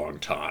very long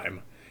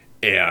time.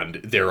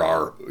 And there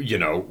are,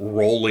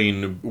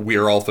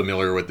 we're all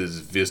familiar with these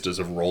vistas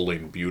of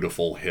rolling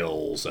beautiful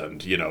hills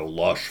and,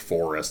 lush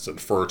forests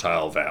and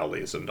fertile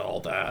valleys and all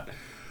that.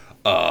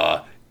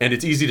 And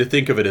it's easy to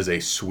think of it as a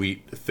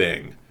sweet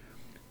thing.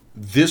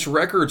 This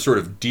record sort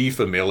of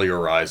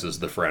defamiliarizes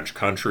the French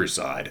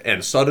countryside,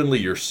 and suddenly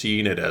you're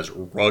seeing it as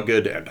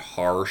rugged and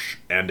harsh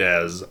and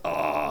as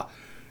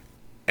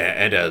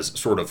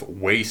sort of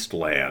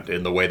wasteland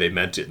in the way they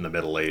meant it in the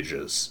Middle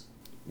Ages,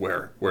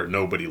 where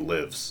nobody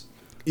lives.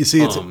 You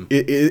see,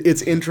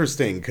 it's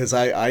interesting, because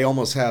I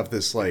almost have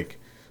this,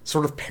 like,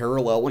 sort of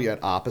parallel yet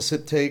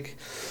opposite take,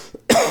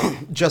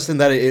 just in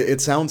that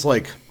it sounds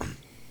like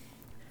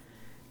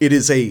it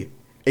is a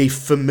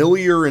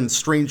familiar and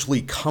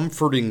strangely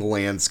comforting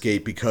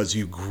landscape because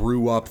you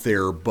grew up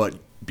there, but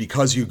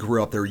because you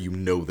grew up there, you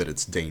know that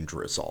it's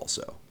dangerous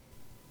also.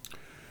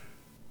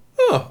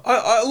 Oh,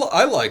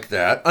 I like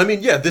that. I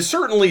mean, yeah, this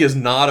certainly is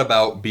not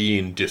about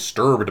being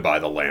disturbed by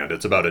the land.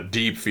 It's about a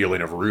deep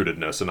feeling of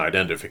rootedness and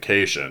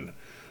identification.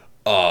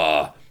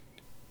 Yeah,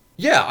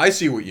 I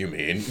see what you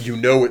mean. You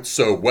know it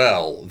so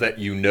well that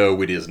you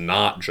know it is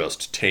not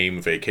just tame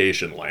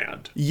vacation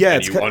land. Yeah,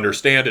 and you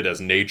understand it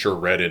as nature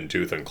red in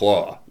tooth and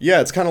claw.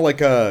 Yeah, it's kind of like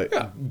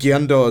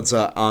Gyendod's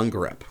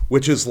Angrep,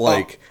 which is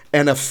like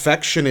an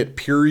affectionate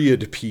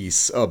period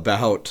piece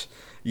about,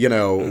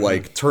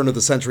 like, turn of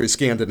the century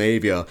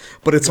Scandinavia,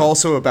 but it's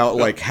also about,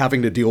 like,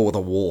 having to deal with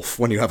a wolf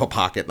when you have a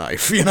pocket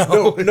knife,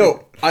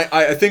 No,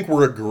 I think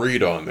we're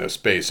agreed on this,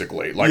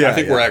 basically. Like, I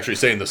think we're actually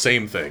saying the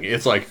same thing.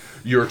 It's like,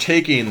 you're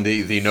taking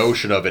the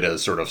notion of it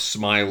as sort of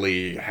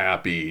smiley,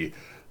 happy,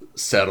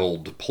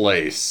 settled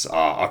place,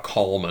 a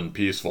calm and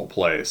peaceful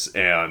place,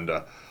 and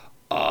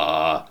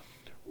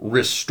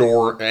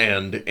restore,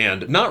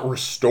 and not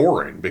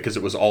restoring, because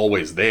it was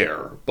always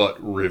there, but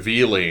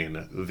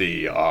revealing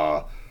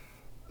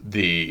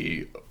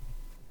the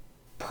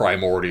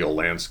primordial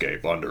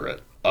landscape under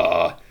it,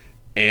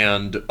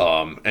 and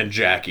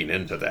jacking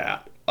into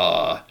that.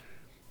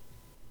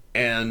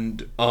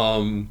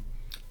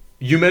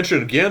 You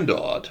mentioned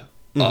Gyendod.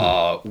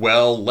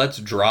 Well, let's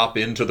drop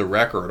into the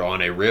record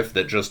on a riff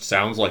that just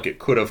sounds like it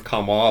could have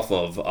come off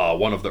of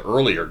one of the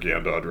earlier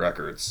Gyendod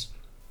records.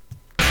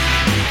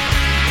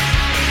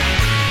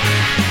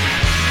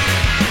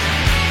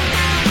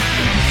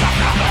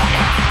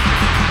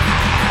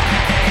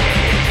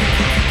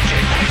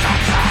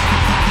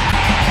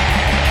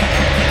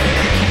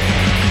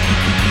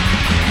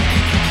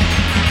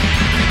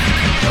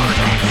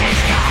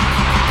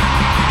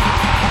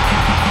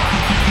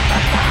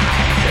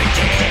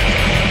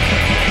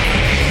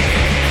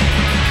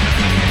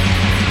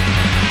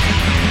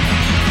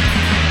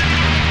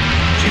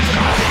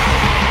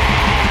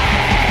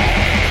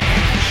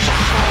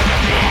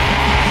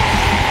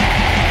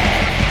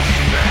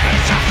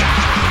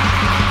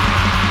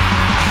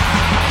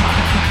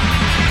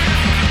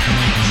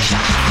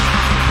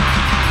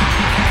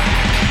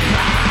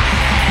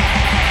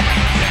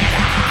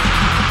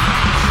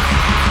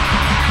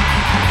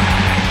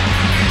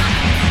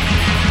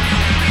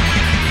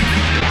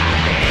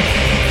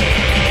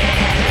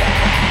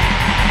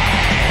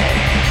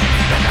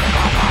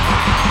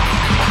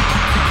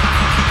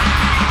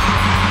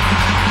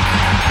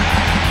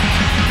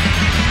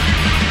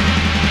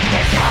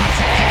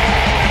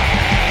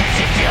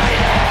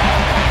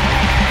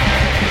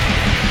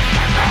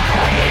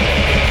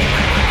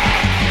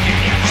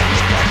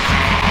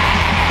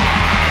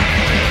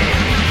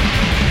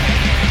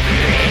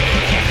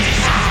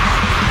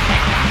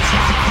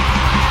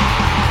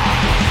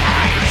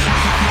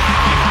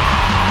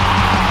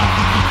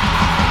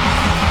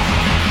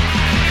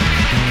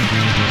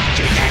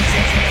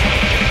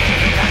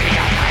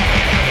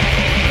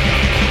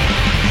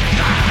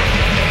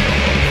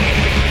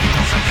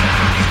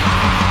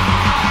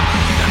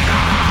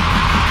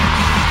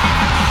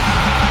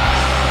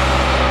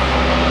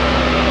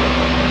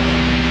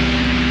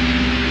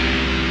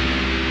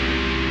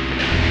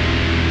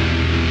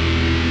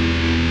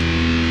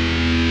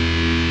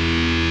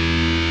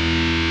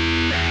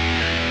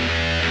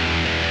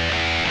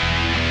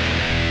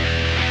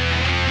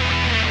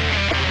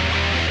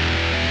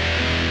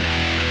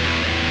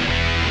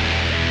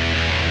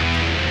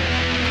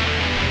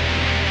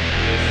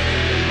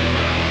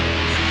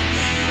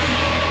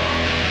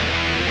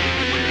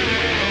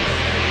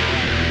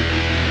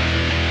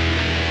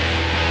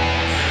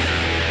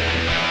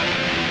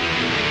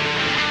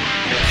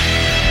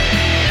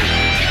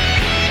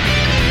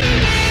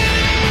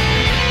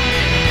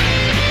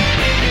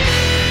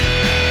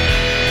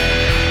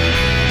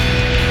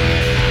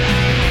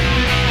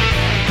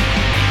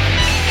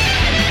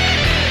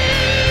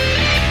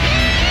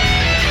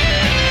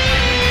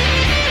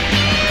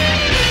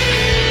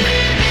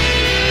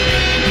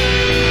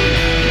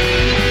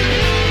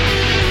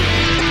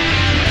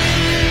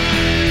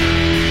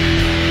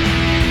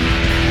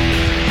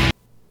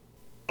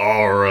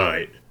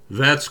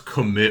 that's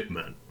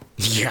commitment.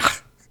 Yeah.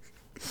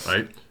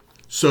 Right?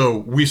 So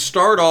we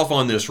start off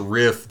on this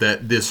riff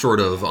this sort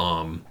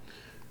of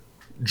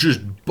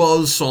just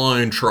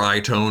buzzsawing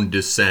tritone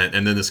descent,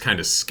 and then this kind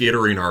of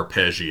skittering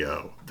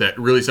arpeggio that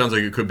really sounds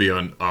like it could be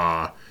on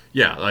I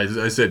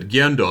said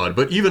Gendod,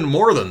 but even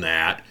more than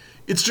that,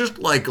 it's just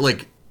like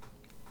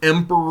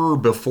Emperor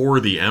Before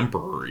the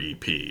Emperor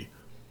EP.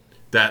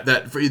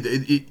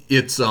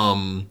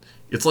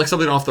 It's like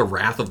something off the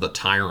Wrath of the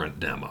Tyrant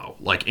demo,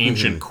 like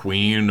Ancient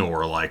Queen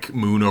or like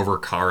Moon over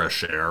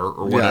Karasher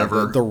or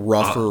whatever. Yeah, the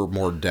rougher,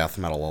 more death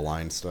metal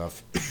aligned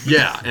stuff.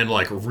 Yeah, and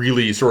like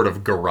really sort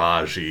of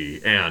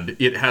garagey, and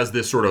it has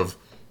this sort of,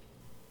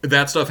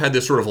 that stuff had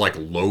this sort of like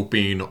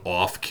loping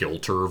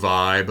off-kilter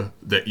vibe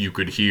that you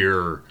could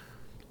hear,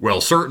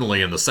 well,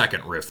 certainly in the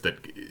second riff,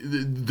 that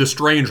the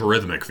strange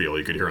rhythmic feel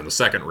you could hear in the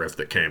second riff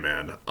that came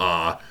in,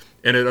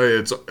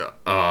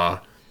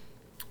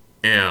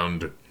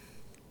 and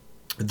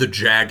the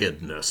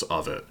jaggedness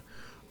of it.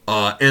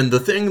 And the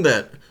thing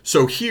that,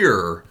 so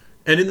here,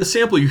 and in the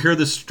sample you hear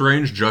this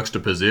strange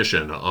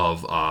juxtaposition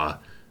of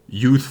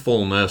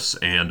youthfulness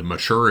and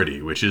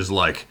maturity, which is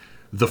like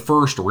the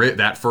first riff,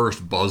 that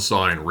first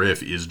buzzsawing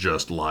riff is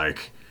just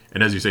like,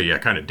 and as you say, yeah,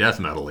 kind of death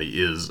metal-y,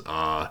 is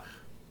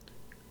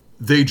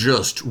they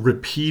just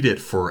repeat it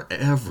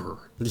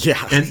forever.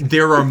 Yeah. And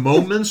there are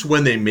moments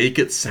when they make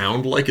it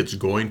sound like it's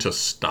going to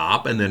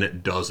stop, and then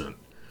it doesn't.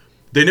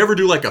 They never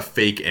do like a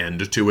fake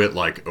end to it,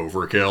 like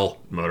Overkill,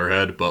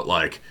 Motorhead, but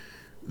like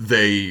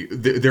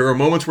there are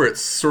moments where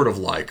it's sort of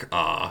like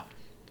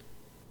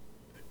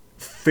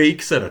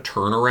fakes at a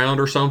turnaround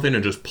or something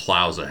and just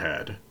plows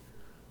ahead.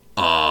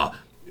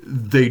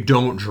 They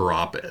don't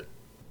drop it.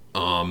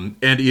 And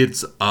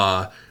it's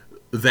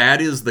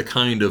that is the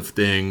kind of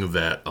thing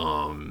that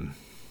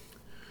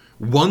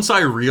once I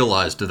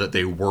realized that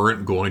they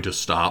weren't going to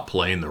stop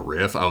playing the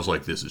riff, I was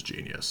like, this is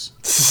genius.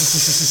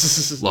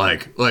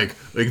 like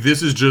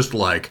this is just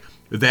like,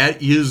 that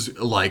is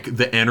like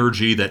the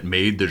energy that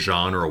made the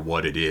genre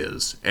what it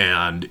is.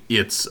 And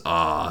it's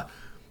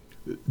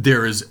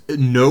there is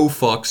no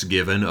fucks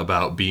given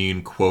about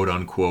being quote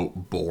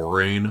unquote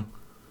boring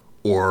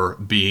or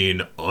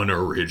being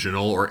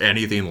unoriginal or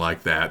anything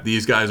like that.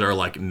 These guys are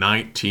like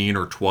 19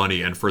 or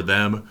 20, and for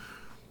them,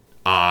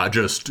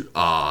 just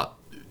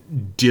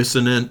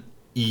dissonant,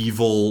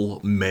 evil,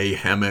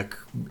 mayhemic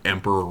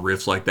emperor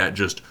riffs like that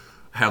just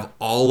have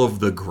all of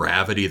the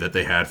gravity that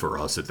they had for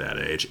us at that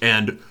age,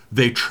 and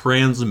they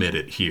transmit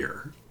it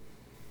here.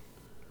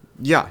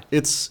 Yeah,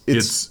 it's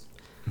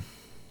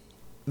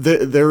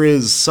there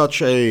is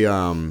such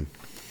a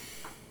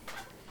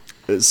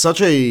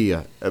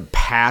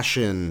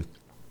passion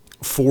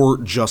for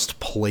just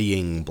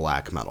playing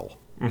black metal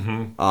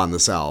on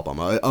this album,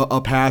 a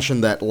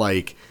passion that,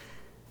 like,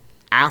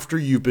 after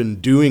you've been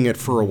doing it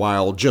for a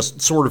while,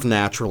 just sort of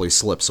naturally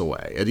slips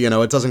away. It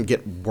doesn't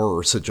get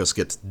worse, it just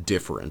gets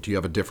different. You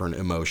have a different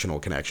emotional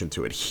connection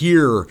to it.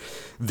 Here,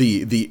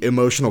 the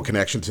emotional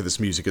connection to this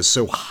music is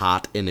so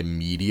hot and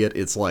immediate,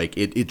 it's like,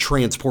 it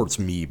transports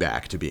me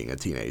back to being a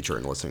teenager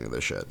and listening to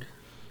this shit.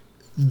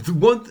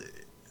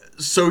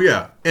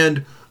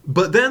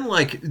 But then,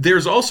 like,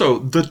 there's also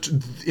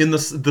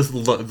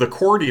the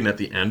chording at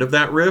the end of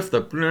that riff.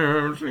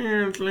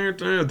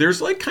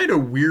 There's like kind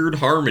of weird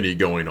harmony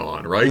going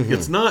on, right? Mm-hmm.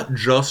 It's not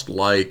just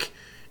like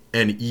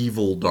an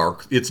evil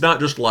dark. It's not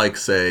just like,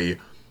 say,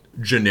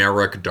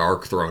 generic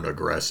Dark Throne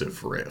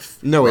aggressive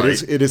riff. No,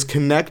 right? It is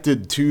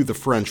connected to the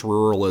French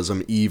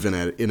ruralism, even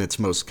in its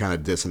most kind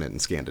of dissonant and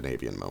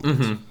Scandinavian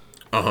moments. Mm-hmm.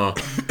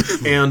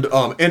 And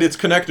it's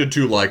connected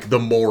to like the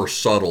more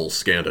subtle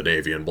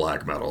Scandinavian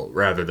black metal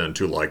rather than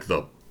to like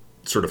the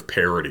sort of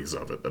parodies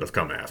of it that have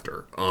come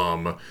after.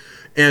 And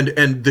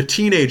the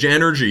teenage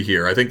energy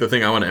here, I think the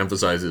thing I want to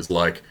emphasize is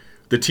like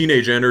the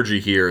teenage energy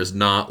here is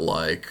not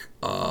like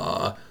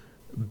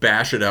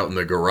bash it out in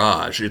the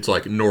garage. It's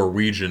like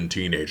Norwegian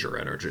teenager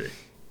energy.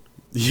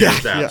 Yeah,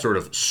 that sort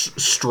of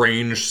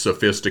strange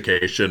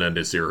sophistication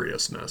and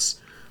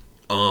seriousness.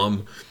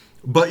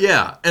 But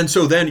yeah, and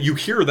so then you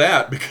hear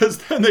that, because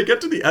then they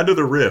get to the end of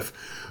the riff.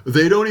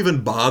 They don't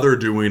even bother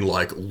doing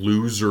like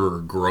loser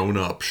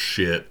grown-up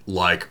shit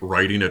like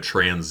writing a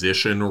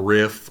transition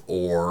riff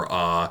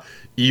or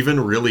even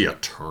really a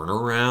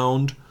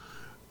turnaround.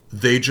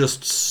 They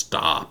just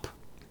stop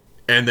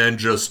and then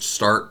just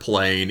start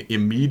playing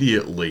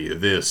immediately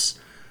this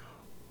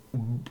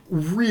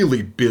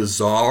really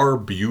bizarre,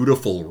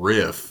 beautiful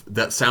riff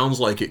that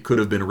sounds like it could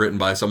have been written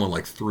by someone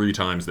like 3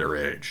 times their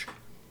age.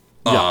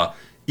 Yeah.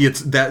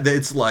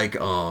 It's like,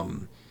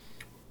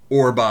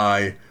 or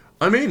by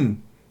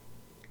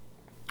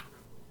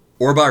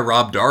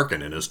Rob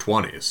Darkin in his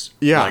 20s.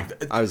 Yeah,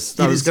 like, I was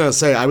gonna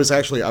say, I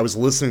was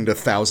listening to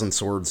Thousand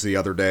Swords the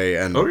other day,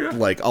 and I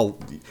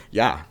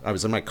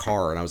was in my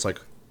car and I was like,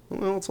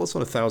 well, let's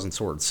listen to Thousand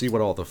Swords, see what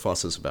all the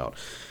fuss is about.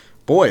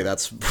 boy,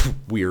 that's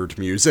weird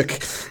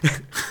music.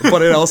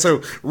 But it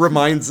also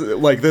reminds,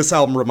 like, this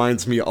album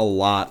reminds me a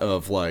lot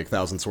of, like,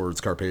 Thousand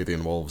Swords,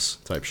 Carpathian Wolves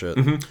type shit.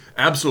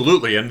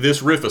 Absolutely, and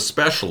this riff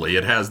especially,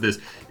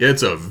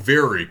 it's a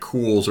very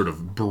cool sort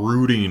of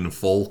brooding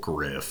folk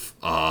riff,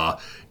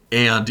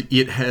 and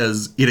it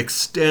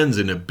extends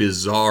in a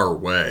bizarre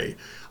way.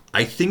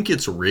 I think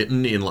it's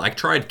written in, I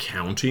tried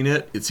counting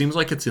it, it seems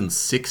like it's in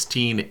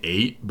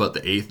 16/8, but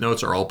the eighth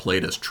notes are all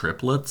played as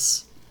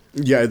triplets.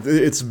 Yeah,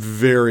 it's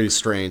very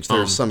strange.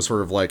 There's some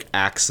sort of, like,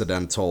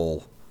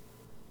 accidental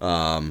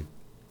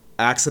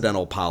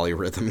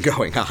polyrhythm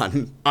going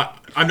on.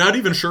 I'm not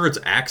even sure it's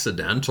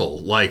accidental.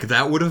 Like,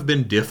 that would have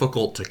been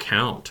difficult to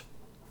count.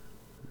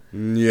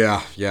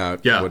 Yeah,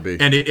 it would be.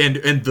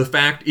 And the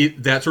fact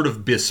that sort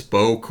of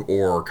bespoke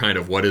or kind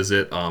of, what is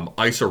it,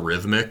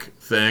 isorhythmic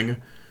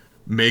thing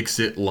makes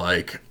it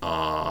like,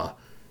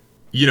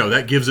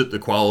 that gives it the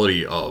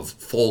quality of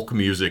folk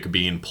music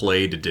being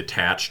played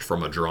detached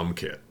from a drum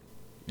kit.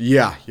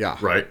 Yeah.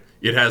 Right?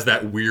 It has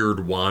that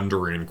weird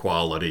wandering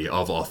quality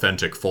of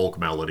authentic folk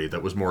melody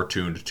that was more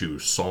tuned to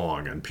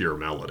song and pure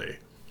melody.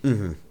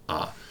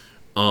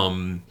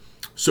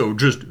 So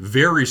just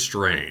very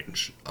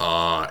strange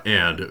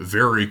and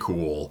very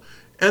cool.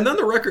 And then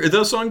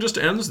the song just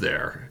ends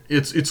there. I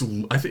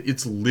think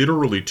it's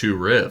literally 2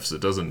 riffs. It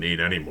doesn't need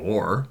any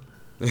more.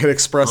 It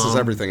expresses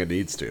everything it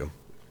needs to.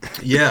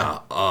 Yeah.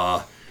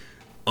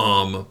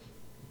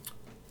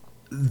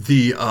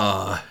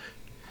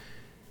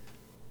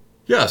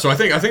 Yeah, so I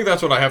think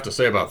that's what I have to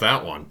say about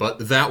that one.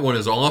 But that one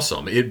is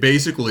awesome. It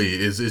basically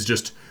is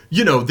just,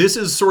 this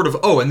is sort of,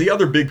 and the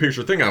other big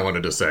picture thing I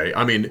wanted to say,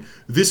 I mean,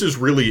 this is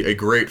really a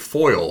great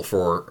foil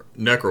for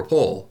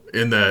Nécropole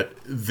in that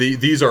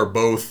these are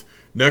both,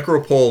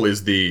 Nécropole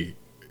is the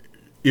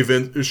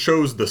event, it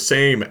shows the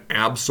same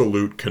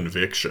absolute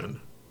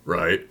conviction,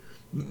 right?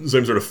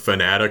 Same sort of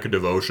fanatic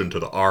devotion to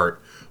the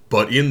art,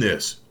 but in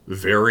this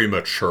very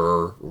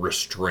mature,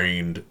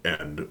 restrained,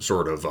 and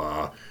sort of,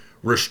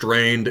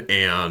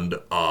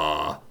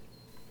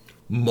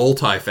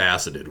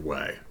 multifaceted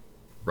way,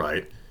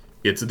 right?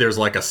 There's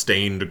like a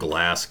stained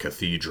glass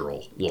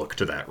cathedral look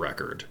to that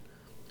record.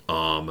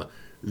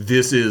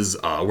 This is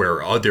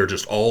where there are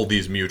just all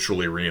these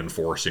mutually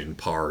reinforcing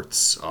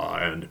parts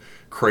and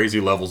crazy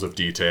levels of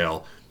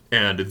detail.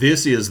 And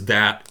this is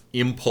that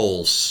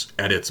impulse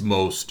at its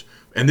most,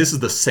 and this is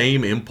the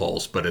same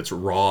impulse, but it's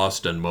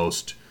rawest and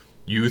most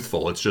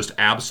youthful. It's just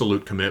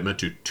absolute commitment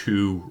to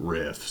 2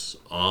 riffs.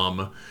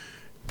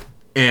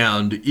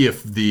 And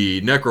if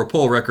the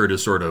Nécropole record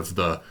is sort of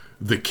the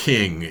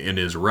king in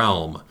his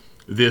realm,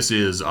 this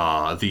is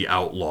the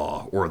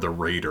outlaw or the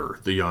raider,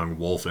 the young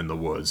wolf in the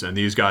woods. And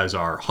these guys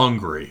are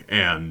hungry,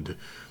 and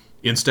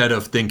instead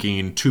of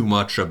thinking too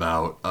much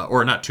about,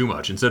 or not too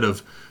much, instead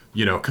of,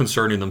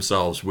 concerning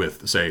themselves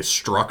with, say,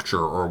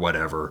 structure or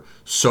whatever,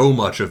 so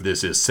much of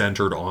this is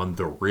centered on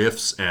the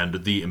riffs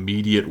and the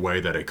immediate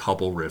way that a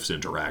couple riffs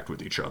interact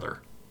with each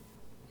other.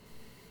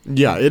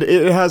 Yeah,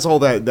 it has all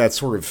that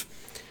sort of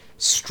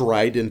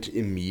strident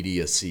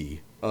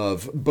immediacy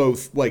of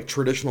both, like,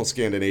 traditional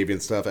Scandinavian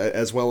stuff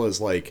as well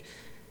as like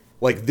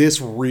this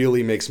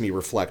really makes me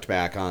reflect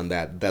back on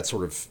that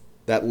sort of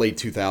that late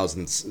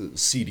 2000s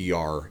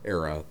CDR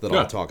era that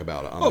I'll talk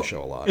about on the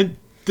show a lot. And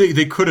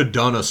they could have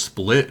done a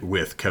split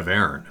with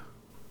Cavern.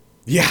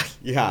 Yeah.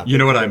 You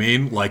know what I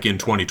mean? Like in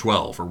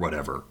 2012 or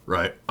whatever,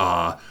 right?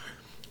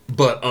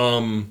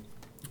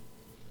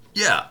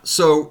 Yeah,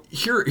 so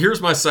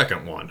here's my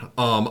second one.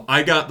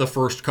 I got the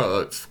first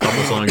couple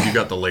songs, you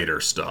got the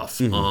later stuff.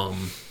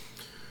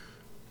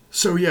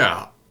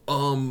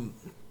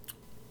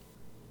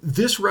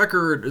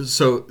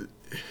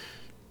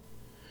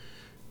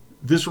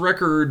 This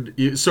record,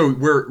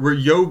 where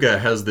Yoga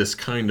has this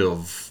kind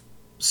of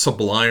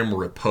sublime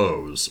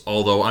repose,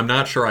 although I'm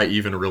not sure I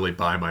even really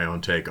buy my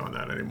own take on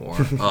that anymore.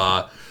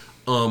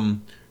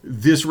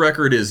 This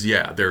record is,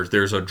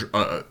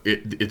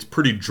 it's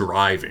pretty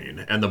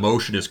driving, and the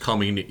motion is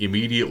coming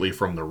immediately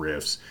from the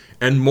riffs.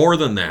 And more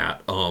than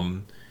that,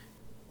 I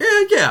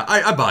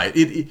buy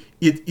it.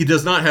 It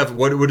does not have,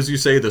 what does you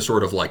say, the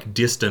sort of like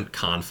distant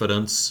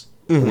confidence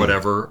or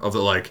whatever of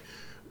the like,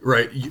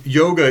 right?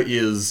 Yoga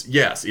is,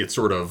 yes, it's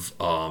sort of,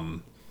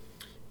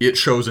 it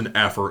shows an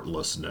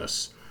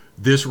effortlessness.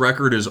 This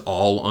record is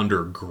all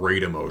under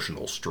great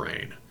emotional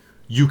strain.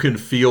 You can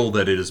feel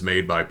that it is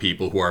made by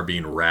people who are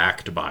being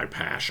racked by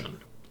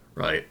passion,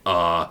 right?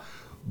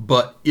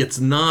 But it's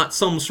not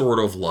some sort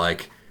of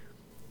like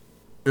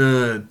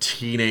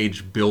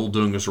teenage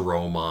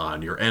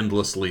Bildungsroman. You're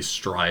endlessly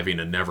striving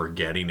and never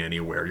getting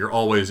anywhere. You're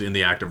always in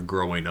the act of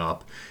growing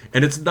up.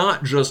 And it's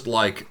not just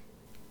like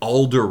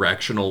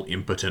all-directional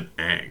impotent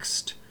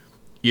angst.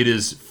 It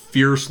is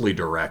fiercely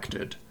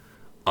directed.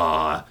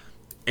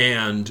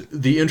 And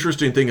the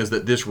interesting thing is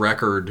that this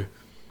record...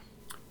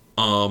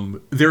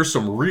 there's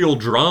some real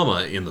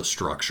drama in the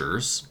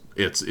structures.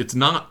 It's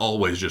not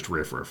always just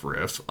riff.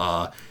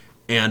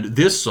 And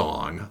this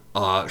song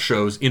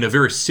shows, in a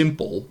very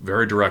simple,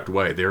 very direct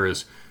way, there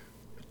is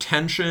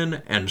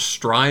tension and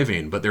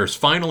striving, but there's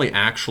finally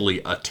actually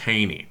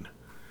attaining.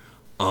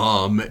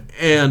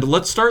 And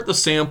let's start the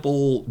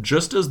sample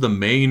just as the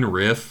main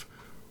riff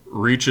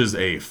reaches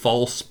a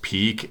false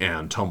peak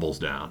and tumbles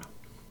down.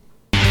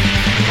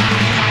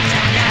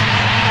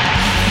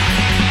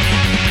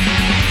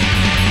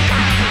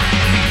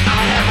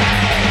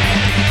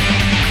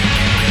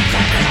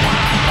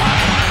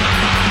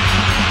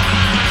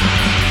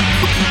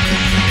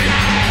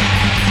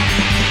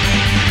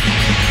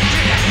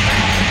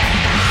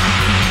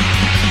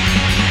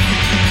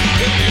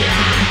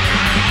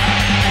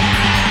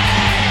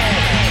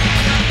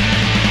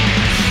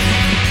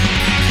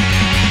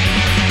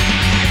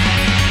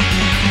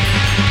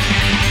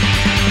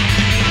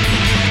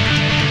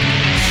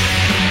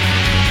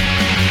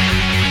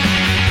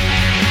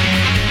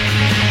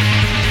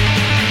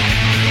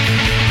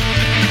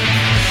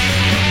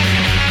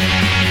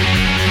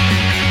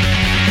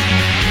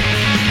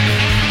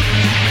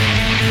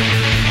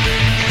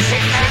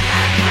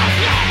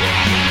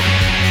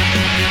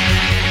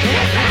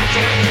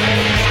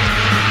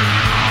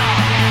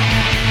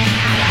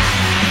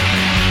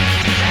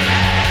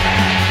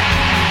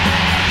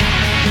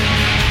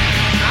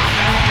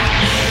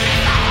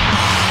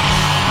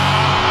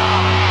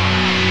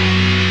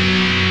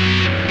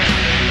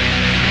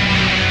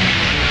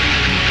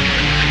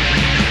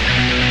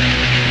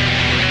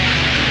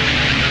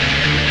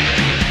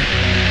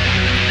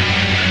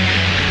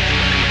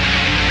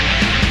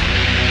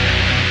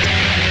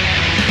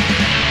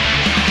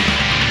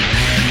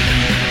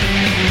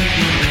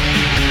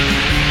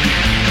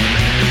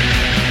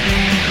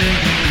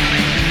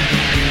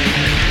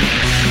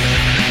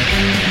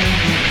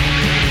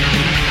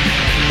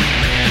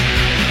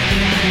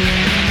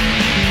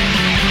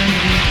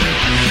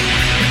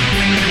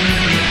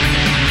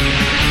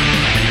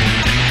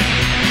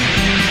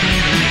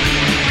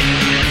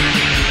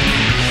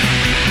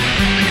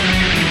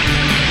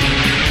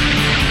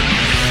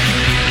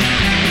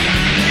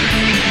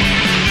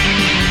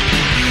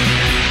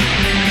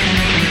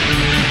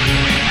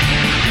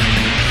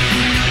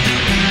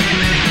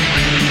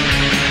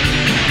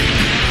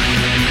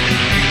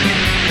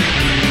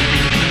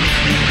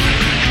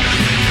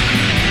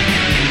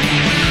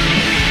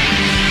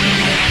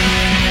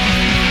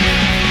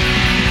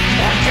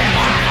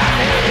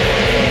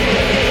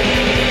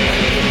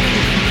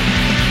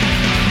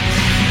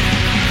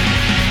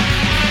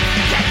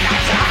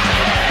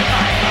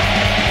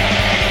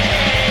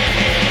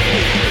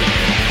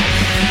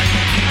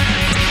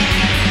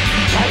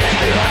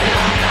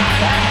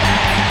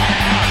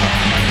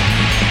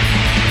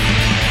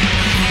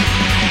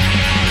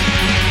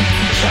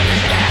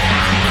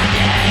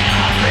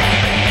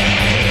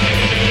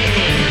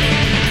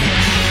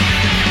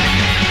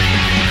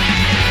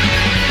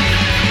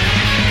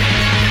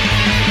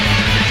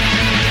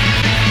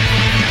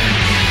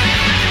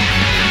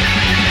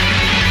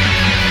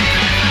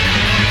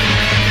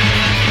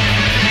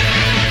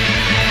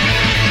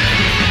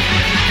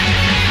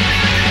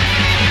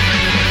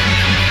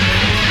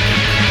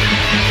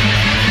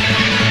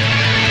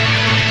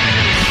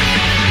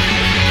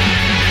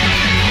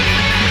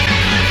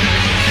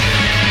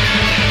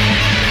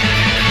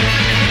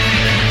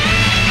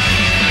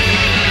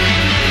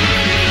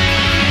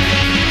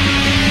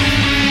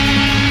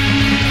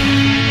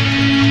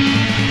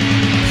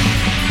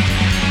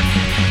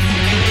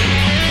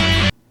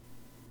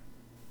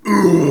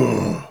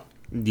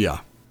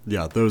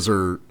 Yeah, those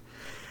are...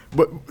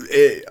 But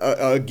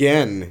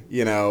again,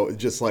 you know,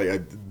 just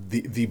like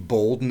the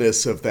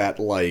boldness of that,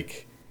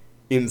 like,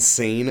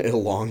 insane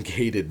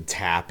elongated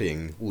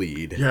tapping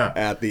lead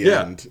at the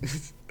end.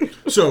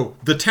 So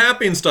the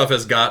tapping stuff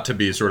has got to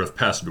be sort of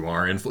Pest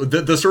Noir.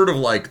 The sort of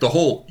like the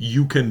whole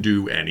you can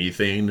do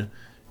anything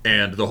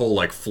and the whole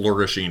like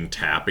flourishing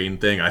tapping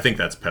thing. I think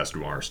that's Pest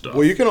Noir stuff.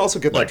 Well, you can also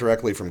get that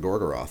directly from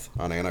Gorgoroth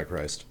on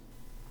Antichrist.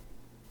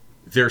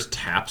 There's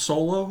tap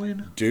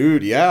soloing?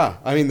 Dude, yeah.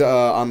 I mean,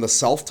 on the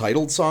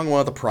self-titled song, one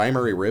of the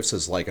primary riffs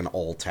is like an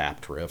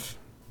all-tapped riff.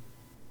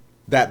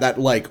 That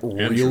like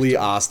really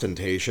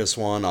ostentatious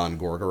one on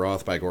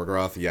Gorgoroth by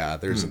Gorgoroth, yeah,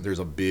 there's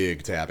a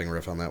big tapping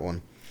riff on that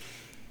one.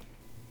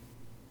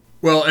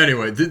 Well,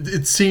 anyway,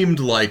 it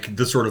seemed like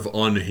the sort of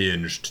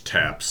unhinged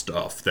tap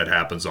stuff that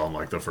happens on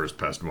like the first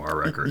Pest Noir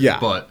record. Yeah.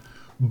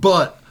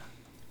 But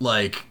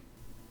like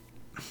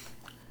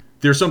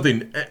there's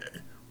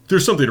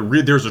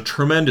a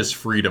tremendous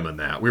freedom in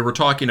that. We were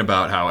talking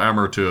about how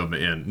Amertum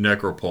in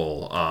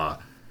Nécropole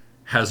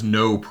has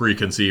no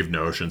preconceived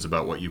notions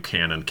about what you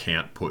can and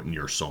can't put in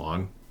your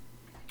song.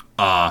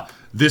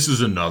 This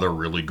is another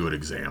really good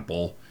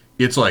example.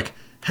 It's like,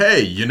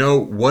 hey, you know,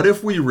 what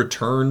if we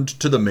returned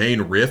to the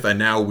main riff and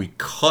now we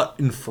cut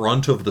in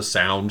front of the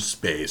sound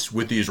space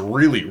with these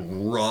really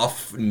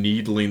rough,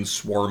 needling,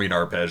 swarming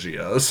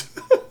arpeggios?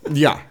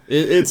 Yeah,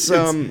 it's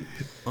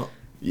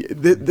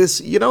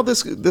this, you know,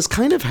 this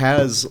kind of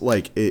has,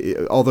 like,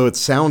 although it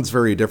sounds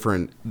very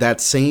different, that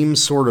same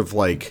sort of,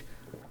 like,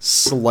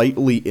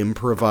 slightly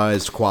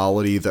improvised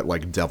quality that,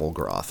 like,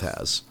 Devilgroth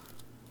has.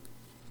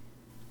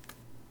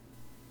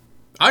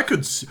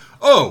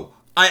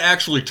 I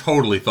actually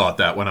totally thought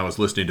that when I was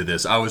listening to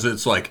this.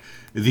 It's like,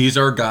 these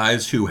are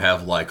guys who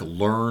have, like,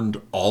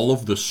 learned all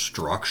of the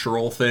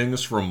structural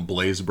things from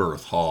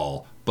Blazebirth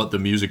Hall, but the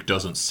music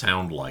doesn't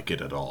sound like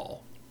it at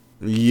all.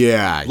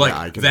 Yeah, like,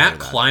 I can that hear that.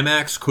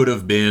 climax could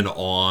have been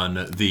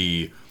on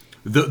the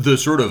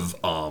sort of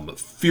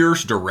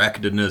fierce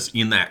directedness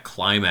in that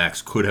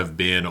climax could have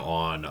been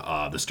on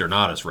the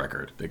Sternatus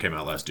record that came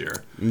out last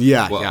year.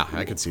 Yeah,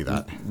 I could see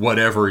that.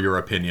 Whatever your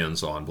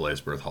opinions on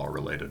Blazebirth Hall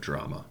related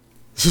drama.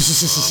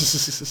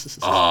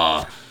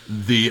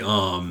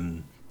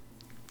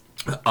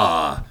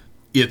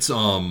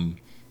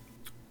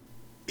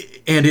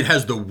 And it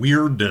has the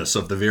weirdness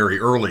of the very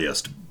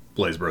earliest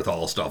Blazebirth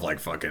Hall stuff, like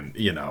fucking,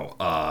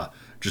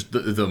 just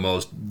the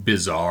most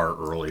bizarre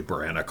early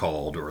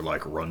Branacald or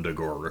like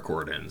Rundagore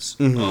recordings.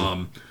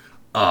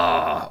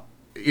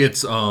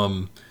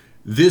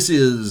 This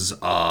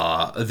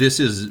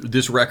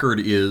record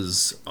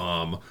is,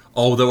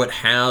 although it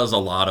has a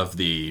lot of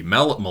the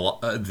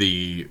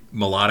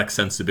melodic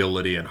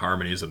sensibility and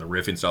harmonies and the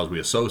riffing styles we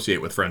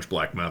associate with French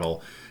black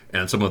metal,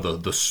 and some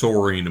of the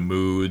soaring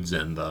moods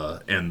and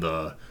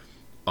the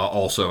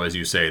also, as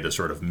you say, the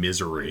sort of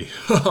misery.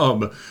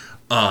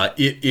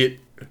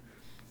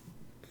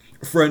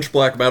 French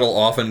black metal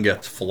often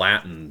gets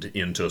flattened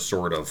into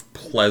sort of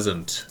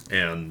pleasant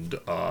and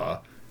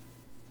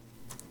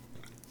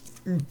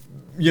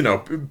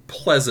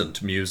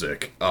pleasant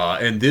music,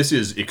 and this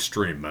is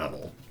extreme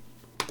metal,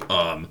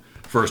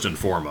 first and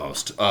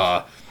foremost.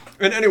 And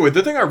anyway,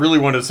 the thing I really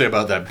wanted to say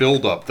about that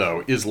build-up,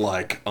 though, is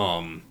like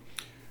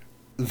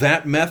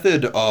that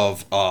method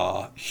of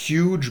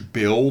huge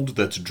build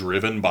that's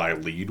driven by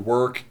lead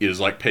work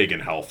is like Pagan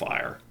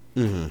Hellfire.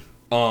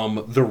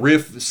 The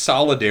riff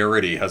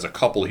Solidarity has a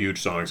couple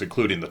huge songs,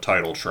 including the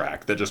title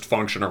track, that just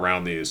function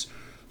around these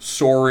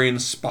soaring,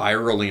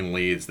 spiraling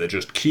leads that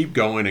just keep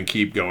going and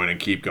keep going and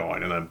keep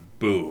going, and then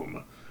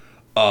boom.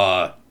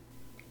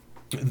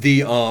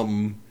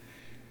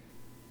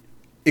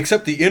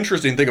 Except the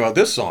interesting thing about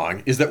this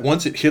song is that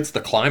once it hits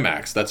the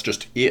climax, that's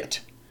just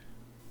it.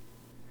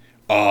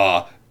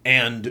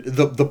 And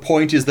the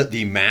point is that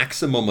the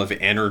maximum of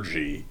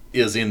energy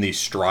is in the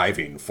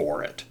striving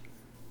for it,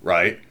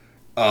 right?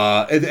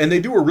 And they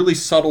do a really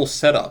subtle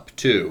setup,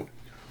 too.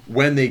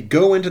 When they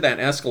go into that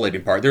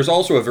escalating part, there's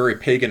also a very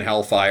Pagan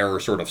Hellfire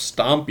sort of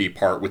stompy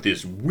part with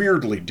these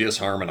weirdly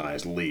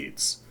disharmonized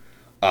leads.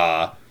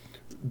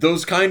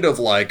 Those kind of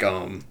like,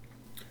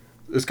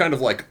 this kind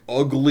of like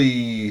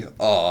ugly,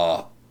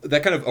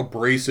 that kind of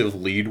abrasive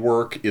lead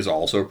work is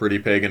also pretty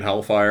Pagan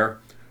Hellfire,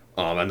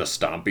 and the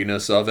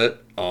stompiness of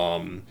it.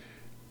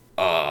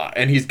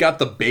 And he's got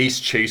the bass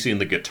chasing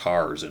the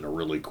guitars in a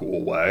really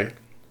cool way.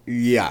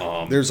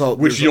 Yeah,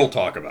 which you'll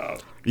talk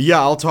about.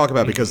 Yeah, I'll talk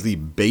about, because the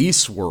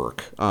bass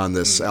work on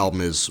this album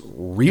is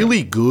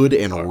really good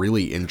and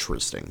really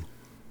interesting.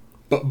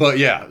 But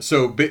yeah,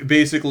 so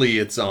basically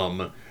it's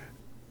when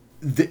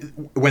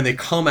they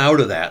come out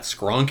of that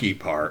skronky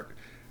part,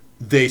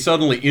 they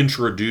suddenly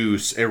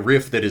introduce a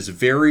riff that is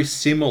very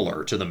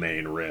similar to the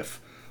main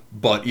riff,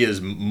 but is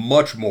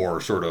much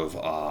more sort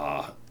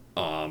of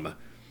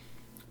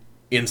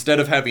instead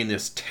of having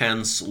this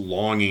tense,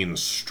 longing,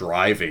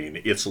 striving,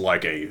 it's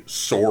like a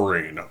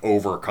soaring,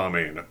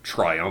 overcoming,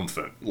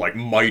 triumphant, like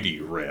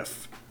mighty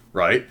riff,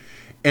 right?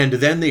 And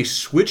then they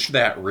switch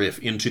that riff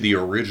into the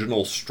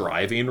original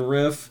striving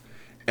riff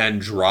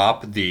and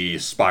drop the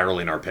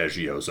spiraling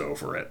arpeggios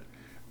over it.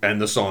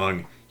 And the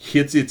song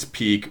hits its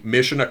peak,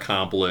 mission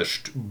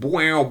accomplished,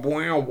 wow,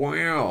 wow,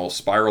 wow,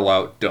 spiral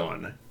out,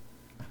 done.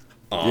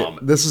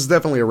 This is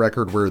definitely a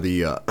record where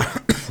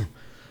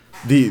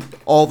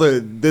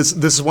this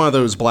is one of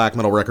those black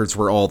metal records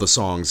where all the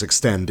songs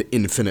extend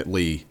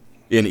infinitely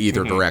in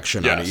either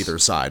direction on either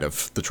side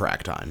of the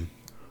track time.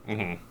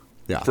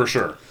 Yeah, for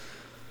sure.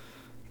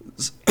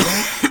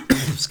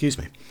 Excuse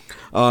me.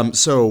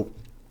 So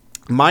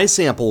my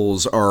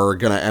samples are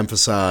going to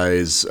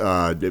emphasize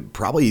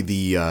probably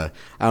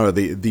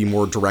the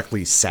more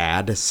directly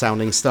sad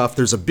sounding stuff.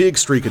 There's a big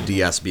streak of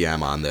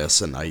DSBM on this,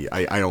 and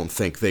I don't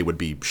think they would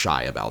be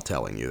shy about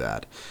telling you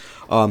that.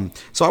 So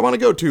I want to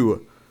go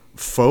to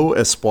Faux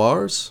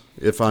Espoirs,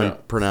 if I'm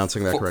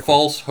pronouncing that correctly.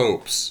 False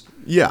Hopes.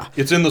 Yeah.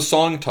 It's in the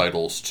song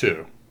titles,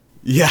 too.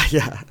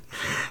 Yeah.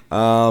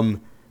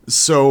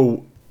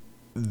 So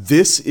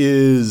this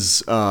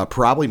is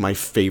probably my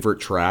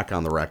favorite track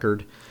on the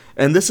record.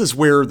 And this is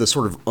where the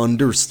sort of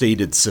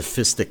understated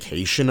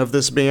sophistication of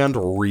this band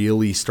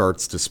really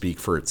starts to speak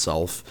for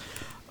itself.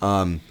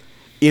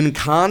 In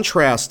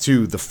contrast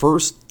to the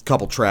first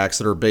couple tracks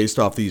that are based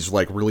off these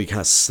like really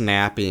kind of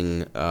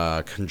snapping,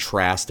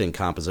 contrasting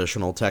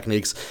compositional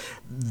techniques,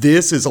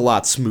 this is a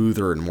lot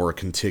smoother and more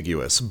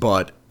contiguous,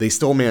 but they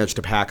still manage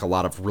to pack a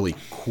lot of really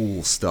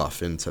cool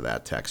stuff into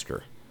that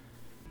texture.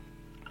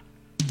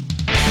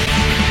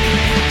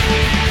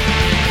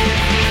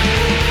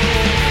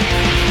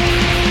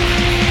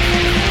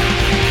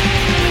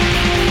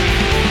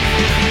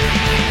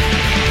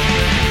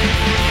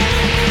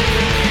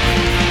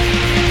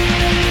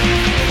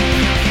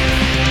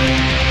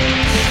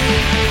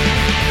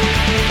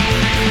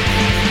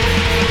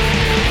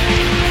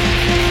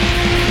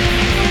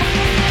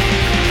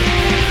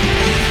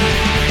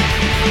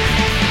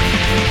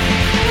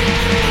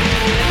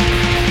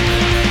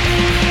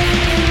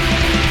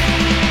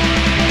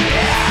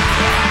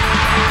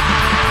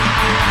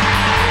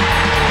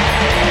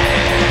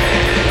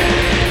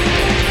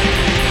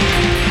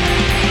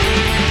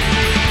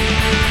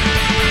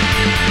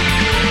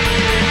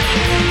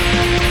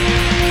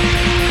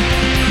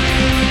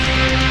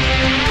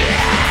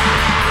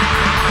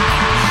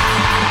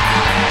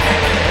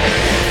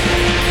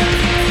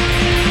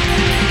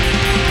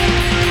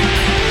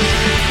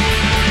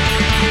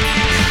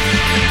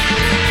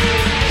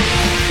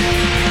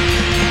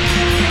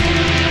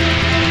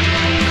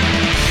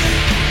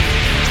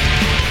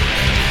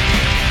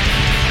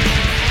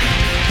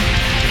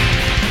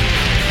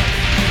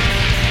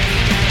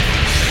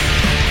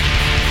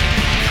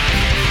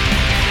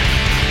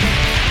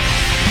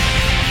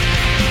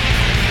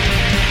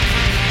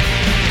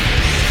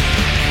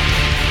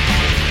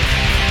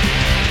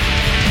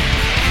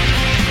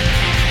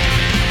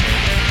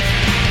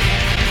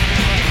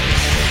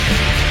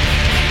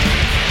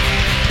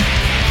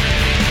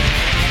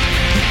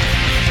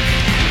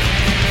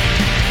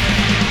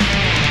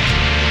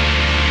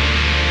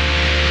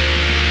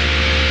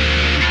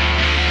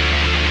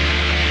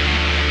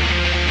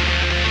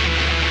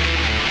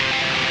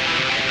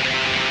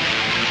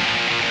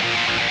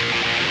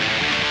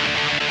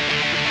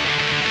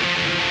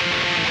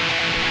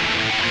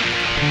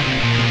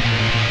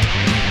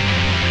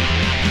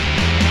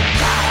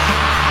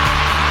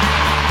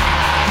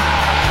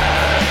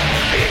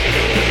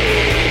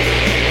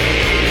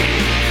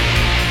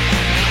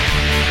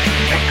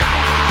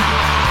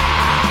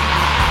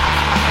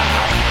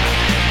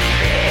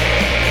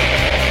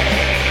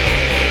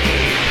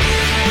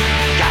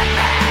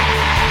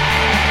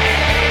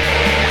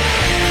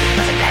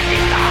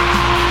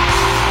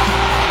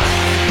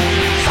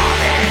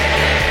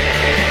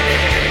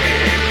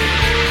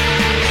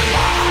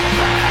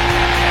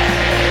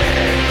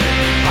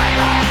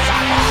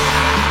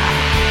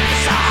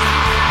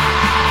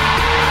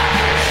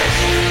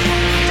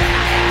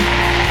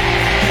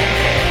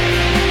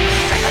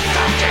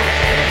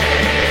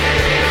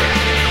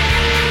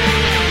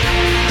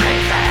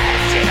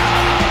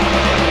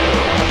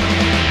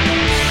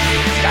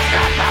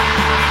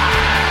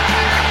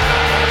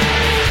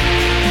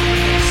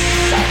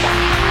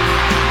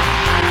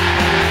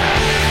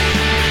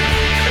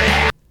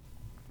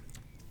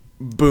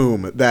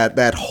 boom,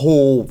 that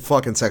whole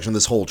fucking section,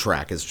 this whole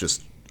track is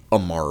just a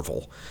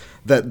marvel.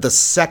 The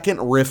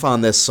second riff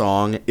on this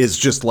song is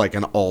just like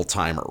an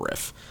all-timer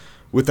riff,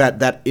 with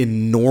that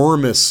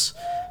enormous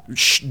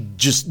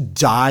just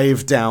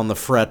dive down the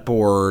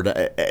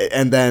fretboard,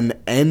 and then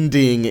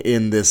ending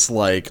in this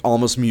like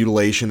almost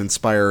mutilation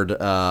inspired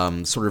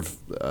sort of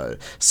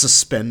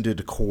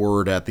suspended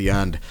chord at the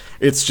end.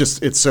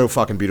 It's so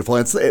fucking beautiful,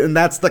 and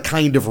that's the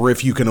kind of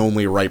riff you can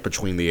only write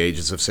between the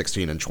ages of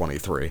 16 and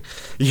 23.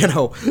 You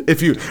know,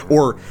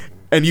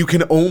 and you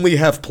can only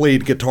have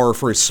played guitar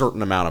for a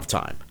certain amount of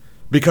time,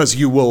 because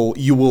you will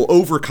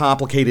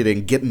overcomplicate it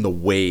and get in the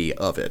way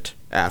of it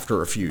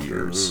after a few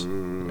years.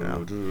 Yeah.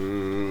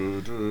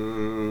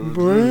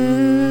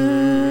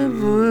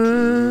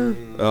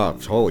 Oh,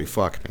 holy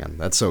fuck, man.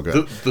 That's so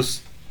good.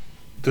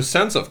 The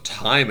sense of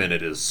time in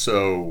it is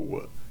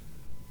so...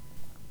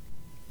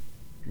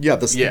 Yeah,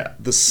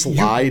 the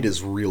slide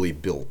is really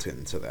built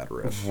into that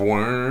riff.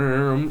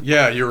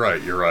 Yeah, you're right.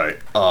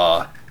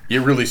 It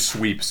really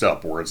sweeps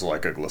upwards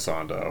like a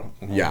glissando.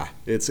 Yeah,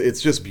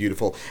 it's just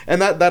beautiful. And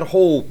that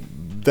whole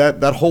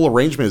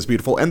arrangement is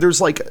beautiful. And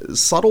there's like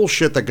subtle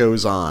shit that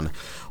goes on,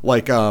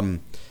 like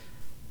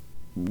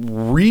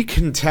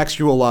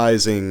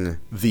recontextualizing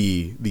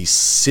the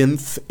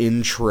synth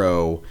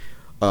intro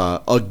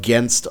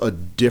against a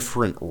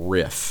different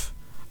riff.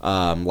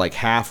 Like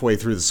halfway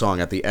through the song,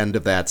 at the end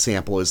of that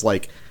sample, is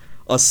like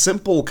a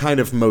simple kind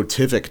of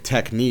motivic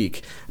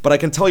technique, but I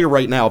can tell you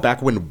right now,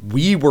 back when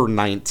we were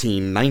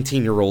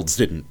 19-year-olds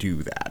didn't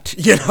do that.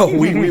 You know,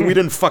 we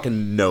didn't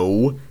fucking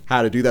know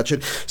how to do that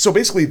shit. So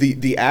basically,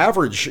 the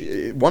average,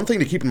 one thing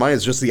to keep in mind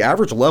is just the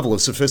average level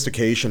of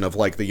sophistication of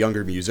like the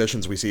younger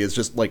musicians we see is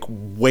just like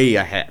way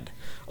ahead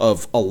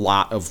of a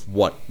lot of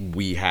what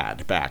we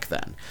had back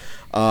then.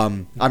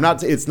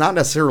 It's not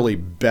necessarily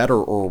better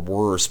or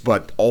worse,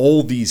 but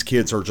all these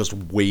kids are just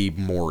way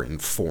more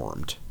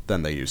informed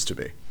than they used to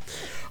be.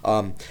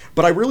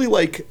 But I really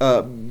like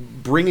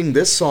bringing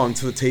this song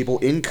to the table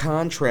in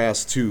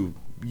contrast to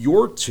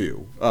your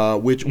two,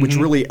 which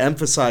really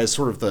emphasize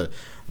sort of the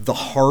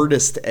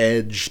hardest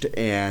edged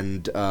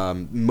and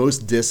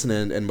most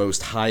dissonant and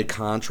most high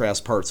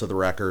contrast parts of the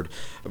record,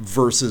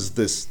 versus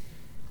this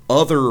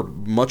other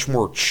much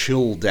more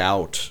chilled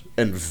out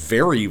and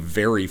very,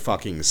 very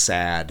fucking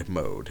sad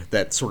mode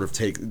that sort of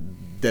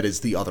that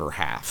is the other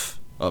half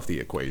of the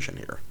equation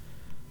here.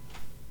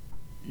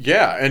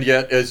 Yeah, and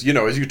yet, as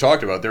you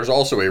talked about, there's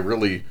also a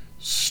really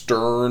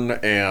stern,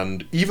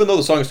 and even though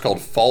the song is called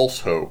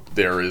False Hope,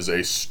 there is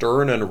a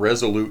stern and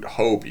resolute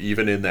hope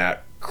even in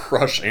that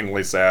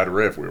crushingly sad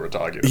riff we were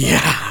talking about.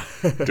 Yeah.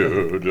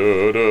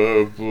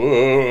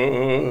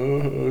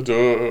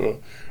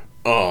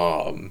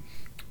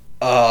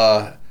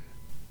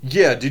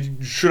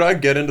 Should I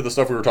get into the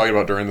stuff we were talking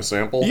about during the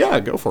sample? Yeah,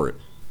 go for it.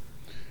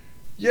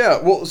 Yeah,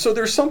 well, so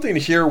there's something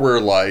here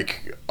where,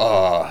 like,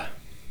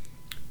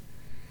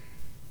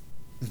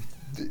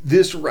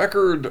 this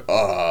record,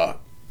 the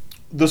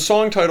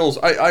song titles,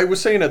 I was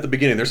saying at the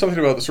beginning, there's something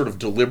about the sort of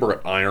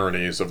deliberate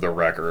ironies of the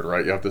record,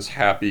 right? You have this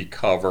happy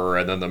cover,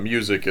 and then the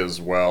music is,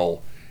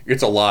 well,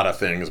 it's a lot of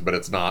things, but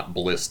it's not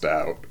blissed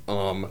out.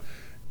 And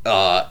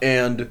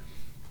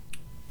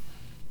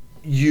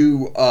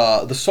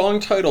the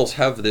song titles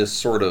have this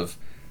sort of,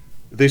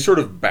 they sort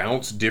of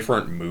bounce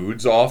different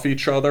moods off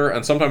each other,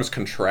 and sometimes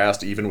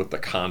contrast even with the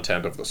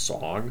content of the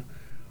song.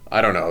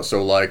 I don't know,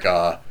 so like,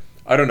 I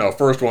don't know,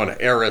 first one,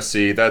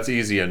 Heresie, that's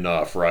easy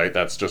enough, right?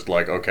 That's just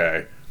like,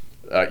 okay,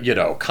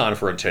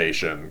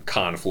 confrontation,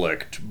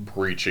 conflict,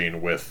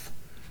 breaching with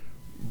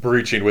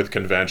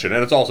convention,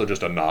 and it's also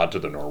just a nod to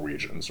the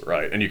Norwegians,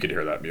 right? And you can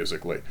hear that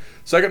musically.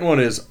 Second one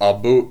is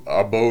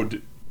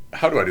Abod,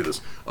 how do I do this?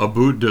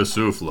 Aboud de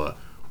Souffle,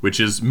 which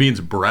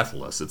means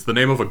breathless. It's the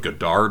name of a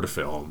Godard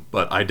film,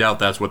 but I doubt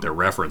that's what they're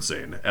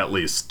referencing, at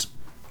least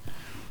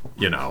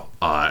on...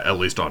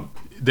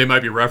 They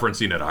might be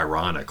referencing it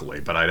ironically,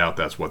 but I doubt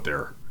that's what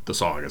the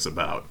song is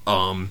about.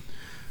 But,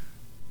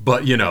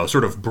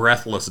 sort of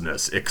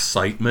breathlessness,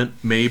 excitement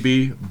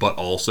maybe, but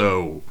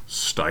also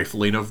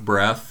stifling of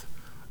breath,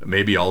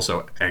 maybe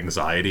also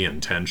anxiety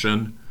and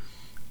tension.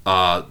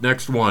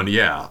 Next one,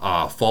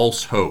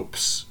 False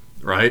Hopes,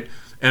 right?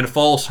 And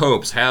False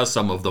Hopes has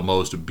some of the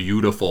most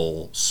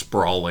beautiful,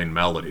 sprawling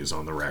melodies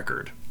on the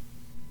record,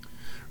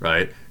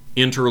 right?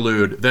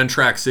 Interlude, then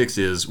track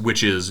 6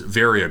 which is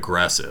very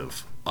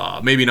aggressive.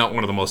 Maybe not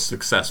one of the most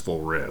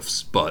successful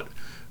riffs, but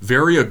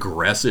very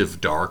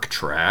aggressive dark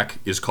track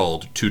is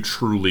called To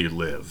Truly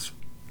Live.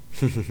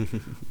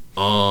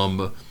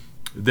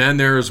 Then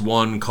there's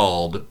one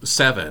called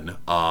 7,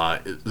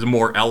 the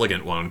more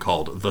elegant one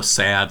called The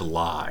Sad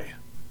Lie.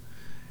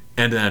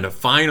 And then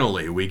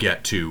finally we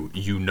get to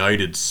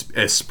United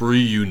Esprit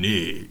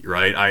Uni,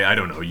 right? I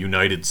don't know,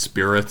 United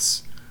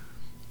Spirits.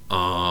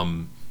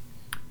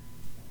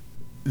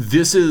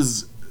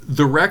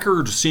 The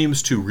record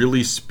seems to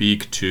really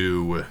speak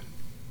to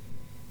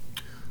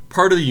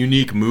part of the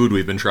unique mood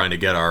we've been trying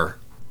to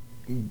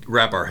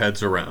wrap our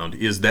heads around,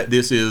 is that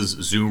this is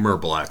Zoomer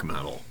black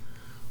metal.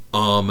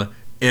 And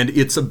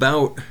it's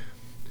about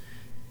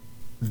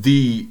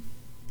the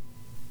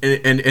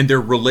and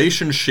their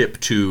relationship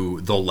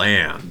to the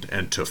land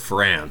and to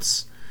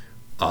France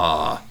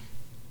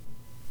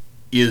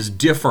is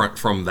different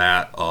from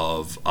that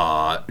of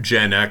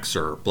Gen X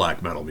or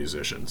black metal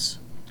musicians.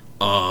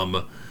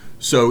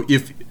 So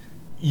if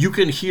you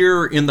can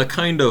hear in the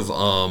kind of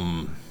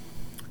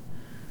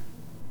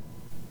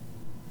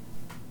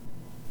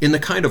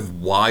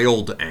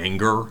wild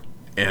anger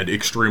and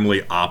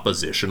extremely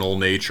oppositional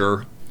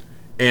nature,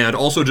 and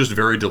also just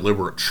very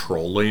deliberate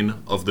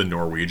trolling of the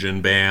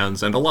Norwegian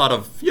bands, and a lot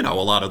of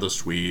the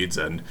Swedes,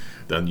 and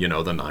then, the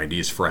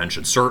 90s French,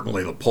 and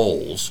certainly the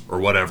Poles, or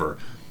whatever.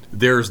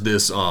 There's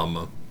this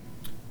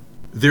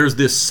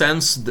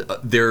sense that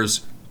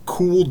there's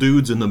cool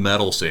dudes in the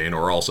metal scene,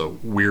 or also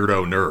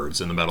weirdo nerds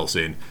in the metal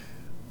scene,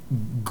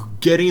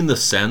 getting the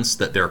sense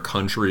that their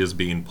country is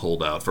being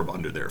pulled out from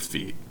under their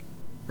feet,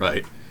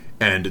 right?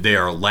 And they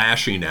are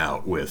lashing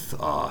out with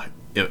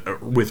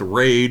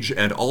rage,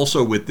 and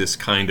also with this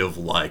kind of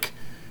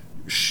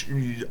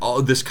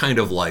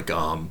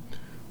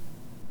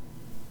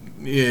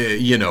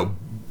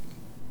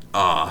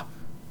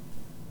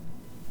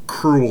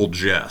cruel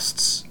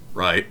jests,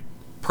 right?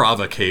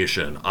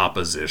 Provocation,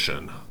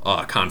 opposition,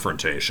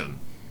 confrontation.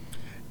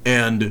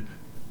 And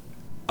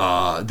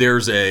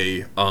there's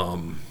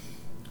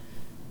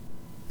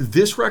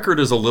this record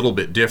is a little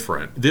bit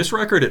different. This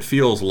record, it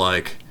feels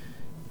like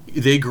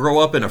they grow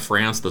up in a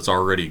France that's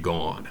already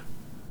gone.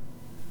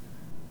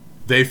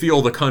 They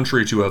feel the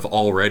country to have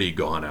already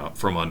gone out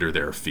from under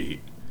their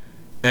feet.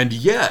 And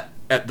yet,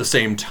 at the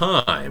same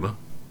time,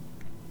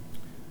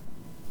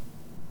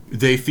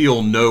 they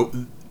feel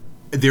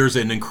there's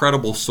an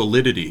incredible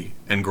solidity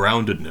and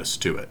groundedness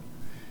to it.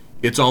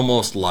 It's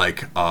almost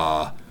like,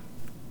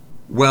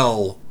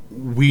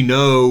 we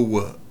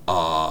know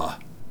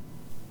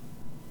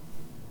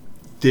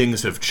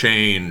things have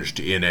changed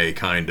in a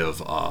kind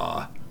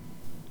of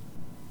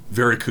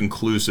very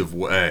conclusive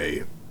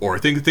way, or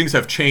things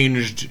have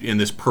changed in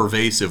this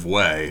pervasive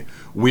way.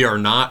 We are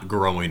not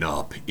growing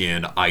up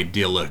in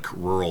idyllic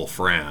rural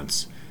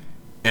France.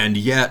 And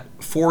yet,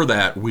 for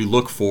that, we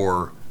look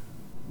for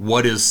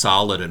what is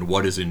solid and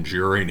what is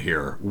enduring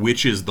here,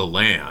 which is the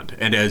land.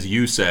 And as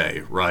you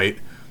say, right,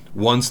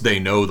 once they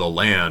know the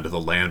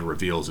land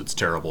reveals its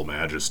terrible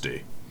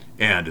majesty,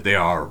 and they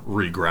are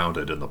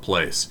regrounded in the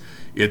place.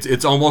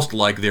 It's almost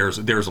like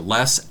there's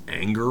less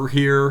anger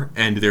here,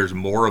 and there's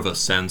more of a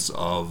sense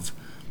of,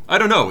 I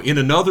don't know, in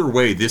another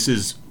way, this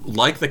is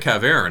like the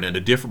Cavern,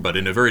 but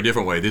in a very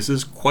different way. This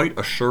is quite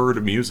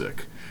assured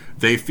music.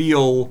 They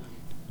feel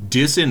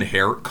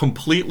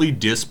completely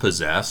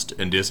dispossessed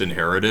and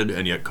disinherited,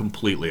 and yet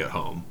completely at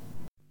home.